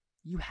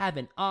 You have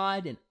an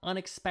odd and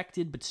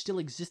unexpected but still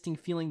existing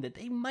feeling that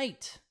they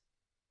might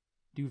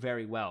do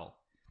very well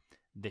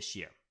this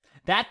year.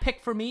 That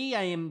pick for me,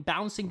 I am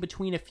bouncing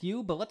between a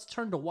few, but let's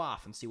turn to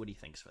Waff and see what he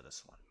thinks for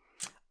this one.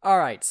 All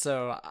right,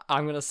 so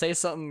I'm going to say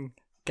something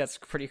gets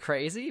pretty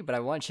crazy, but I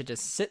want you to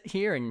sit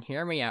here and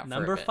hear me out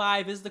Number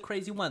 5 is the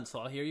crazy one, so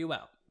I'll hear you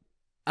out.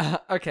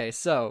 Okay,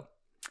 so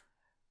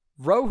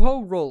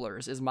Rojo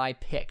Rollers is my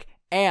pick,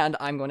 and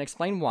I'm going to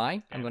explain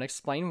why.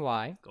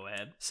 Go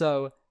ahead.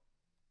 So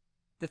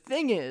the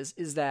thing is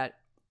that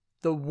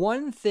the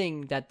one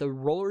thing that the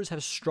Rollers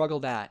have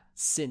struggled at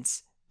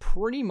since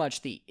pretty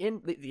much the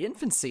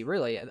infancy,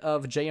 really,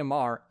 of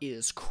JMR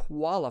is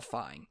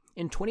qualifying.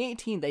 In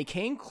 2018, they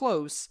came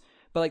close,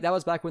 but that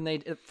was back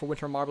when for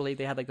Winter Marble League,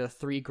 they had the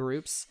 3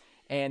 groups,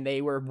 and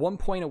they were 1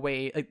 point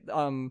away.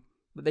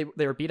 They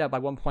were beat out by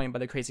 1 point by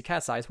the Crazy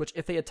Cat's Eyes, which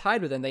if they had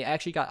tied with them, they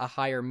actually got a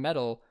higher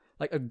medal,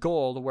 like a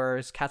gold,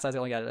 whereas Cat's Eyes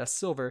only got a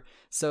silver.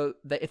 So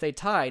if they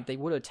tied, they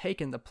would have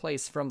taken the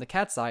place from the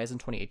Cat's Eyes in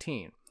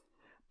 2018.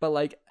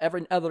 But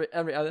every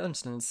other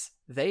instance,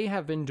 they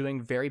have been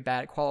doing very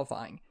bad at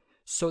qualifying.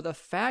 So the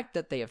fact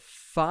that they have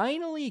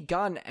finally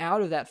gotten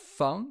out of that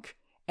funk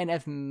and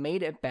have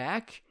made it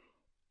back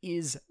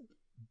is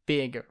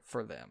big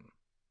for them.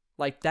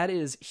 That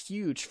is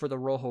huge for the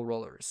Rojo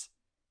Rollers.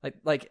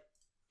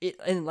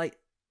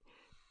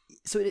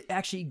 So it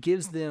actually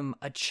gives them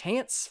a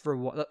chance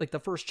for the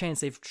first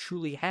chance they've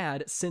truly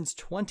had since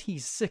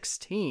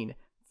 2016.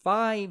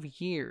 5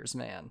 years,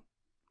 man.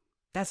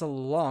 That's a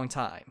long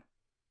time.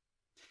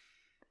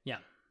 Yeah.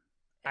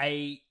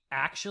 I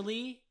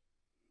actually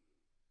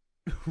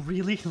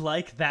really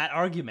like that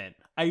argument.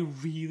 I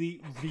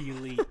really,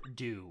 really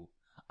do.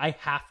 I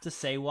have to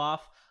say,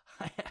 Waff,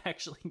 I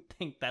actually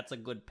think that's a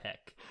good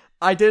pick.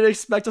 I didn't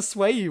expect to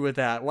sway you with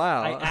that.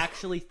 Wow. I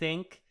actually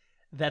think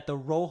that the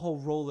Rojo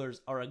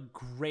Rollers are a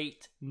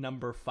great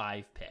number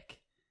 5 pick.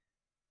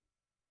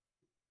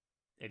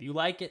 If you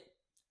like it,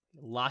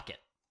 lock it.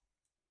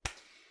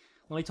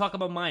 Let me talk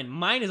about mine.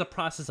 Mine is a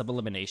process of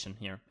elimination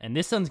here, and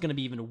this one's going to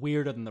be even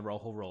weirder than the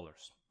Rojo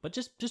Rollers. But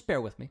just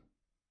bear with me.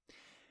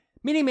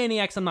 Mini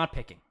Maniacs, I'm not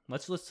picking.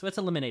 Let's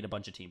eliminate a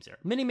bunch of teams here.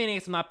 Mini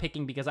Maniacs, I'm not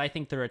picking because I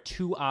think they're a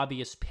too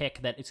obvious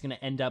pick that it's going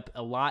to end up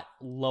a lot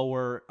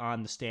lower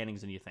on the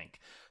standings than you think.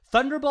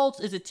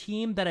 Thunderbolts is a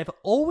team that I've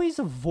always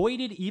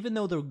avoided, even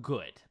though they're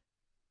good.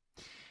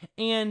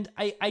 And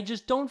I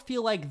just don't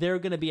feel like they're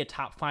going to be a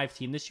top 5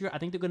 team this year. I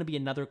think they're going to be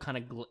another kind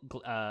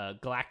of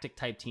galactic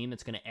type team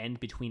that's going to end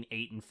between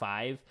 8 and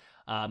 5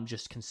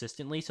 just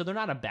consistently. So they're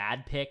not a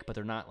bad pick, but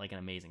they're not an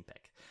amazing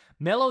pick.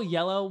 Mellow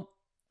Yellow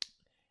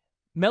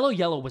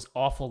was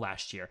awful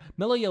last year.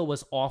 Mellow Yellow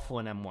was awful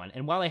in M1.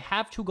 And while I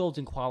have 2 golds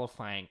in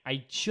qualifying,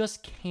 I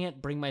just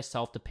can't bring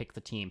myself to pick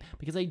the team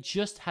because I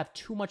just have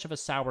too much of a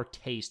sour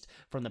taste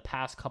from the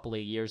past couple of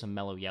years of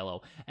Mellow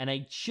Yellow. And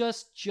I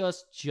just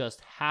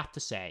have to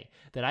say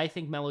that I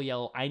think Mellow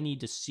Yellow, I need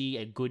to see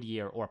a good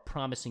year or a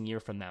promising year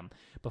from them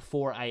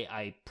before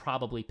I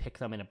probably pick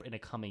them in a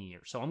coming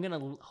year. So I'm going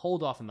to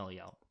hold off on Mellow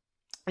Yellow.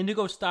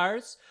 Indigo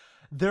Stars,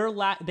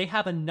 they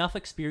have enough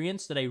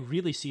experience that I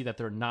really see that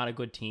they're not a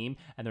good team,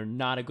 and they're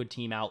not a good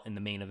team out in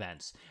the main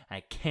events. I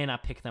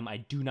cannot pick them. I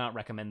do not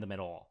recommend them at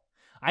all.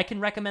 I can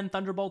recommend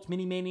Thunderbolts,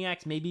 Mini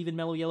Maniacs, maybe even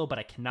Mellow Yellow, but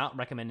I cannot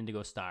recommend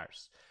Indigo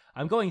Stars.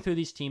 I'm going through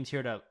these teams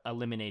here to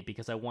eliminate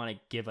because I want to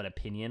give an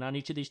opinion on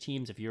each of these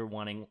teams. If you're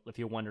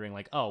wondering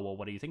like, oh, well,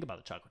 what do you think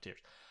about the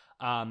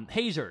Chocolatiers?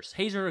 Hazers.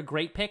 Hazers are a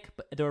great pick,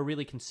 but they're a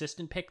really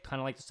consistent pick,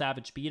 kind of like the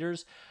Savage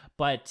Beaters,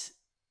 but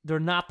they're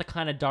not the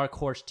kind of dark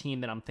horse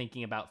team that I'm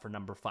thinking about for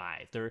number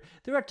 5. They're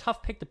a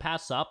tough pick to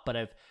pass up,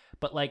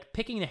 but like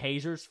picking the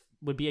Hazers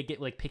would be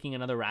like picking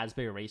another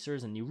Raspberry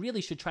Racers, and you really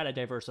should try to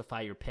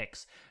diversify your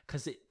picks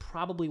because it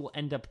probably will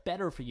end up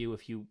better for you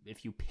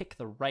if you pick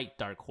the right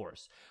dark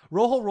horse.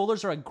 Rojo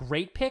Rollers are a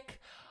great pick.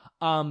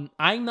 I'm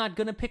not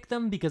gonna pick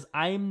them because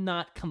I'm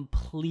not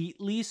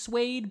completely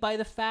swayed by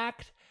the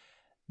fact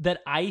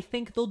that I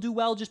think they'll do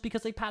well just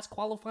because they pass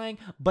qualifying,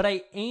 but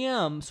I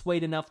am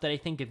swayed enough that I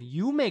think if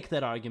you make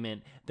that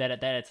argument,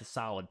 that it's a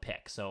solid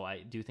pick. So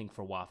I do think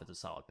for WAF it's a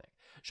solid pick.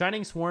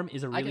 Shining Swarm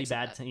is a really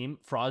bad team.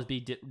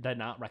 Frosby did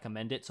not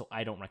recommend it, so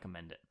I don't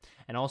recommend it.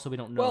 And also, we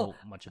don't know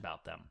much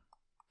about them.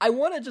 I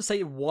want to just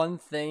say one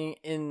thing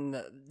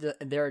in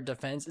their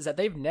defense is that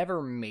they've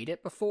never made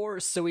it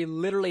before, so we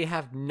literally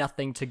have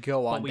nothing to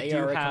go on.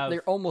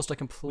 They're almost a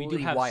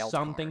completely wild card. We do have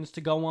some things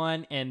to go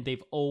on, and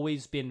they've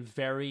always been a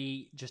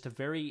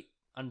very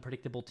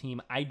unpredictable team.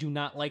 I do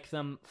not like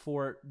them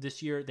for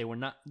this year. They were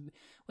not...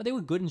 Well, they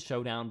were good in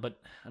Showdown, but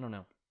I don't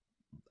know.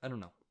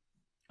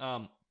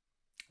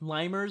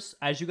 Limers,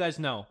 as you guys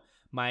know,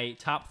 my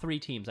top 3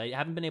 teams, I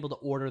haven't been able to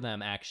order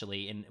them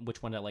actually in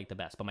which one I like the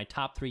best, but my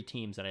top 3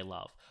 teams that I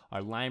love are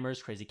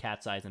Limers, Crazy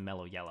Cat's Eyes, and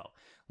Mellow Yellow.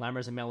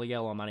 Limers and Mellow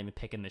Yellow I'm not even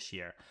picking this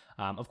year.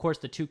 Of course,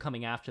 the 2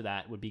 coming after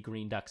that would be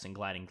Green Ducks and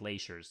Gliding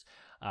Glaciers,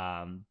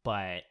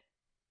 but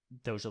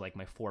those are like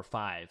my 4 or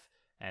 5,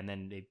 and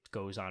then it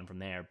goes on from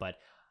there. But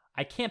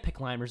I can't pick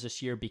Limers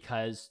this year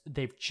because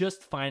they've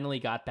just finally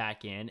got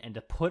back in, and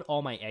to put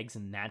all my eggs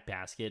in that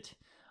basket...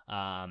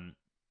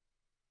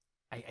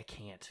 I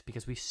can't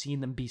because we've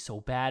seen them be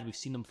so bad. We've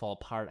seen them fall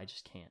apart. I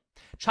just can't.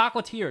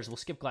 Chocolatiers. We'll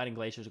skip Gliding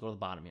Glaciers and go to the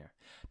bottom here.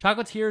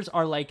 Chocolatiers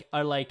are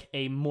like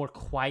a more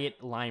quiet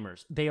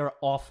Limers. They are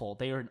awful.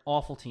 They are an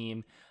awful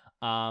team.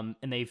 And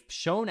they've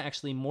shown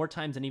actually more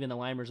times than even the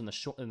Limers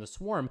in the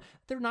Swarm.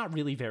 They're not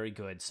really very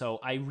good.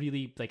 So I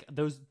really like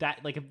those.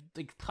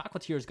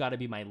 Chocolatiers got to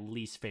be my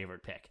least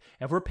favorite pick.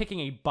 If we're picking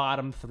a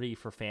bottom 3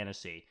 for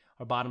fantasy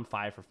or bottom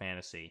 5 for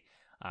fantasy,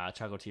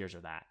 Chocolatiers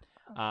are that.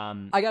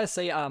 I gotta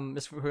say, I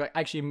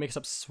actually mixed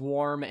up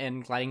Swarm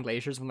and Gliding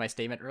Glaciers with my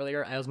statement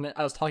earlier. I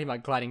was talking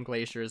about Gliding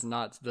Glaciers,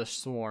 not the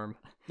Swarm.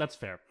 That's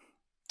fair.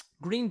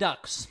 Green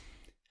Ducks.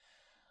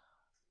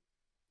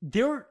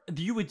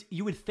 You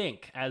would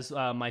think as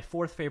my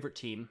 4th favorite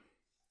team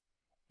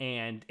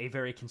and a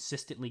very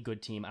consistently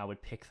good team, I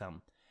would pick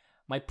them.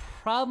 My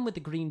problem with the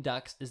Green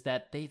Ducks is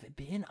that they've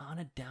been on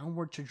a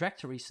downward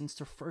trajectory since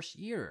their first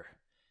year,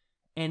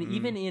 and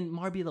even in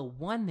Marbula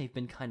 1, they've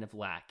been kind of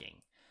lacking.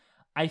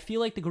 I feel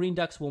like the Green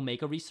Ducks will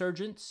make a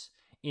resurgence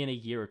in a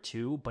year or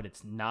 2, but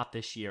it's not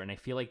this year, and I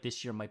feel like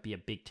this year might be a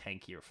big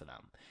tank year for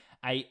them.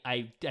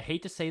 I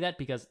hate to say that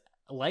because,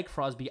 like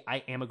Frosby,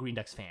 I am a Green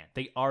Ducks fan.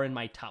 They are in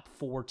my top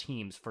 4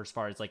 teams for as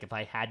far as, like, if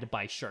I had to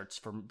buy shirts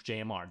from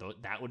JMR,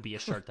 that would be a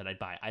shirt that I'd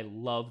buy. I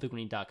love the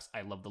Green Ducks.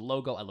 I love the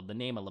logo. I love the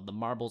name. I love the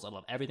marbles. I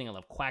love everything. I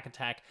love Quack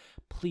Attack.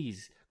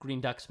 Please, Green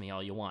Ducks me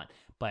all you want,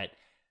 but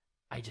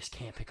I just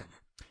can't pick them.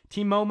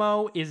 Team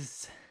Momo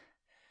is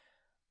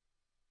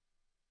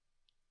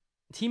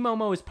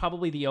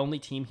probably the only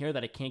team here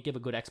that I can't give a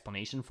good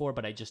explanation for,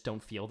 but I just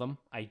don't feel them.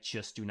 I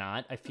just do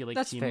not. I feel like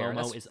that's Team fair.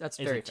 Momo is a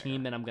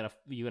team fair. that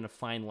you're gonna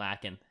find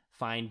lacking,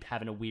 find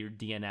having a weird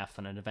DNF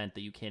on an event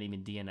that you can't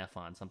even DNF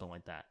on, something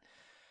like that.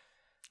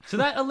 So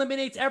that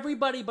eliminates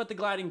everybody but the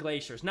Gliding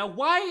Glaciers. Now,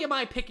 why am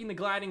I picking the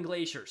Gliding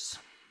Glaciers?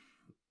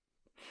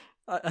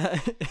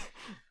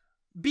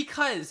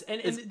 Because,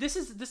 and this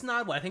is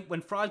not what I think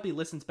when Frosby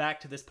listens back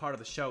to this part of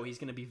the show, he's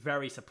going to be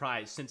very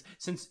surprised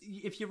since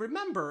if you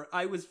remember,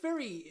 I was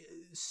very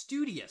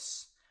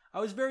studious.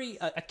 I was very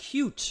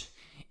acute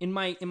in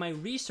my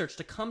research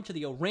to come to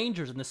the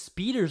O'Rangers and the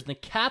Speeders and the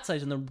Cat's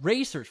Eyes and the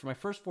Racers for my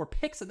first 4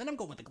 picks, and then I'm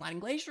going with the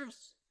Gliding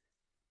Glaciers.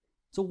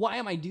 So why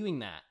am I doing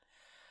that?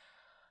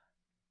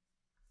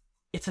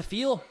 It's a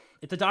feel.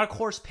 It's a dark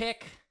horse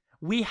pick.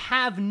 We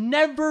have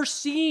never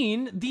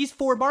seen these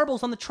 4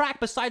 marbles on the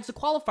track besides the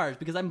qualifiers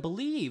because I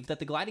believe that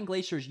the Gliding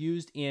Glaciers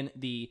used in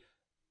the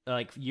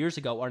years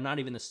ago are not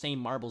even the same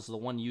marbles as the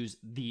one used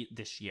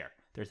this year.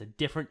 There's a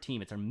different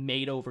team. It's a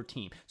made-over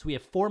team. So we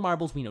have 4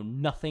 marbles we know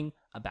nothing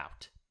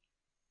about.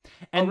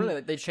 And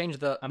really? They changed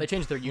their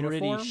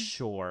uniform? I'm pretty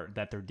sure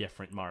that they're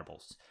different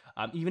marbles.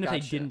 Even if they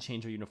didn't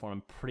change their uniform,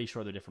 I'm pretty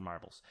sure they're different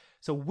marbles.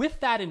 So with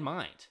that in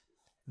mind,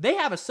 they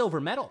have a silver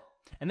medal.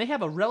 And they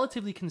have a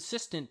relatively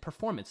consistent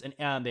performance.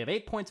 And they have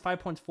 8 points, 5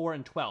 points, 4,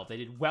 and 12. They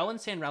did well in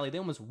Sand Rally. They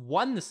almost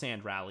won the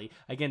Sand Rally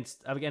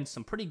against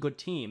some pretty good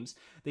teams.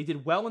 They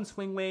did well in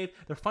Swing Wave.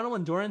 Their Funnel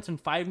Endurance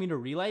and 5-meter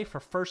relay for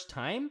first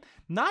time,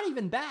 not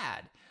even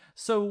bad.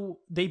 So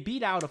they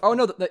beat out...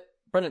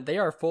 Brendan, they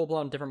are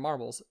full-blown different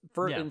marbles.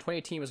 In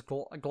 2018 was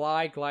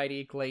Glide,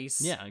 Glidey,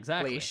 Glace... Yeah,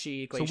 exactly.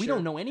 Glacier. So we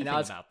don't know anything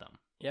about them.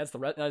 Yeah, it's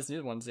the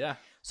new ones, yeah.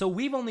 So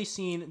we've only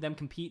seen them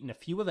compete in a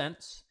few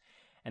events,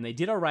 and they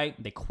did all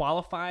right. They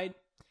qualified.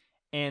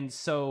 And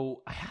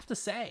so I have to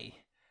say,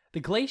 the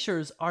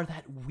Glaciers are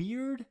that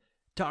weird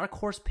dark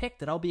horse pick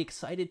that I'll be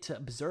excited to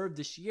observe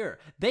this year.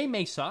 They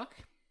may suck,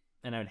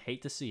 and I would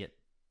hate to see it.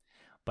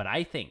 But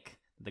I think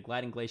the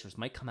Gliding Glaciers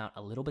might come out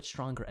a little bit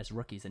stronger as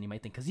rookies than you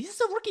might think, because this is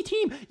a rookie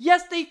team.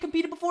 Yes, they've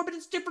competed before, but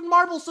it's different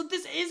marbles, so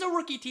this is a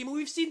rookie team. And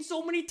we've seen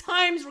so many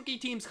times rookie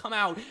teams come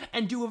out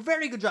and do a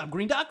very good job.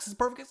 Green Ducks is a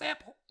perfect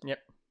example. Yep.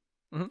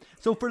 Mm-hmm.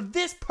 So for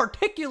this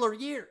particular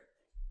year,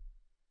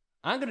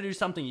 I'm going to do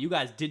something you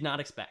guys did not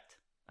expect.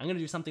 I'm going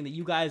to do something that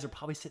you guys are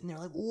probably sitting there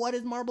like, what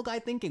is Marble Guy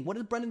thinking? What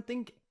is Brendan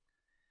thinking?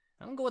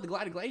 I'm going to go with the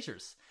Gliding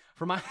Glaciers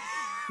for my...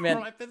 Man,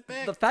 for my fifth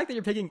pick. The fact that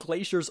you're picking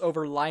Glaciers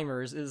over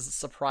Limers is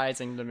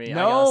surprising to me.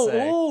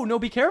 No,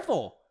 be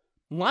careful.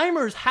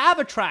 Limers have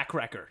a track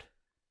record,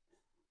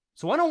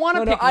 so I don't want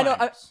to pick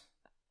Limers.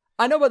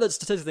 I know about the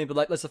statistics thing, but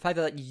like, that's the fact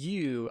that like,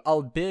 you,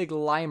 a big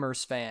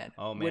Limers fan,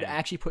 would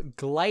actually put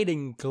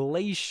Gliding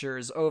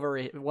Glaciers over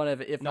one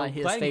of, if not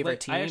his favorite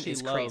team. I actually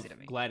is love crazy to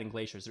me. Gliding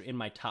Glaciers. They're in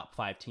my top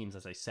 5 teams,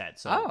 as I said.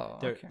 So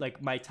they're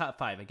like my top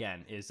 5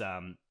 again is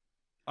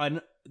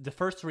the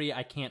first 3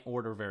 I can't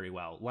order very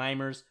well.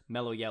 Limers,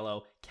 Mellow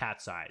Yellow,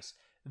 Cat's Eyes.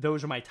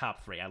 Those are my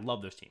top 3. I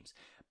love those teams.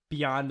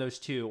 Beyond those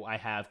 2, I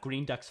have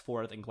Green Ducks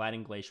 4th and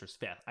Gliding Glaciers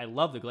 5th. I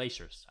love the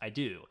Glaciers. I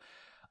do.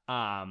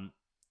 And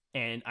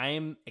I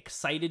am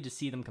excited to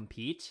see them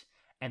compete.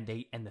 And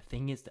the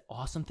thing is, the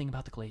awesome thing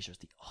about the Glaciers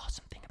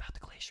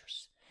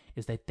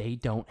is that they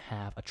don't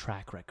have a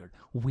track record.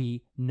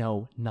 We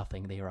know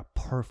nothing. They are a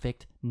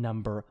perfect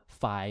number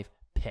 5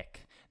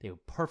 pick. They were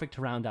perfect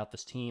to round out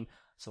this team.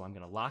 So I'm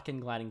going to lock in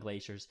Gliding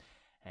Glaciers.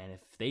 And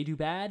if they do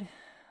bad,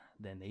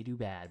 then they do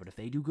bad. But if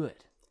they do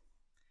good,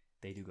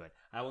 they do good.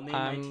 I will name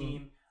my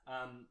team.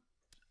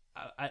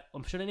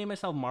 Should I name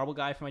myself Marble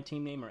Guy for my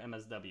team name or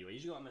MSW? I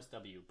usually go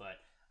MSW, but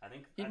I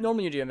think...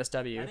 Normally you do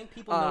MSW. I think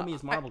people know me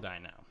as Marble Guy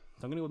now.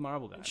 So I'm going to go with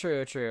Marble Guy.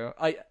 True.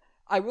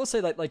 I will say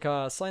that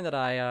something that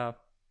I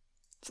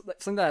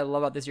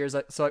love about this year is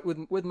that, so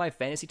with my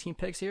fantasy team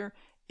picks here,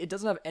 it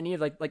doesn't have any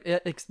of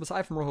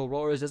aside from Rojo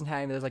Rollers, it doesn't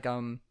have any of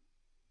the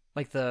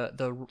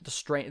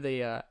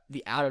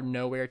out of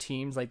nowhere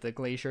teams like the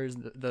Glaciers,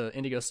 the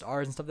Indigo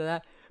Stars and stuff like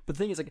that. But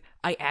the thing is, like,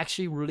 I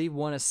actually really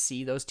want to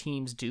see those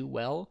teams do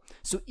well.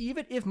 So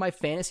even if my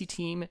fantasy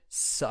team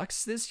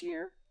sucks this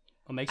year,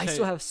 I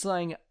still have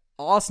something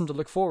awesome to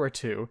look forward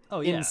to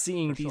in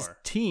seeing these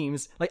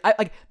teams. Like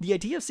the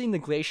idea of seeing the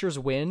Glaciers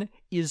win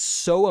is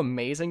so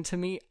amazing to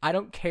me. I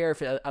don't care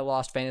if I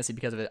lost fantasy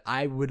because of it.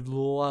 I would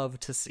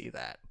love to see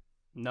that.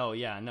 No,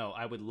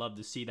 I would love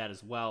to see that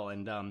as well.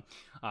 And I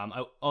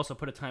also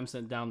put a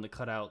timestamp down to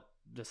cut out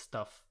this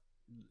stuff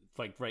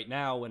like right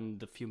now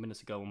and a few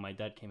minutes ago when my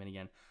dad came in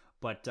again.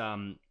 But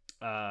to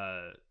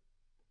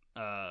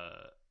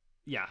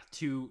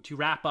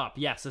wrap up,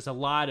 yes, there's a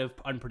lot of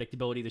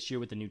unpredictability this year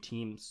with the new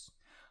teams.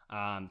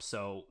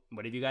 So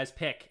whatever you guys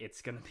pick,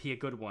 it's gonna be a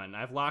good one.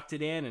 I've locked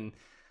it in and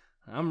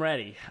I'm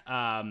ready.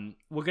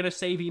 We're going to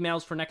save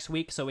emails for next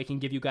week so we can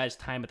give you guys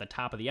time at the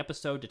top of the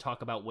episode to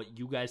talk about what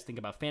you guys think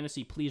about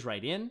fantasy. Please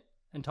write in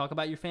and talk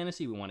about your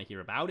fantasy. We want to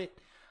hear about it.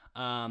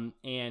 And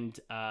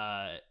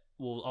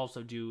we'll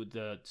also do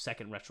the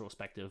second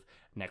retrospective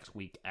next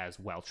week as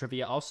well.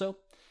 Trivia also.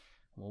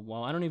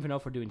 Well, I don't even know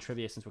if we're doing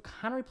trivia since we're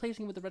kind of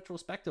replacing it with the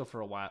retrospective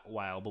for a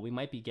while, but we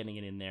might be getting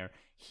it in there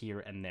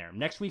here and there.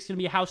 Next week's going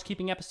to be a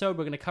housekeeping episode.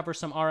 We're going to cover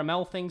some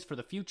RML things for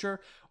the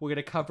future. We're going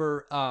to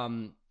cover...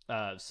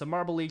 some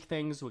Marble League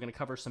things. We're going to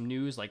cover some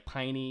news like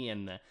Piney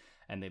and the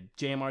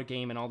JMR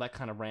game and all that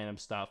kind of random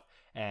stuff.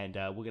 And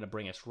we're going to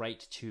bring us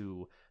right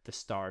to the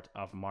start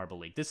of Marble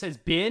League. This has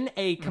been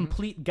a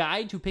complete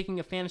guide to picking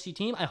a fantasy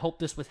team. I hope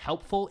this was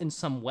helpful in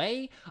some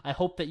way. I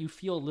hope that you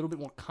feel a little bit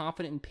more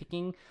confident in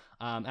picking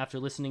after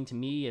listening to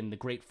me and the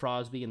great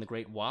Frosby and the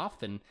great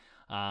Waff. And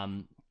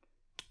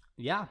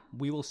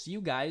we will see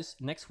you guys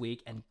next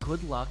week, and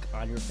good luck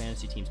on your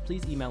fantasy teams.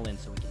 Please email in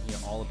so we can hear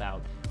all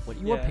about what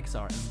your picks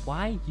are and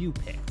why you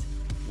picked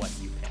what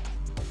you picked.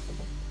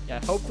 Yeah,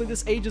 hopefully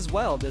this ages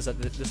well, this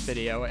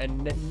video,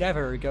 and it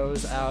never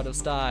goes out of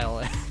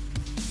style. Yep,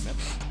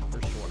 for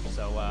sure.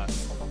 So,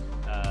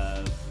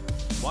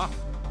 Waff,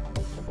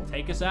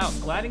 take us out.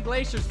 Gliding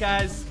Glaciers,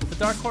 guys, with the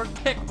Dark Horse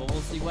pick, but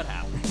we'll see what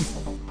happens.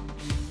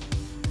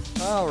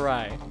 All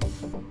right.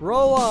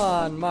 Roll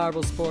on,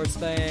 Marble sports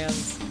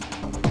fans.